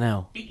looking at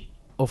now?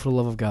 Oh, for the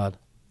love of God.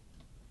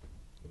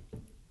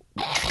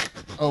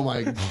 Oh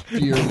my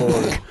dear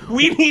Lord.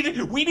 We need.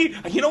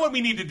 You know what we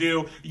need to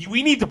do?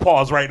 We need to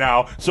pause right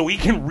now so we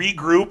can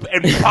regroup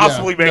and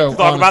possibly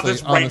talk about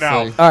this right now.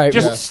 honestly. All right,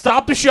 Just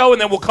stop the show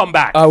and then we'll come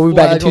back. We'll be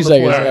back in Flag 2 on the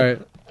seconds. play. All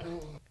right.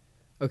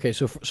 Okay,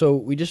 so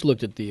we just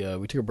looked at the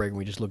we took a break and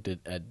we just looked at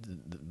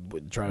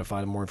trying to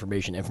find more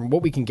information, and from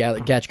what we can gather,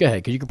 Gatch, go ahead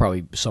because you can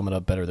probably sum it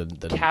up better than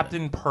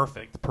Captain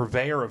Perfect,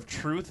 purveyor of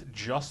truth,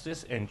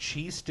 justice, and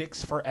cheese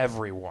sticks for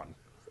everyone.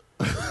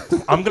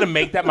 I'm gonna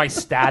make that my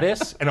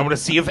status, and I'm gonna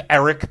see if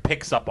Eric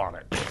picks up on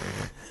it.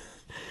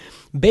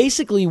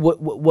 Basically,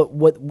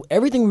 what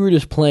everything we were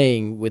just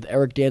playing with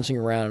Eric dancing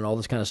around and all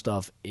this kind of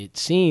stuff, it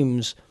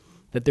seems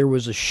that there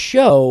was a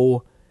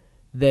show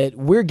that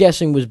we're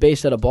guessing was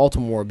based out of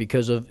Baltimore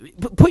because of.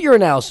 Put your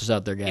analysis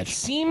out there, It guys.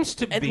 seems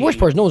to And be. the worst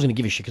part is no one's going to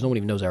give a shit because no one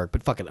even knows Eric.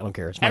 But fuck it, I don't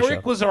care. It's my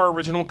Eric show. was our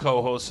original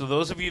co-host, so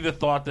those of you that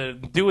thought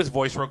that... Do his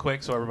voice real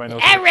quick so everybody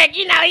knows. Eric,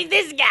 you know, he's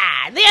this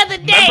guy. The other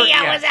day Remember- I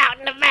yeah. was out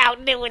and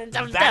about doing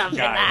some That stuff,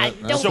 guy.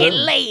 and I don't So- get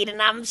laid,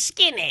 and I'm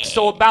skinny.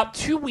 So about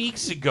 2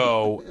 weeks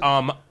ago,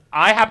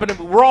 I happen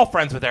to... We're all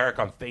friends with Eric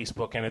on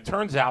Facebook, and it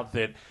turns out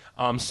that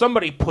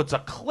somebody puts a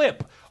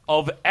clip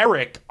of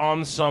Eric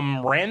on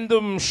some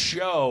random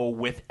show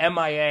with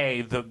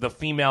MIA, the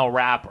female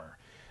rapper.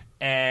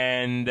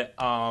 And...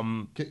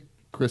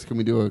 Chris, can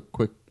we do a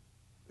quick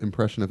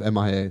impression of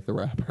MIA, the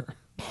rapper?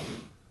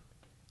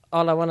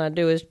 All I want to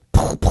do is...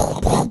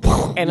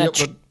 and Yep,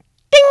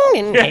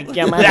 ding, and Yeah, take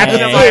your money. that's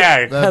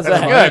MIA. That's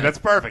That's MIA. good. That's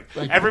perfect.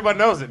 Everyone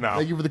knows it now.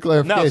 Thank you for the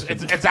No,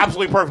 clarification. it's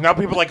absolutely perfect. Now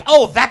people are like,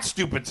 oh, that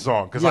stupid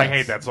song, because I Yes.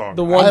 hate that song.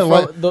 The one I, from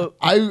like, the.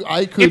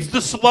 I could. It's the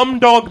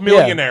Slumdog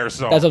Millionaire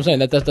song. That's what I'm saying.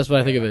 That's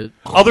what I think of it.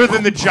 Other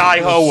than the Jai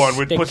Ho one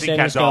with Sticks Pussycat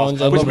and Dolls,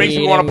 stones, which I makes me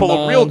believe want to in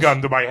pull a real bombs.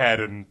 gun to my head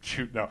and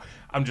shoot. No,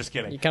 I'm just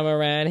kidding. You come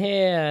around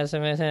here,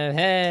 someone says,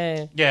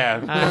 hey, Yeah.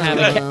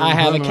 I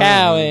have a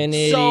cow and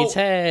it So eats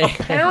hay.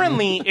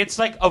 apparently, it's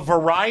like a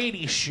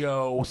variety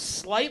show,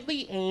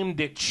 slightly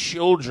aimed at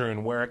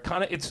children, where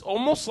it's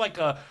almost like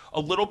a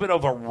little bit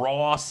of a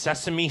raw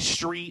Sesame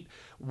Street,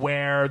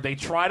 where they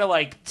try to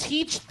like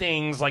teach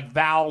things like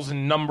vowels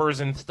and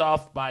numbers and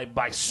stuff by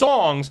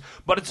songs,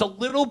 but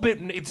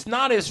it's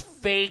not as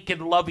fake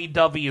and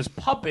lovey-dovey as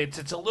Puppets.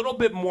 It's a little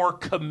bit more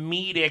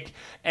comedic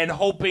and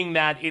hoping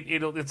that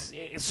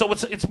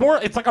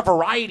it's like a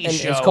variety And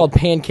show. it's called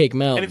Pancake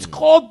Mountain. And it's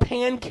called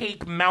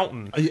Pancake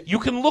Mountain. You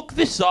can look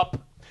this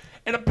up.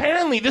 And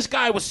apparently this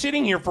guy was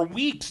sitting here for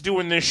weeks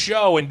doing this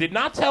show and did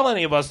not tell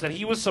any of us that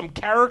he was some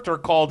character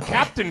called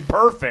Captain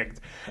Perfect.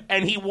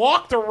 And he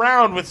walked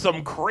around with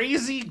some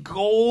crazy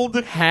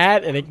gold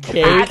hat and a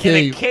cape. hat and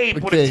a Cape. cape A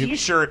with a cape.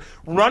 t-shirt,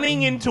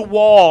 running into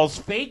walls,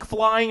 fake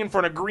flying in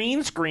front of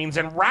green screens,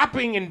 and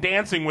rapping and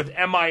dancing with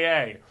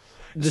MIA.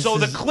 So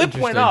the is clip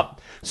went interesting. up.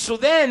 So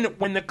then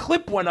when the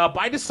clip went up,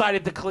 I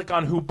decided to click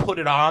on who put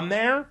it on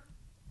there.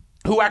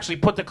 Who actually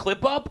put the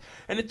clip up,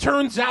 and it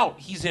turns out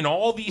he's in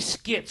all these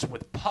skits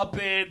with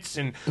puppets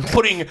and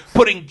putting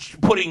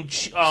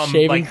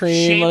Shaving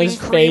cream on his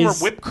cream or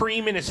face. whipped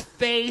cream in his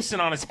face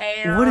and on his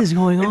hair. What is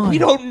going And on? we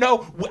don't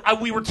know.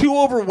 We were too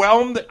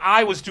overwhelmed.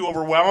 I was too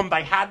overwhelmed.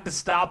 I had to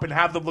stop and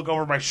have them look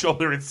over my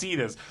shoulder and see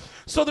this.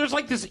 So there's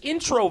like this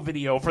intro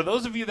video for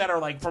those of you that are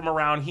like from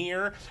around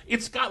here.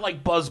 It's got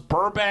like Buzz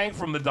Burbank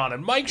from the Don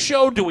and Mike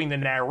show doing the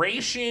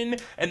narration,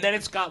 and then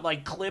it's got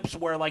like clips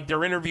where like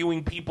they're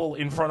interviewing people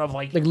in front of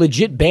like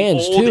legit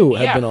bands old- too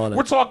yeah, have been on it.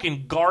 We're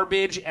talking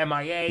Garbage,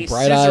 MIA, Bright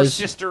Scissor Eyes.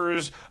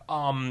 Sisters,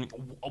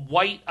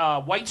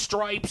 White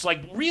Stripes,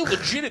 like real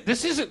legit.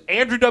 This isn't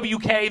Andrew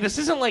WK. This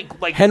isn't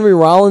like Henry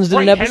Rollins did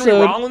an Right, episode.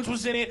 Henry Rollins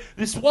was in it.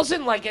 This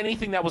wasn't like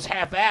anything that was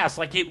half-assed.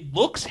 Like it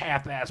looks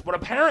half-assed, but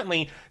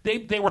apparently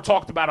they were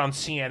talked about on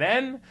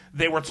CNN.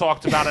 They were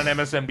talked about on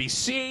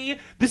MSNBC.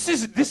 This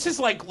is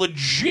like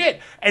legit,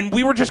 and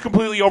we were just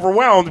completely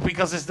overwhelmed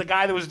because it's the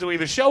guy that was doing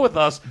the show with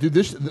us. Dude,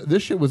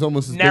 this shit was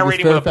almost as big as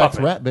Narrating with a Fairfax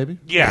puppet. Rap, baby.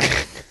 Yeah,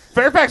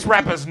 Fairfax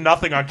Rap has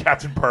nothing on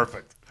Captain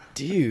Perfect.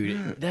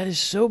 Dude, that is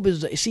so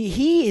bizarre. See,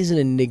 he is an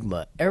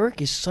enigma.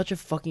 Eric is such a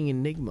fucking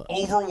enigma.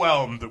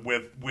 Overwhelmed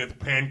with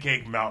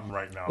Pancake Mountain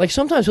right now. Like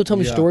sometimes he'll tell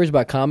me Yeah. stories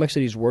about comics that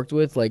he's worked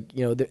with. Like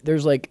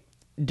there's like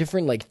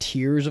different like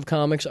tiers of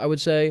comics. I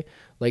would say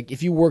like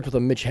if you worked with a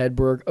Mitch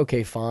Hedberg,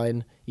 okay,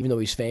 fine, even though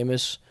he's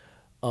famous,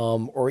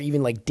 or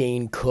even like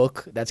Dane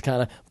Cook. That's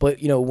kind of. But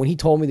when he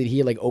told me that he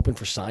had like opened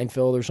for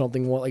Seinfeld or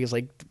something, like it's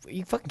like, are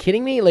you fucking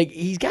kidding me? Like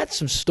he's got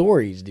some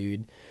stories,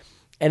 dude,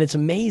 and it's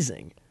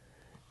amazing.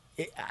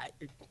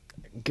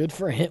 Good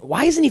for him.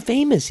 Why isn't he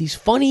famous? He's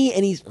funny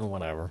and he's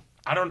whatever.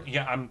 I don't.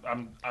 Yeah,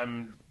 I'm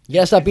You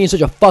gotta stop being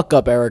such a fuck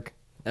up, Eric.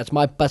 That's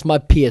my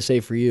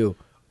PSA for you.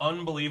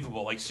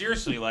 unbelievable. Like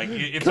seriously, like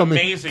it's Coming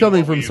amazing.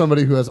 coming what from we've-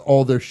 somebody who has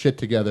all their shit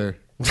together.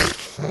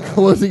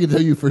 Close can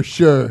tell you for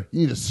sure.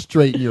 You need to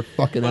straighten your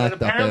fucking But it act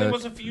up, apparently Eric.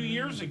 was a few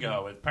years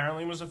ago. It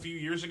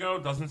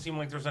doesn't seem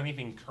like there's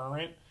anything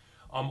current.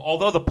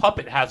 Although the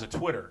puppet has a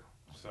Twitter,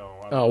 so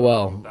I don't Oh, know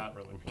well. what that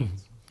really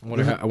means. I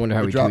wonder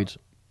how We he dropped- tweets.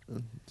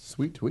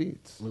 Sweet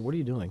tweets. Wait, what are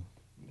you doing?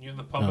 Yeah,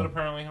 the puppet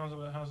apparently has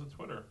a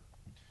Twitter.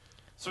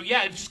 So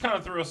yeah, it just kind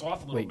of threw us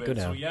off a little Wait, bit. go So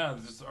down. yeah,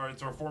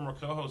 it's our former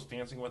co-host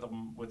dancing with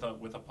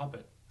a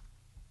puppet.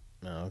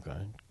 Oh, okay.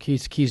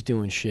 Keith's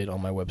doing shit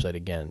on my website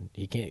again.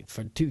 He can't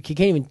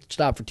even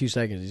stop for 2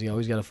 seconds. He's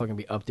always got to fucking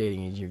be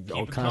updating. And you're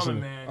all Keep it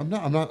coming, constantly. man.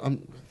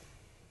 I'm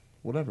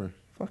whatever.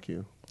 Fuck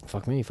you.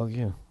 Fuck me. Fuck you.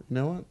 You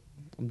know what?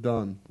 I'm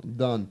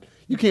done.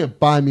 You can't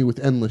buy me with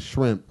endless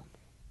shrimp.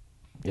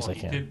 Yes, Well, I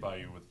he can. did buy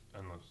you with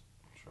endless.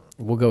 Sure.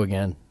 We'll go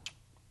again.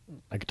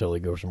 I could totally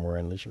go for some more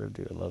endless shrimp,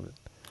 dude. I love it.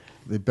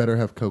 They better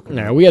have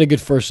coconut. No, we had a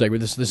good first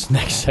segment. This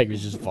next segment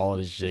is just following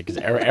his shit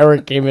because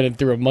Eric came in and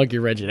threw a monkey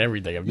wrench and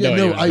everything.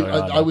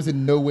 I was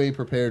in no way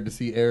prepared to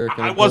see Eric.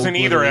 I wasn't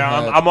either.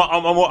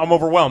 I'm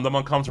overwhelmed. I'm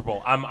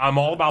uncomfortable. I'm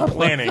all about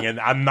planning, and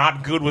I'm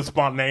not good with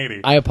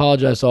spontaneity. I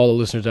apologize to all the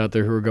listeners out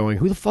there who are going,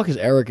 who the fuck is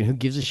Eric and who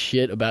gives a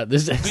shit about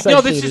this?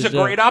 This is a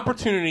great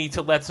opportunity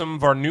to let some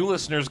of our new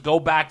listeners go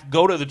to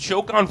the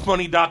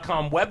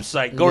chokeonfunny.com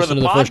website, go to the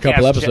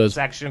podcast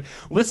section,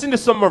 listen to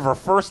some of our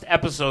first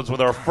episodes with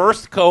our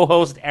first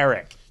co-host,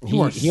 Eric. He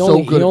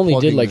only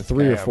did like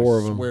 3 or 4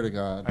 of them. Swear to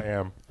God. I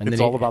am. And it's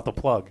all about the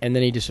plug. And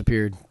then he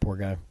disappeared. Poor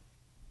guy.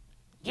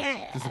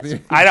 Yeah.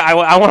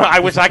 I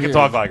wish I could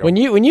talk like him.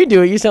 When you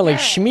do it, you sound like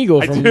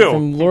Schmeagol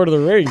from Lord of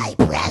the Rings. I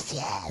press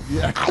you.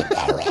 Yeah.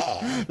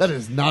 That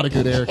is not a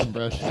good Eric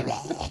impression.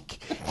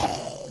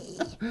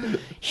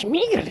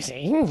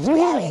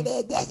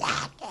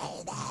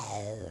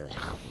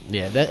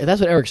 Yeah, that's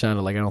what Eric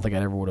sounded like. I don't think I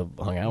ever would have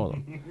hung out with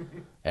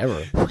him.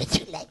 Ever. Would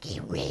you like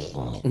a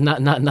ring?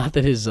 Not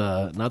that his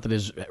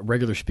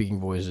regular speaking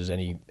voice is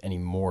any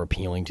more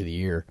appealing to the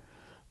ear,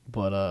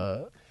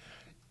 but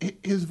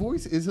his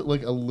voice isn't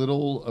like a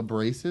little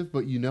abrasive,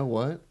 but you know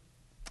what? It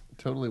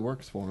totally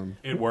works for him.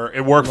 It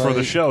worked for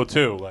the show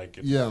too. Like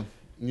yeah,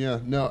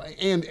 no,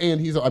 and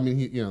he's he's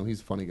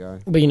a funny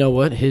guy. But you know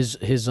what?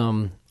 His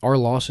our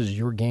loss is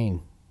your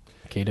gain.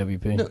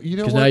 KWP. No, you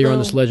know because now you're on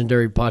this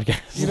legendary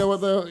podcast. You know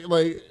what though?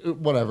 Like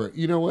whatever.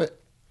 You know what?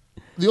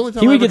 The only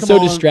time he would get so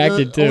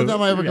distracted too. The only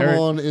time I ever come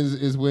on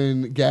is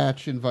when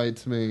Gatch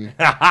invites me.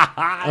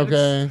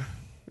 Okay,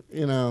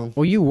 you know.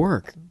 Well, you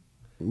work.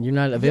 You're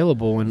not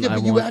available when but I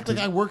you want act to.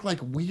 like I work like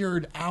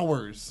weird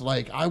hours.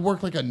 Like I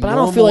work like a. But I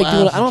don't feel like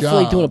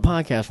doing a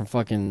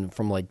podcast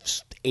from like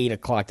 8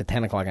 o'clock to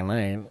 10 o'clock at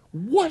night.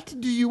 What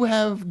do you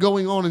have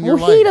going on in your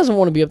life? Well, he doesn't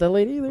want to be up that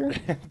late either.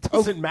 It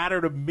doesn't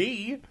matter to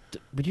me.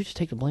 Would you just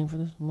take the blame for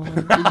this?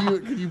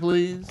 Could you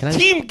please?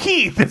 Team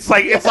Keith. It's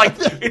like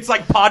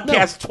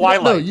podcast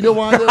Twilight. No, you know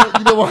why?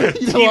 You know why?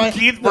 Team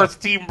Keith versus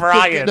Team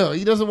Brian. No,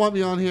 he doesn't want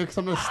me on here because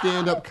I'm not a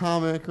stand-up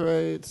comic,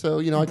 right?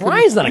 So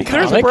Brian's not a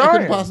comic. I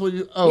couldn't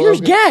possibly.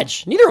 Neither's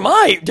Gatch. Neither am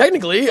I.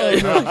 Technically, you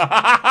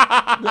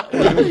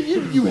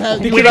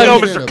have. We know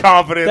Mr.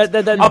 Confidence.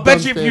 I'll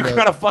bet you if you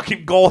got a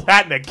fucking gold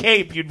hat and a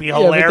cape, you'd be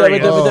hilarious.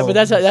 But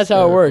that's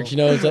how it works. You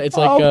know, it's like.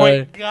 Oh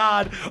my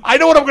God! I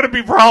know what I'm going to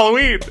be for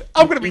Halloween.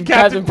 I'm going to be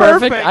Captain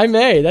Perfect. I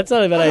may. That's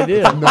not a bad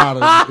idea. It's really not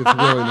a bad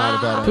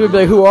idea. People would be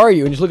like, "Who are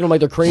you?" And just look at them like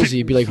they're crazy.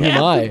 You'd be like, "Who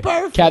am I?"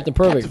 Captain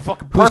Perfect.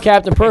 Who's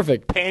Captain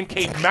Perfect?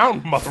 Pancake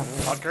Mountain,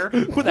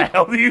 motherfucker. Who the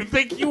hell do you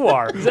think you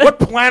are? What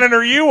planet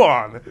are you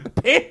on?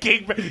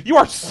 Pancake. You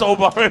are so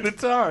behind the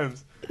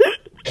times.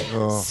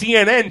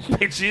 CNN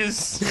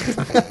bitches.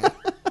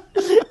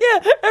 Yeah,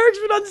 Eric's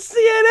been on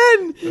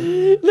CNN.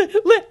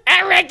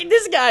 Eric,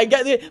 this guy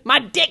my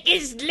dick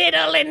is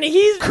little, and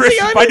he's. Chris,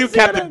 if I do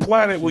Captain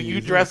Planet, will you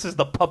dress as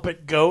the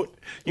puppet goat?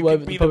 You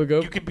could be puppet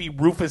goat. You could be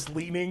Rufus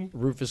Leaning.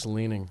 Rufus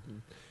Leaning.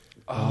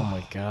 Oh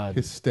my God!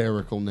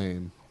 Hysterical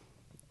name.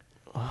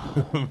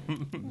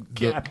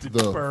 Captain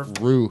the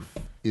Perfect. Roof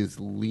is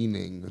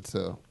leaning. It's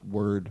a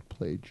word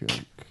play joke.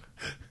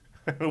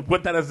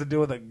 What that has to do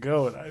with a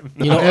goat? I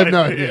have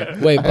no idea.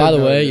 Wait, by the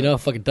way, you know how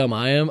fucking dumb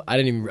I am? I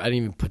didn't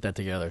even put that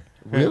together.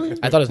 Really?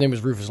 I thought his name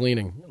was Rufus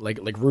Leaning. Like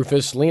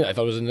Rufus Leaning. I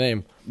thought it was his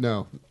name.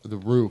 No, the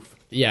roof.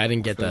 Yeah, I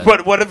didn't get that.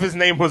 But what if his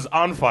name was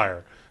On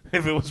Fire?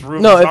 If it was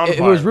Rufus on Fire. If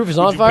it was Rufus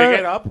Would On you Fire? pick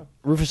it up?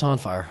 Rufus On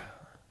Fire.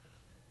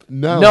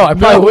 No, I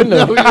probably wouldn't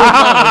have.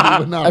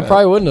 I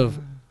probably wouldn't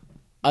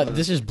have.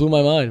 This just blew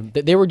my mind.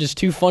 They were just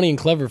too funny and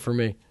clever for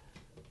me.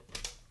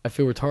 I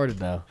feel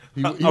retarded now.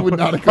 He would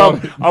not have come.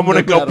 I'm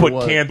gonna go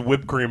put canned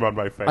whipped cream on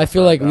my face. I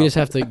feel like we just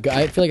have to.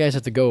 I feel like I just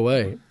have to go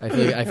away. I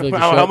feel like the show,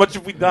 how much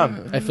have we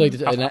done? I feel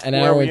like an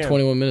hour and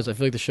 21 minutes. I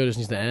feel like the show just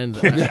needs to end.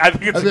 I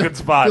think it's a good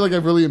spot. I feel like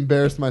I've really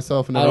embarrassed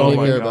myself, and I don't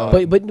don't care about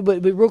it. But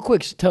real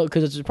quick,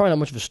 because it's probably not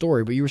much of a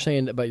story. But you were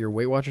saying about your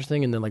Weight Watchers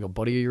thing, and then like a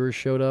buddy of yours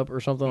showed up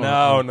or something.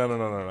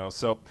 No.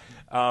 So,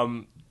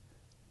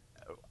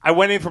 I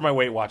went in for my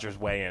Weight Watchers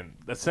weigh-in.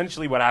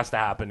 Essentially, what has to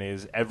happen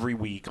is every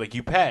week, like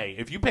you pay.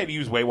 If you pay to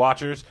use Weight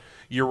Watchers,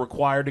 you're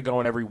required to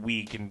go in every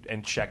week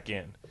and check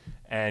in.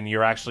 And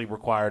you're actually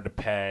required to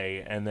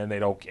pay. And then they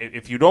don't.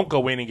 If you don't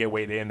go in and get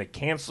weighed in, they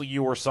cancel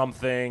you or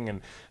something.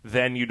 And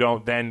then you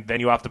don't. Then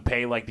you have to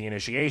pay like the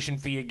initiation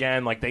fee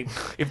again. Like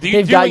if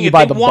they're doing it,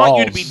 they want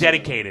you to be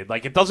dedicated.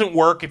 Like it doesn't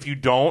work if you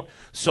don't.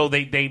 So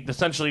they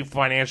essentially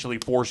financially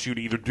force you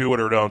to either do it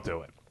or don't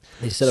do it.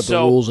 They set up the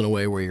rules in a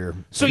way where you're.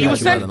 So you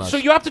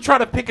have to try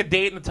to pick a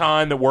date and a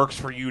time that works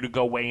for you to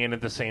go weigh in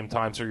at the same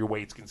time, so your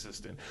weight's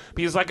consistent.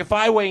 Because like if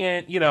I weigh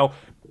in,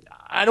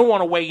 I don't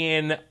want to weigh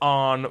in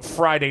on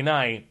Friday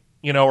night,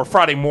 or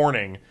Friday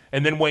morning,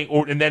 and then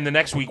and then the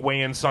next week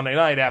weigh in Sunday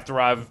night after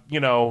I've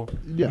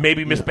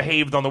maybe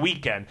misbehaved on the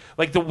weekend.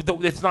 Like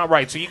it's not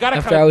right. So you got to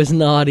after I was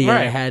naughty and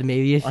I had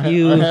maybe a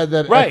few. I had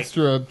that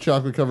extra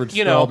chocolate covered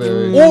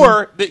strawberry.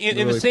 Or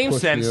in the same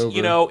sense,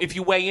 if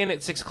you weigh in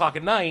at 6 o'clock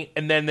at night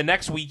and then the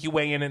next week you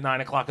weigh in at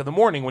 9 o'clock in the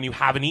morning when you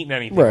haven't eaten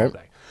anything all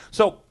day.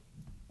 So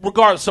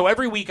regardless, so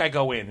every week I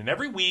go in, and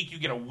every week you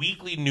get a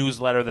weekly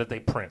newsletter that they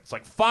print.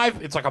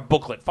 It's like a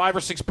booklet, 5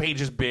 or 6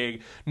 pages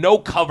big, no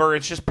cover,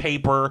 it's just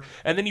paper,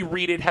 and then you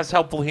read it, has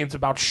helpful hints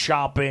about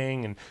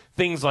shopping and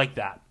things like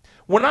that.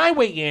 When I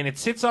weigh in, it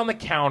sits on the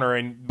counter,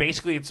 and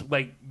basically it's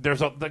like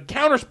the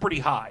counter's pretty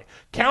high.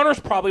 Counter's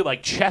probably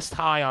like chest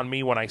high on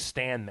me when I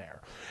stand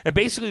there. And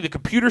basically the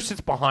computer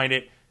sits behind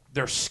it.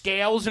 There's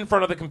scales in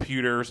front of the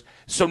computers,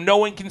 so no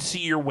one can see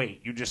your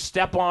weight. You just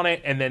step on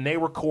it, and then they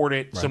record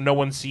it, so no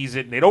one sees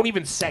it. And they don't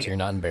even say it. You're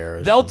not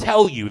embarrassed. They'll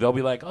tell you. They'll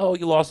be like, "Oh,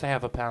 you lost a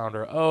half a pound,"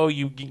 or "Oh,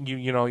 you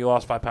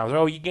lost 5 pounds," or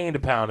 "Oh, you gained a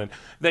pound." And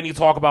then you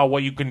talk about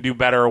what you can do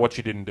better or what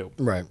you didn't do.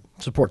 Right.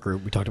 Support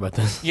group. We talked about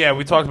this. Yeah,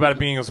 we talked about it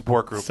being a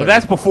support group, but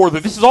that's before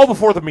this is all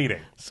before the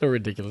meeting. So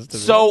ridiculous. To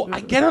me. So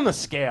I get on the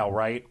scale,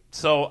 right?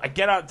 So I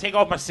get out, take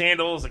off my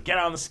sandals, I get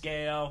on the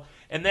scale.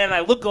 And then I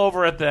look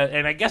over at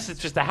and I guess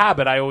it's just a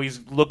habit, I always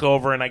look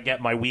over and I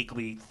get my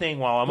weekly thing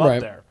while I'm up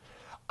there.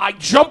 I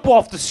jump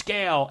off the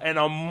scale and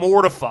I'm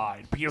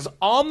mortified because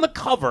on the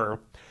cover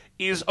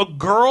is a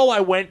girl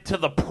I went to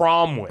the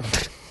prom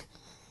with.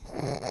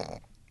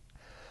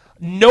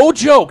 No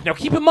joke. Now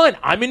keep in mind,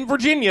 I'm in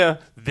Virginia.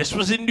 This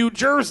was in New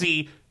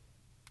Jersey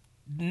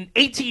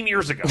 18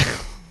 years ago.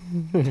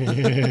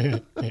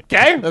 Okay?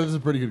 That is a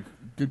pretty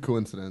good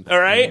coincidence. All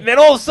right? And then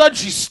all of a sudden,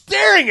 she's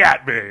staring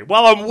at me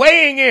while I'm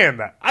weighing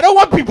in. I don't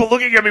want people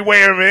looking at me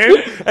weighing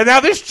in. And now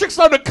this chick's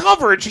on the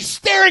cover, and she's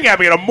staring at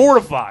me, and I'm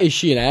mortified. Is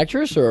she an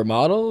actress or a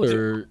model?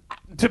 Or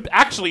to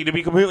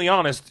be completely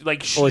honest,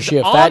 like she's or is she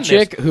a fat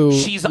chick who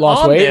she's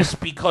lost on weight? this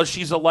because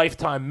she's a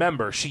lifetime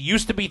member. She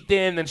used to be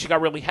thin, then she got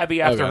really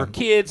heavy after her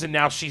kids, and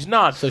now she's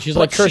not. So she's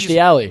like Kirstie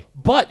Alley.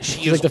 But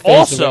she is like the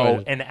face of also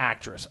it. an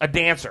actress, a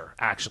dancer,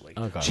 actually.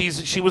 Okay.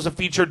 She was a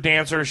featured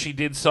dancer. She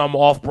did some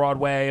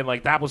off-Broadway, and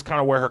like that was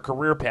kind of where her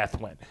career path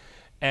went.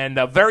 And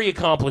very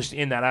accomplished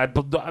in that. I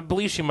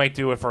believe she might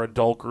do it for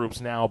adult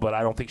groups now, but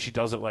I don't think she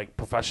does it like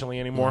professionally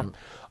anymore.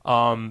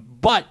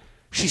 But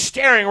she's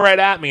staring right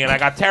at me, and I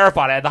got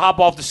terrified. I had to hop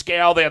off the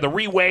scale. They had to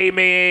re-weigh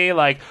me.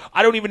 Like,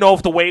 I don't even know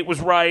if the weight was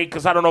right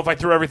because I don't know if I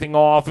threw everything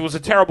off. It was a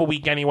terrible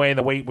week anyway, and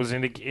the weight was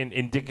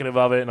indicative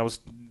of it, and I was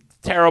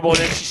terrible. And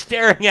then she's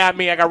staring at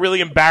me. I got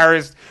really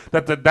embarrassed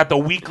that the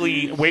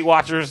weekly Weight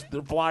Watchers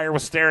flyer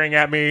was staring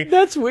at me.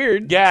 That's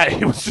weird. Yeah,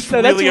 it was just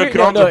that's really weird.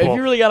 uncomfortable. No, if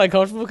you really got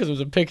uncomfortable because it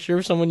was a picture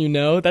of someone you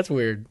know, that's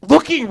weird.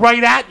 Looking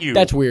right at you.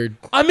 That's weird.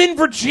 I'm in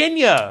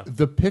Virginia.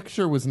 The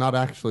picture was not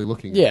actually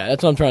looking. Yeah,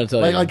 that's what I'm trying to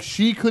tell you. Like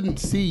she couldn't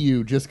see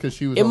you just because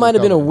she was. It might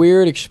have been a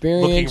weird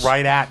experience. Looking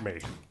right at me.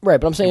 Right,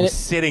 but I'm saying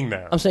sitting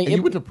there. I'm saying and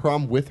you went to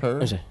prom with her.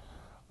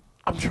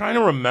 I'm trying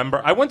to remember.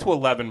 I went to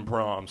 11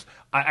 proms.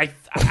 I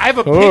have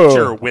a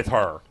picture with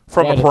her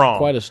from a prom.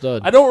 Quite a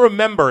stud. I don't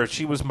remember if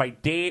she was my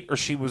date or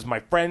she was my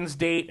friend's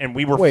date, and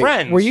we were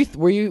friends.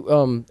 Were you?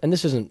 And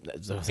this isn't.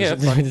 Yeah,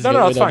 it's fine.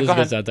 No, it's fine. Go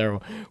ahead. That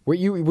terrible. Were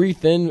you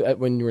thin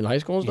when you were in high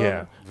school and stuff?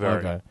 Yeah, very.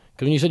 Okay.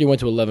 Because when you said you went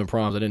to 11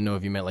 proms, I didn't know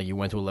if you meant like you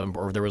went to 11,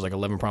 or if there was like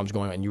 11 proms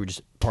going on, and you were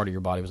just part of your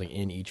body was like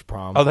in each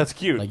prom. Oh, that's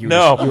cute. Like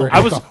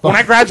I was when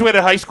I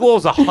graduated high school. I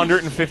was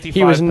 155.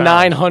 He was pounds.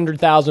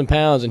 900,000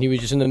 pounds, and he was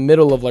just in the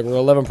middle of like where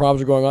 11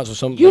 proms were going on.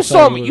 So you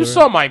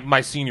saw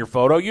my senior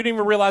photo. You didn't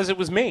even realize it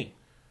was me.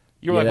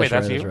 You were like, wait,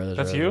 that's you?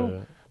 That's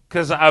you?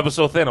 Because I was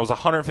so thin. I was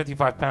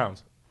 155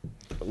 pounds.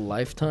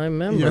 Lifetime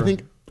member. Yeah, I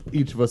think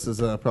each of us has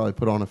probably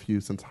put on a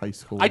few since high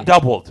school. I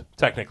doubled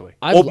technically.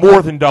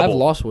 More than double. I've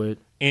lost weight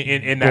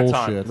in that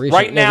time. Recently.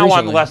 Right now,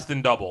 recently. I'm less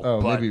than double.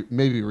 Oh, but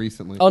maybe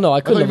recently. Oh no,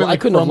 I couldn't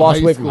have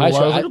lost weight from high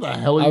school. What the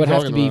hell are I you would have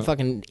to talking be about?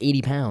 fucking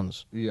 80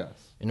 pounds. Yes.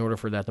 In order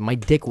for that, my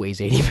dick weighs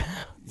 80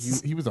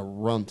 pounds. He was a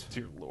runt.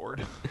 Dear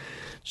Lord.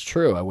 It's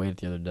true. I weighed it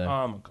the other day.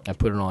 I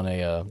put it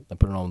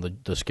on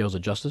the scales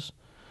of justice.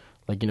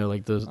 Like,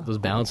 like those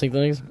balancing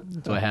things.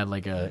 So I had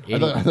like a 80.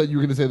 I thought you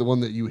were going to say the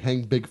one that you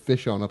hang big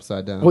fish on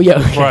upside down. Well, yeah,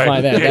 we can Right.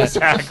 find that. Yeah,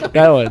 exactly.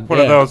 That one. One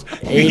of those.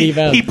 80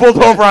 pounds. He pulled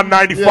over on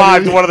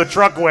 95 to one of the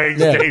truck weighing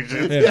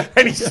stations,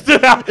 and he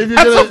stood out. If you're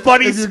That's gonna- a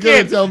funny if you're skit.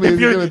 gonna tell me- if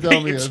you're gonna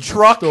tell me it's a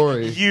truck,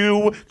 story.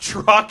 you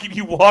truck, and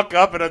you walk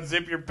up and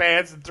unzip your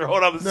pants and throw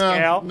it on the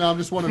scale. No, I'm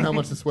just wondering how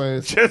much this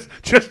weighs.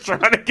 Just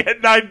trying to get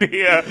an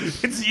idea.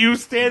 It's you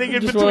standing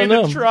in Just between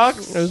wanna the know.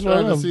 trucks. I just Trying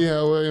wanna to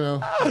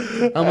know.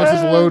 see how much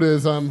this load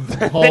is I'm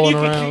hauling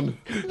around.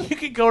 You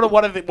could go to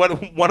one of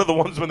the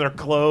ones when they're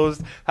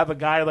closed. Have a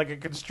guy like a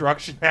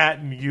construction hat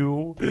and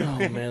you. Oh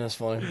man, that's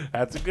funny.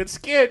 That's a good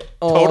skit.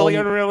 Totally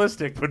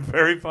unrealistic, but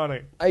very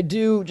funny. I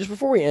do, just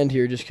before we end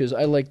here, just because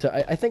I like to,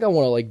 I think I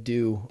want to like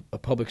do a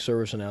public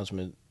service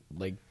announcement,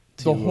 like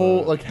The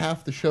whole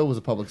half the show was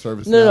a public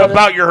service. No, now. no,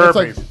 about your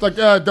herpes. It's like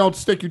don't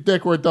stick your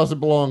dick where it doesn't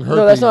belong. Herpes.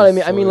 No, that's not what I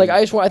mean. I mean, like,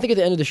 I think at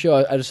the end of the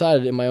show, I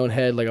decided in my own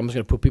head, like, I'm just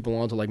going to put people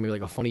onto, like, maybe,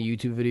 like, a funny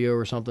YouTube video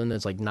or something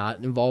that's, like,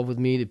 not involved with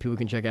me that people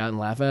can check out and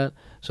laugh at.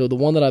 So the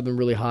one that I've been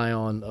really high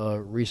on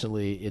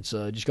recently, it's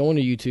just go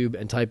into YouTube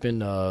and type in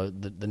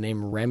the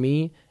name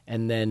Remy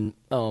and then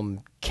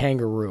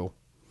kangaroo.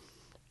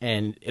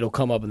 And it'll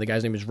come up, and the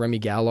guy's name is Remy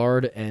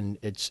Gallard, and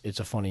it's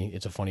a funny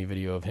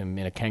video of him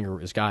in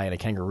this guy in a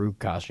kangaroo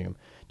costume,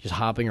 just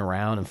hopping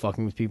around and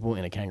fucking with people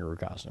in a kangaroo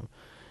costume.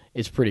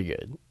 It's pretty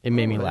good. It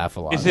made me laugh a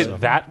lot. Is it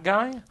that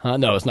guy?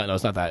 No, it's not. No,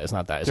 it's not that. It's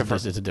not that.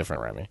 It's a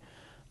different Remy.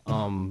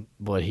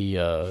 But he,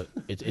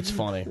 it's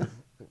funny.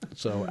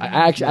 So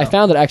I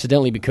found it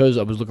accidentally because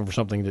I was looking for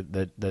something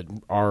that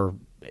our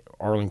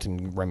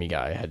Arlington Remy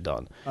guy had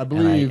done. I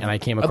believe, and I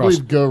came across. I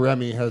believe Go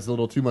Remy has a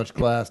little too much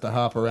class to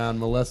hop around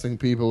molesting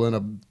people in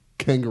a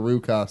kangaroo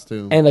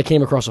costume. And I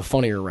came across a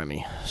funnier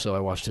Remy, so I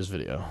watched his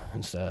video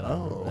instead.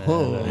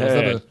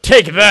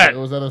 Take that!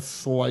 Was that a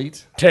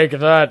slight? Take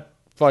that!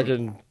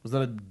 Fucking. Was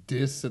that a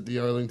diss at the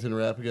Arlington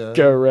rap guy?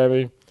 Go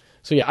Remy.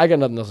 So yeah, I got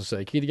nothing else to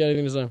say. Keith, you got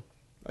anything to say?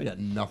 I got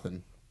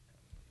nothing.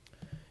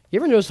 You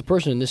ever notice the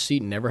person in this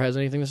seat never has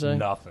anything to say?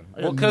 Nothing.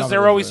 Well, because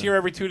they're always here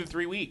every 2 to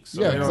 3 weeks.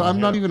 So yeah, because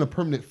I'm not even a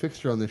permanent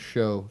fixture on this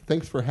show.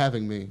 Thanks for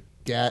having me,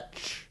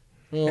 Gatch.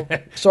 Well,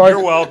 sorry.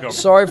 You're welcome.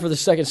 Sorry for the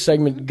second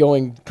segment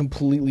going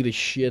completely to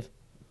shit.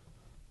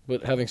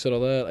 But having said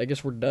all that, I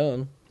guess we're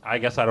done. I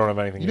guess I don't have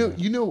anything. Hold on.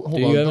 You know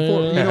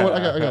what?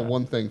 I got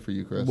one thing for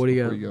you, Chris. What do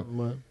you got?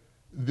 What?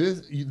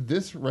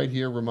 This right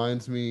here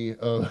reminds me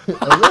of.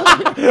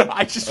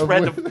 I just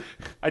read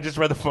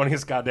the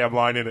funniest goddamn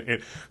line in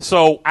it.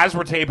 So as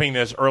we're taping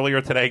this, earlier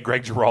today,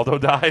 Greg Giraldo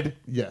died.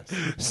 Yes.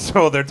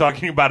 So they're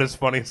talking about his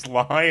funniest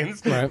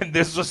lines, right. And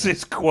this was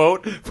his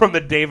quote from the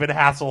David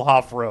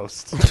Hasselhoff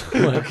roast.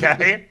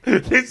 Okay,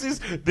 this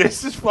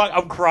is fun.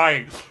 I'm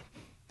crying.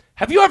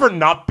 Have you ever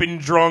not been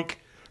drunk?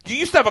 You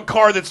used to have a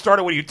car that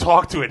started when you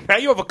talked to it. Now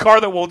you have a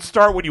car that won't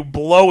start when you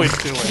blow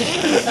into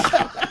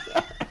it.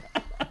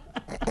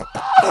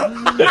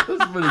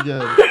 That's pretty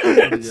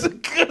good. It's a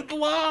good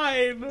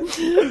line.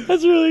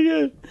 That's really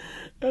good.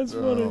 That's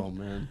funny. Oh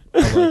man, I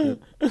like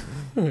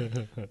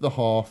it. The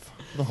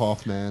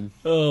Hoff man.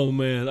 Oh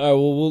man. All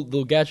right.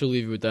 Well, Gatch will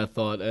leave you with that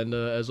thought. And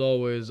as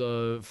always,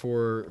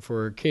 for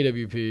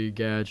KWP,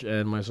 Gatch,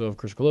 and myself,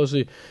 Chris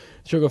Colosi,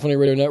 Choco Funny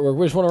Radio Network,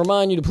 we just want to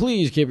remind you to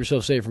please keep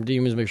yourself safe from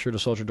demons. Make sure to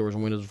salt your doors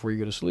and windows before you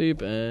go to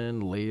sleep.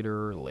 And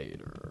later.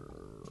 Listen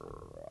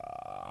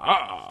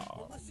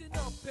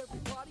up,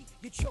 everybody.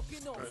 You're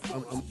choking on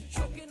funny.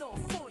 Choking on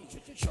funny.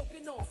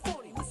 Choking on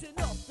funny. Listen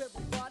up,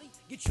 everybody.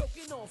 You're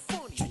choking on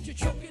funny.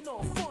 Choking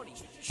on funny.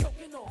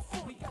 Choking on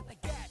funny. We got the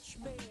Gatch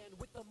man.